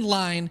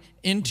landline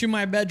into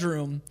my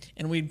bedroom,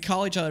 and we'd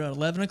call each other at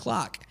 11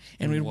 o'clock,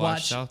 and we'd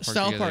watch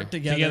South Park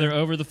together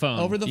over the phone.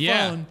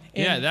 phone.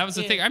 And, that was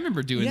the thing. I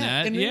remember doing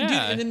that.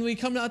 And then we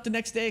come out the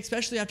next day,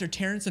 especially after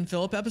Terrence and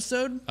Phillip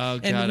episode. Oh,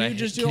 God. And I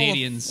hate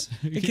Canadians.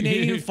 The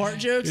Canadian fart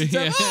jokes. And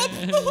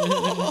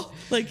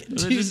stuff. Like,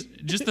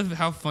 just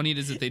how funny it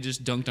is that they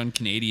just dunked on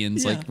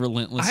Canadians like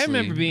relentlessly. I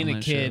remember being a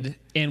kid,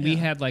 and we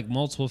had like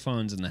multiple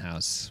phones in the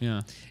house.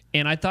 Yeah.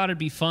 And I thought it'd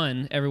be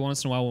fun every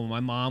once in a while when my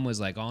mom was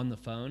like on the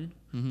phone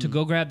to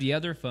go grab the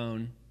other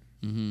phone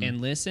and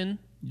listen.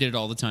 Did it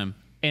all the time.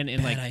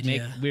 And like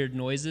make weird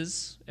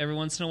noises every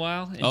once in a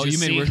while. And you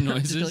made weird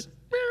noises?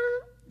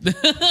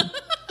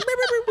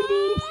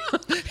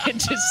 And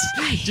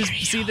just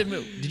see them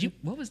move.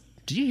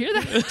 Did you hear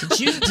that?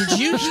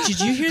 Did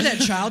you hear that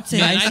child say,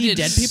 Man, I see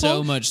dead people?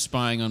 So much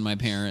spying on my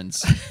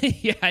parents.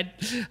 Yeah,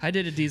 I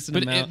did a decent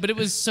amount. But it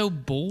was so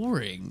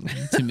boring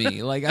to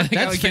me. Like I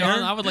would get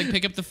on, I would like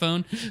pick up the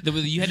phone.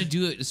 You had to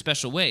do it a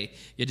special way.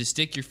 You had to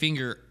stick your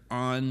finger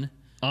on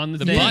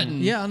the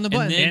button. Yeah, on the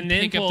button. And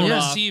then pick up the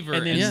receiver.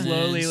 And then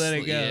slowly let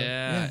it go.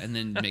 Yeah, and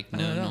then make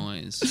no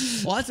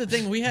noise. Well, that's the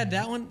thing. We had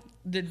that one.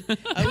 We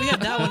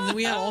had that one. And then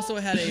we also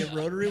had a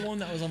rotary one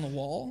that was on the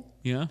wall.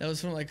 Yeah. That was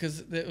from because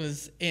it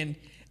was in.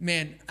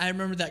 Man, I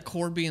remember that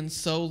cord being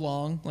so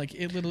long, like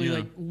it literally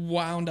like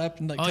wound up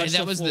and like touched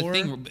that the was floor.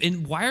 the thing.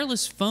 And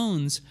wireless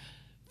phones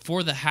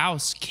for the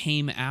house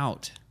came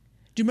out.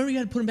 Do you remember you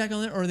had to put them back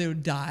on there, or they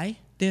would die?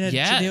 They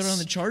were on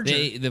the charger.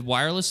 The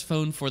wireless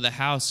phone for the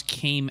house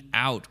came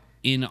out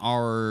in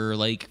our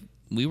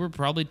we were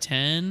probably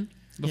 10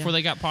 before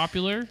they got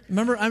popular.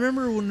 I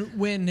remember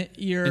when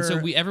you're... And so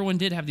everyone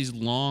did have these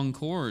long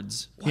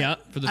cords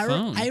for the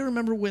phone. I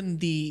remember when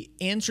the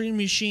answering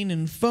machine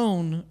and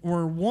phone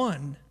were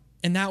one,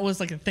 and that was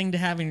like a thing to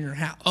have in your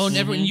house. Oh, and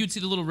everyone, you'd see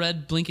the little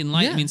red blinking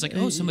light. It means like,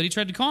 somebody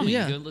tried to call me.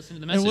 Yeah. You go listen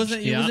to the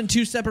message. It wasn't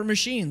two separate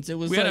machines. It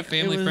was we had a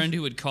family friend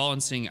who would call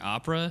and sing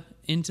opera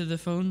into the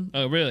phone.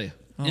 Oh, really?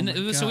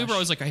 So we were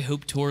always like, I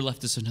hope Tor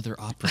left us another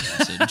opera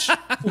message.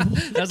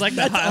 That was like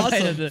the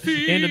highlight of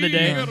the end of the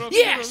day.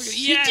 Yes,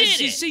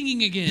 she's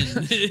singing again.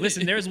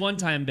 Listen, there was one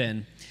time,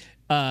 Ben,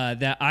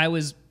 that I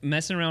was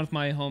messing around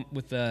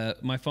with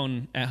my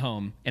phone at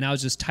home, and I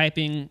was just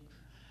typing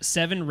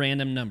 7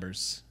 random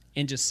numbers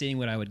and just seeing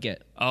what I would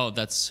get. Oh,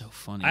 that's so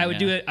funny. I would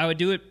do it,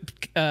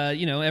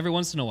 every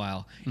once in a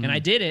while, and I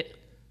did it,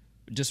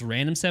 just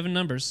random 7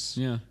 numbers.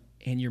 Yeah,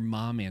 and your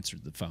mom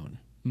answered the phone.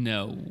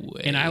 No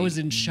way. And I was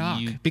in shock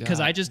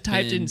because I just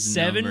typed in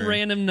 7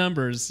 random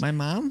numbers. My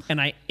mom?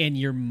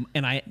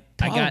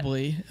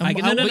 Probably.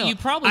 But you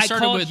probably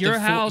started with your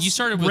house. You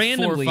started with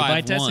randomly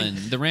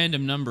 451. The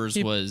random numbers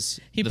was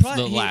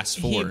the last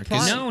 4.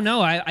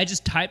 No. I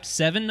just typed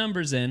 7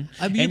 numbers in.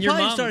 You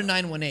probably started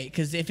 918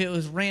 because if it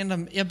was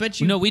random, I bet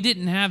you. No, we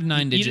didn't have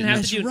 9-digit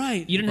numbers.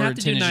 Right. You didn't have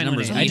to do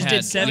 918. I just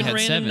did 7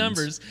 random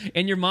numbers,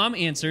 and your mom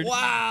answered.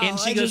 Wow. And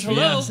she goes,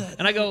 hello.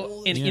 And I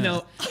go,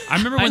 I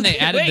remember when they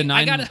added the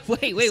 9. Wait.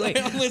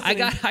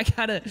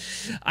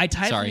 I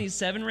typed in these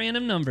 7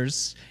 random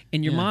numbers,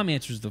 and your mom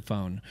answers the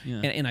phone. Yeah.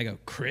 And I go,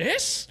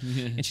 Chris?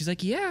 And she's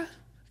like, yeah.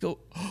 I go,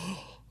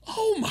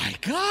 oh my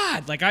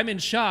God. Like, I'm in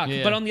shock.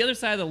 Yeah. But on the other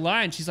side of the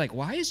line, she's like,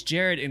 why is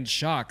Jared in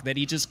shock that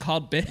he just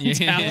called Ben's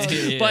house?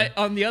 Yeah. But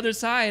on the other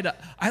side,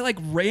 I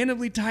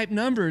randomly typed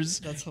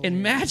numbers,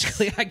 and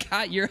magically I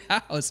got your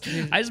house.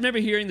 I just remember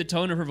hearing the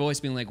tone of her voice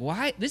being like,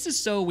 why? This is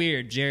so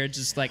weird. Jared's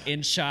just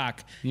in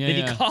shock that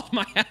he called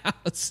my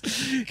house.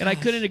 And I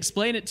couldn't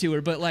explain it to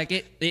her, but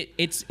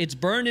it's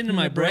burned into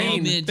my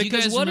brain. Man,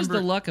 because what is the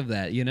luck of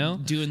that,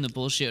 Doing the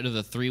bullshit of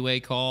the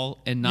 3-way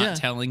call and not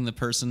telling the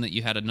person that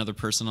you had another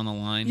person on the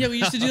line. Yeah, we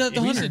used to do that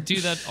to Hunter. We used to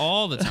do that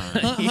all the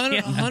time.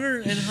 Hunter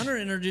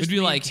introduced me. It'd be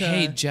like, to...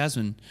 hey,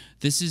 Jasmine,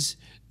 this is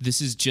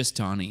just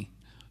Donnie.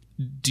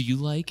 Do you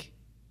like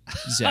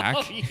Zach.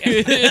 Oh, yeah.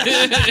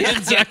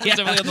 And Zach was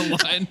definitely on the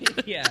line.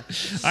 Yeah,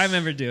 I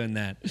remember doing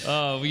that.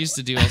 Oh, we used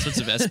to do all sorts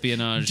of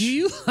espionage. Do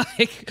you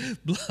like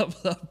blah blah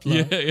blah?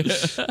 Yeah.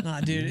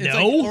 Nah, dude. It's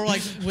No. like, or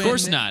like when, Of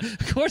course not.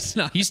 Of course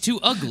not. He's too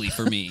ugly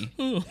for me.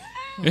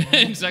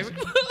 Exactly.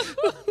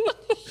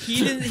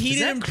 He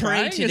didn't pray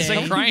crying? today. Is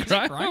that Crying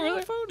crying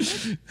over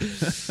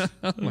the phone.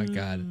 Oh my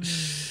god,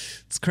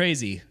 it's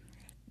crazy.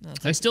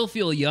 I still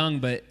feel young,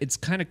 but it's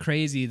kind of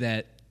crazy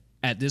that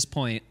at this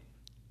point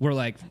we're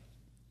like,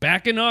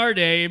 back in our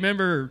day,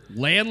 remember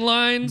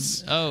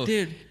landlines? Oh,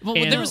 Dude. Well,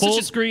 And there was full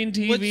such a, screen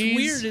TVs. What's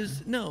weird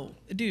is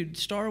dude.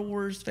 Star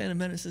Wars: Phantom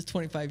Menace is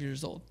 25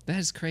 years old. That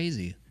is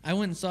crazy. I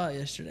went and saw it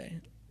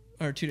yesterday,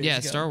 or 2 days yeah,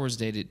 ago. Star Wars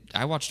dated.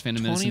 I watched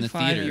Phantom Menace in the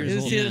 25 theater.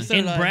 years old. Yeah. So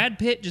And did I. Brad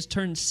Pitt just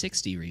turned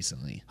 60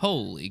 recently.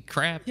 Holy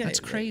crap! Yeah, That's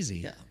crazy.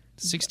 Yeah.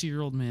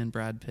 60-year-old man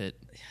Brad Pitt.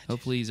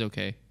 Hopefully he's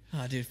okay.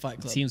 Oh, dude,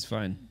 Fight Club. Seems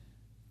fine.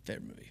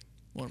 Favorite movie.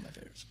 One of my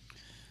favorites.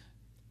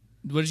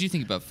 What did you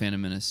think about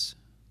Phantom Menace?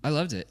 I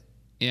loved it.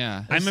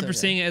 Yeah. I remember so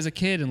seeing it as a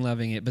kid and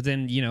loving it, but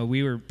then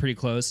we were pretty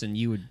close, and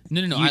you would.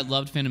 No. I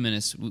loved Phantom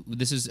Menace.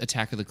 This is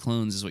Attack of the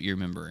Clones, is what you're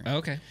remembering.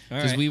 Okay, all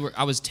Because right.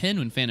 I was 10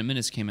 when Phantom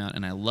Menace came out,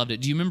 and I loved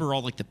it. Do you remember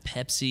all like the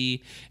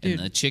Pepsi and Dude.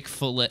 the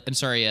Chick-fil-A? I'm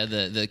sorry,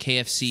 the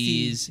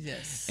KFCs,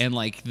 Yes. and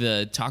like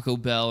the Taco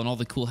Bell and all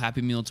the cool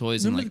Happy Meal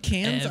toys. Remember and the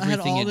like cans? I had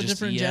everything. all It the just-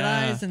 different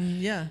yeah. Jedis,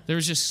 and yeah. There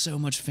was just so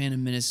much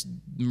Phantom Menace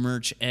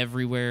merch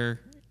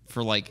everywhere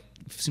for like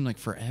seemed like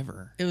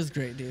forever. It was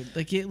great, dude.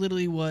 Like it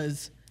literally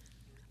was.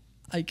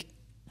 Like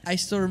I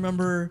still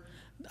remember,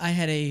 I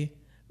had a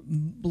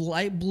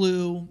light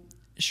blue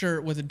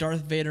shirt with a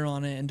Darth Vader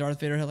on it, and Darth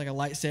Vader had like a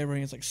lightsaber,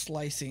 and it's like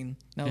slicing. And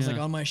that was like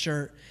Yeah. on my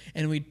shirt,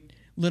 and we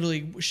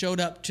literally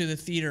showed up to the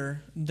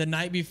theater the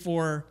night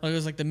before. Like it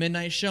was like the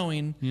midnight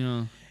showing,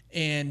 Yeah.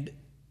 and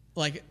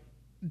like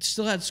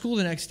still had school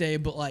the next day,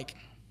 but like.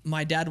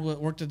 My dad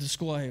worked at the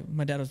school.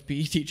 My dad was a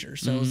PE teacher,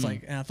 so it was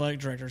like an athletic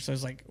director. So I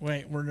was like,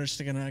 wait, we're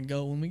just going to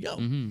go when we go.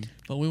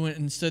 But we went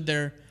and stood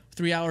there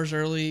 3 hours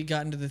early,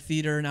 got into the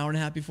theater an hour and a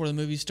half before the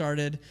movie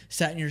started,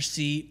 sat in your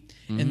seat,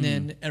 and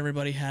then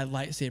everybody had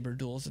lightsaber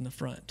duels in the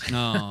front.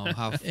 Oh,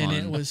 how fun. And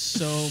it was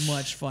so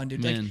much fun,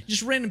 dude. Man. Like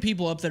just random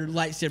people up there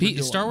lightsaber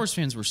dueling. Star Wars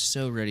fans were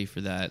so ready for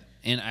that,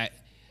 and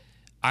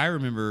I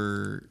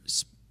remember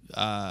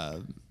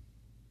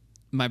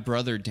my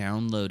brother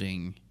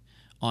downloading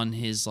on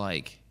his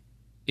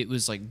it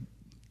was like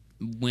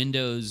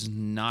Windows,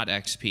 not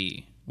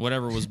XP,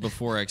 whatever was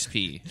before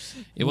XP.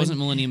 It wasn't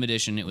Millennium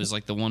Edition. It was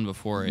like the one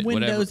before it.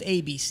 Windows whatever.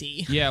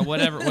 ABC. Yeah,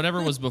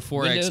 whatever was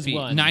before Windows XP.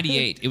 1.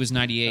 98. It was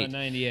 98. Oh,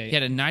 98. He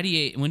had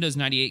a Windows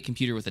 98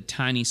 computer with a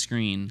tiny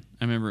screen.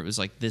 I remember it was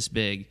like this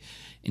big,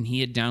 and he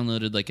had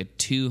downloaded like a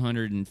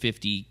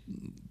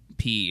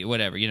 250p,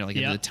 whatever, like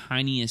Yep. the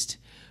tiniest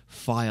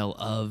file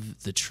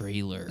of the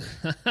trailer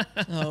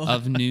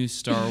of new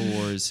Star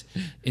Wars,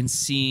 and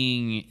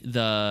seeing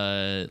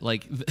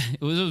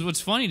what's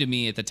funny to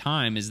me at the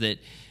time is that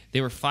they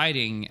were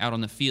fighting out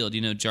on the field.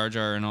 Jar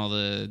Jar and all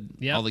the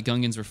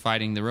Gungans were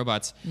fighting the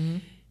robots,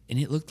 and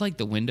it looked like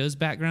the Windows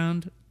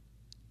background.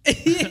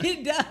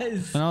 It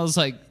does. And I was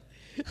like,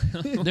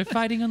 they're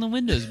fighting on the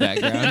Windows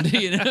background,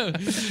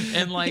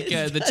 and like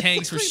the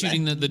tanks were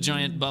shooting the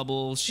giant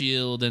bubble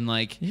shield, and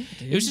like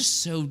it was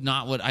just so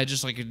not what I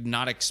just like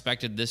not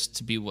expected this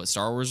to be what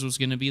Star Wars was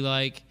going to be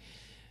like,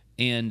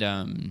 and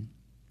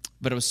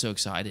but I was so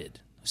excited,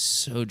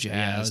 so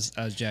jazzed.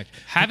 I was jacked.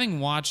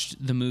 Having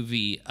watched the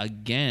movie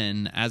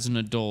again as an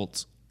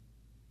adult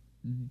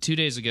 2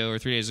 days ago or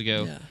 3 days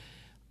ago, Yeah.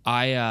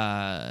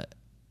 I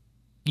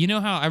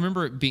how I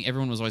remember it being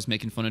everyone was always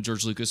making fun of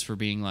George Lucas for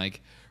being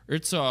like,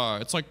 it's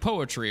like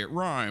poetry, it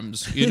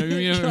rhymes. You know what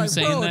I'm like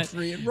saying?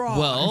 poetry, it rhymes.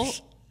 Well,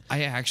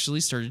 I actually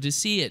started to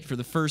see it for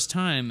the first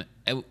time.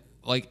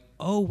 Like,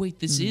 oh wait,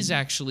 this is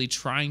actually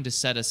trying to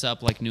set us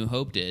up like New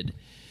Hope did,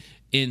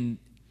 and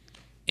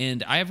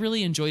I have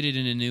really enjoyed it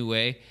in a new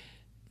way.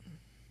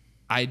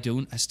 I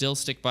still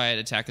stick by it.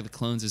 Attack of the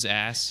Clones is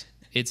ass.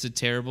 It's a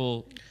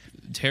terrible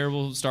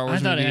Star Wars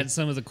I thought movie. it had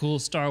some of the cool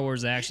Star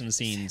Wars action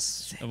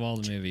scenes of all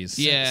the movies.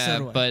 Yeah, so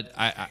do I. but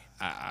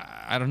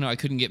I don't know. I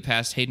couldn't get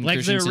past Hayden Like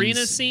the Christensen's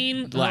arena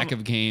scene? lack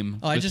of game.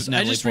 Oh, I with just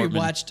Natalie Portman.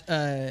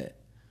 rewatched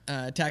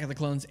Attack of the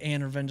Clones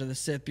and Revenge of the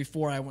Sith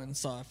before I went and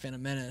saw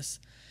Phantom Menace,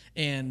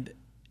 and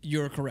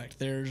you're correct.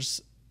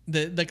 There's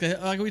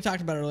like we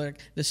talked about earlier.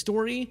 The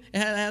story it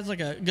has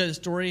like a good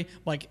story,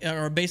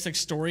 or a basic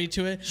story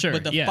to it. Sure,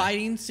 but the yeah.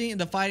 fighting scene,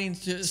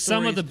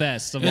 Some of the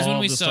best of It was all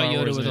when we the saw Star Yoda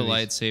Wars with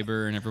movies. a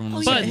lightsaber and everyone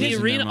was But like, the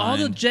losing arena, their all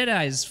the mind.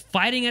 Jedi's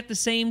fighting at the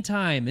same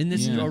time in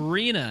this Yeah.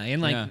 arena,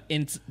 and Yeah.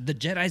 and the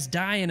Jedi's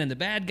dying and the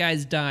bad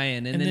guys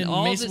dying, and then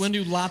all Mace this.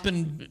 Windu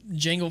lopping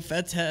Jango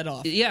Fett's head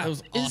off. Yeah, it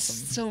was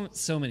it's awesome.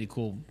 so many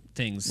cool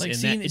things Like in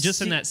seeing- that,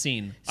 just in see- that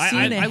scene.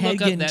 Seeing a I head look up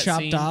getting that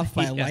chopped scene. off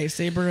by a Yeah.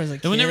 lightsaber as a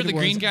kid. And whenever the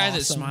green was guy that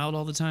awesome. smiled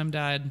all the time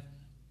died.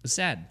 It's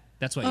sad.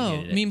 That's why you Oh,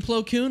 hated you it. mean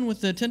Plo Koon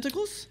with the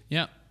tentacles?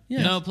 Yeah.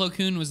 Yeah. No, Plo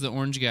Koon was the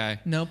orange guy.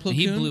 No, Plo Koon.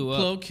 He blew up.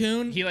 Plo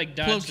Koon. He like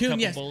dodged Plo Koon, a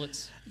couple yes.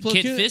 bullets. Plo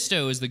Kit Koon-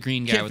 Fisto is the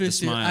green guy Kit with the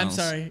Fisto. smiles. I'm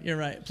sorry, you're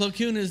right. Plo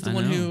Koon is the I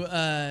one know.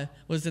 who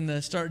was in the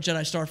Jedi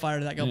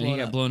Starfighter that got Yeah, blown up.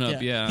 he got blown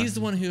up, yeah. He's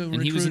the one who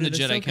And he was in the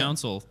recruited Jedi Ahsoka.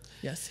 Council.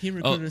 Yes, he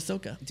recruited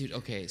Ahsoka. Dude,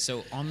 okay,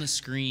 so on the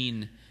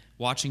screen,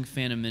 watching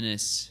Phantom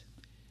Menace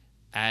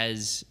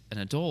as an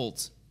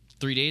adult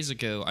 3 days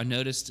ago, I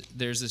noticed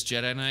there's this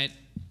Jedi Knight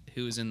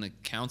who is in the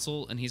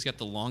council, and he's got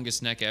the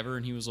longest neck ever,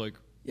 and he was like,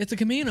 It's a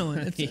Camino.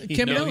 It's a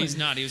Camino. no, he's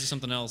not. He was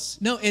something else.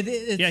 No,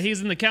 it's Yeah,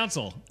 he's in the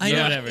council. I Or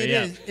know whatever. it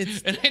Yeah. is.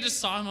 It's And I just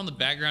saw him on the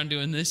background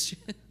doing this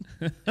shit.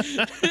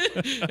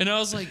 And I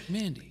was like,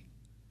 Mandy,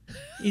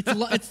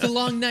 it's the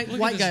long neck look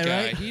white at this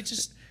guy, right? He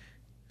just...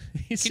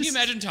 He's Can you just-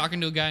 imagine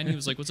talking to a guy and he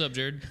was like, what's up,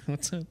 Jared?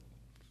 What's up?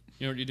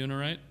 You know what you're doing all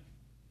right?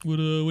 What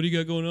do you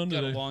got going on Got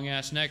a today? long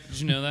ass neck.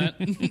 Did you know that?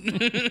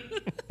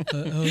 How's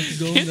it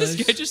going, Can't this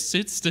guys? guy just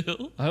sit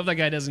still? I hope that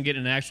guy doesn't get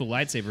in an actual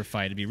lightsaber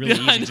fight. It'd be really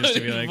I easy just to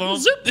be know, like,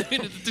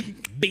 boom.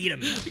 beat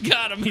him.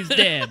 Got him. He's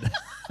dead.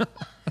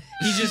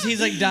 He's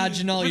like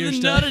dodging all your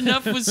Not stuff.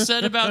 enough was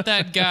said about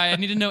that guy. I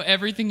need to know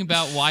everything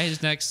about why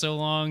his neck's so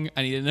long.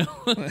 I need to know.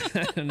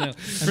 I don't know. I'm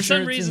For sure some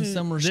it's reason, in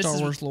some this Star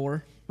is Wars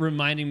lore.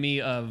 reminding me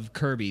of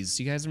Kirby's.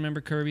 Do you guys remember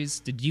Kirby's?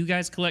 Did you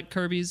guys collect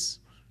Kirby's?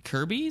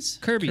 Kirby's?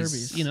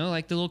 Kirby's. You know,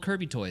 like the little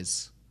Kirby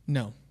toys.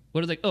 No.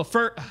 What are they? Oh,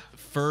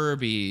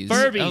 Furbies. Furbies. I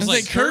was I like, was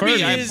like,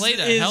 Kirby. I is- played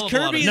a is hell of a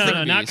lot of Kirby's- No, Furbies.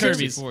 no, not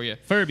Kirby's. For you.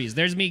 Furbies.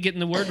 There's me getting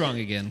the word wrong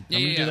again. Yeah,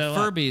 I'm gonna do that a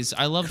lot. Furbies.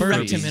 I love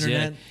Correct Furbies. him,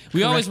 Internet. Yeah.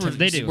 We always Correct were, him.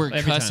 They do, were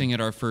every cussing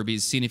at our Furbies,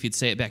 seeing if you'd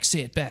say it back.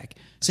 Say it back.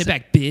 Say it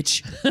back,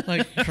 bitch.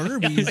 Like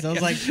Kirby's. I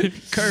was like,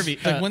 Kirby.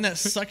 like one that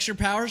sucks your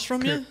powers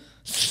from you.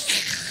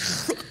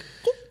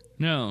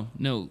 No,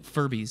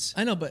 Furbies.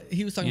 I know, but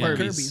he was talking Yeah. about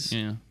Furbies. Kirby's.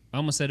 Yeah. I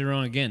almost said it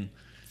wrong again.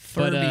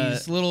 But,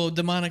 Furbies, little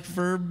demonic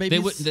fur babies.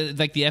 They would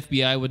like the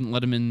FBI wouldn't let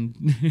them in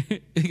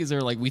because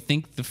they're like, we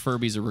think the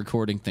Furbies are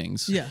recording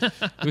things. Yeah.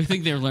 We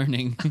think they're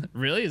learning.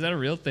 Really? Is that a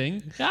real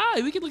thing? Ah,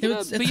 we can look it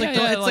up. It's But like yeah,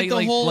 the, it's like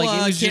the whole it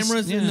was just-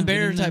 cameras yeah, in the we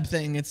bear didn't know. type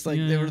thing. It's like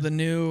they were the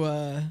new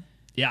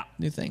Yeah.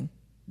 new thing.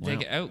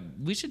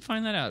 We should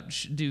find that out.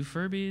 Do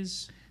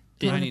Furbies?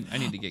 I need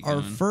to get Are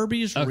going.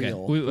 Furbies Okay.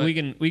 real?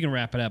 We can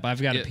wrap it up.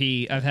 I've got to Yeah.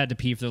 pee. I've had to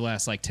pee for the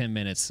last like 10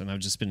 minutes, and I've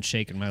just been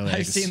shaking my legs.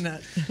 I've seen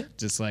that.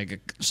 Just like,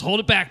 just hold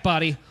it back,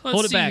 body. Let's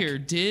Hold it see back. here.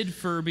 Did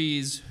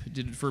Furbies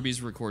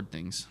record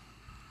things?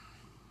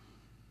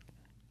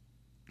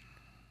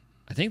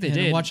 I think they And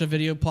did. watch a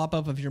video pop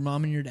up of your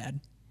mom and your dad.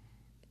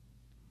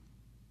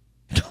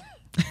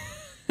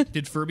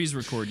 Did Furbies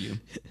record you?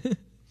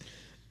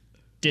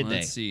 Did they?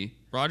 Let's see.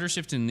 Roger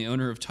Shifton, the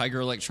owner of Tiger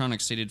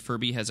Electronics, stated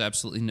Furby has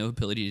absolutely no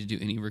ability to do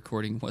any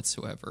recording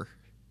whatsoever.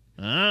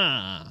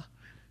 Ah.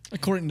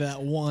 According to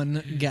that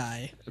one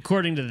guy.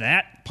 According to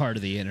that part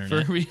of the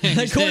internet. Furby,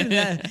 According to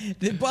that,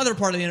 the other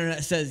part of the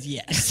internet says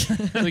yes.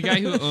 the guy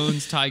who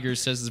owns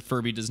Tigers says that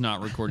Furby does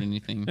not record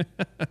anything.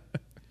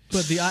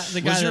 But the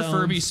guy Was your that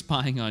Furby owns-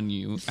 spying on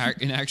you?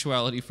 In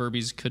actuality,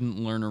 Furbies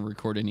couldn't learn or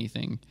record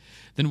anything.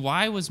 Then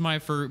why was my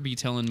Furby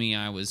telling me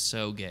I was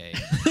so gay?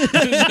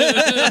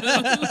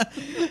 that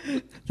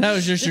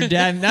was just your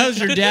dad. That was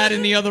your dad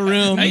in the other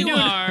room. You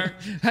are.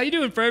 How you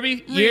doing,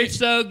 Furby? You're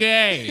so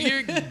gay.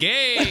 You're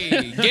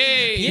gay.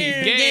 Gay.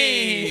 You're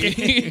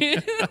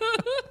gay.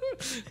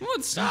 Come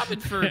on, stop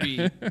it,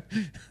 Furby.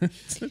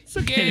 It's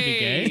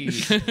okay to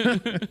be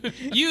gay.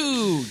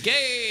 You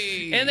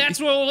gay. And that's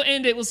where we'll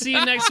end it. We'll see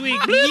you next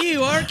week.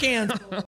 You are canceled.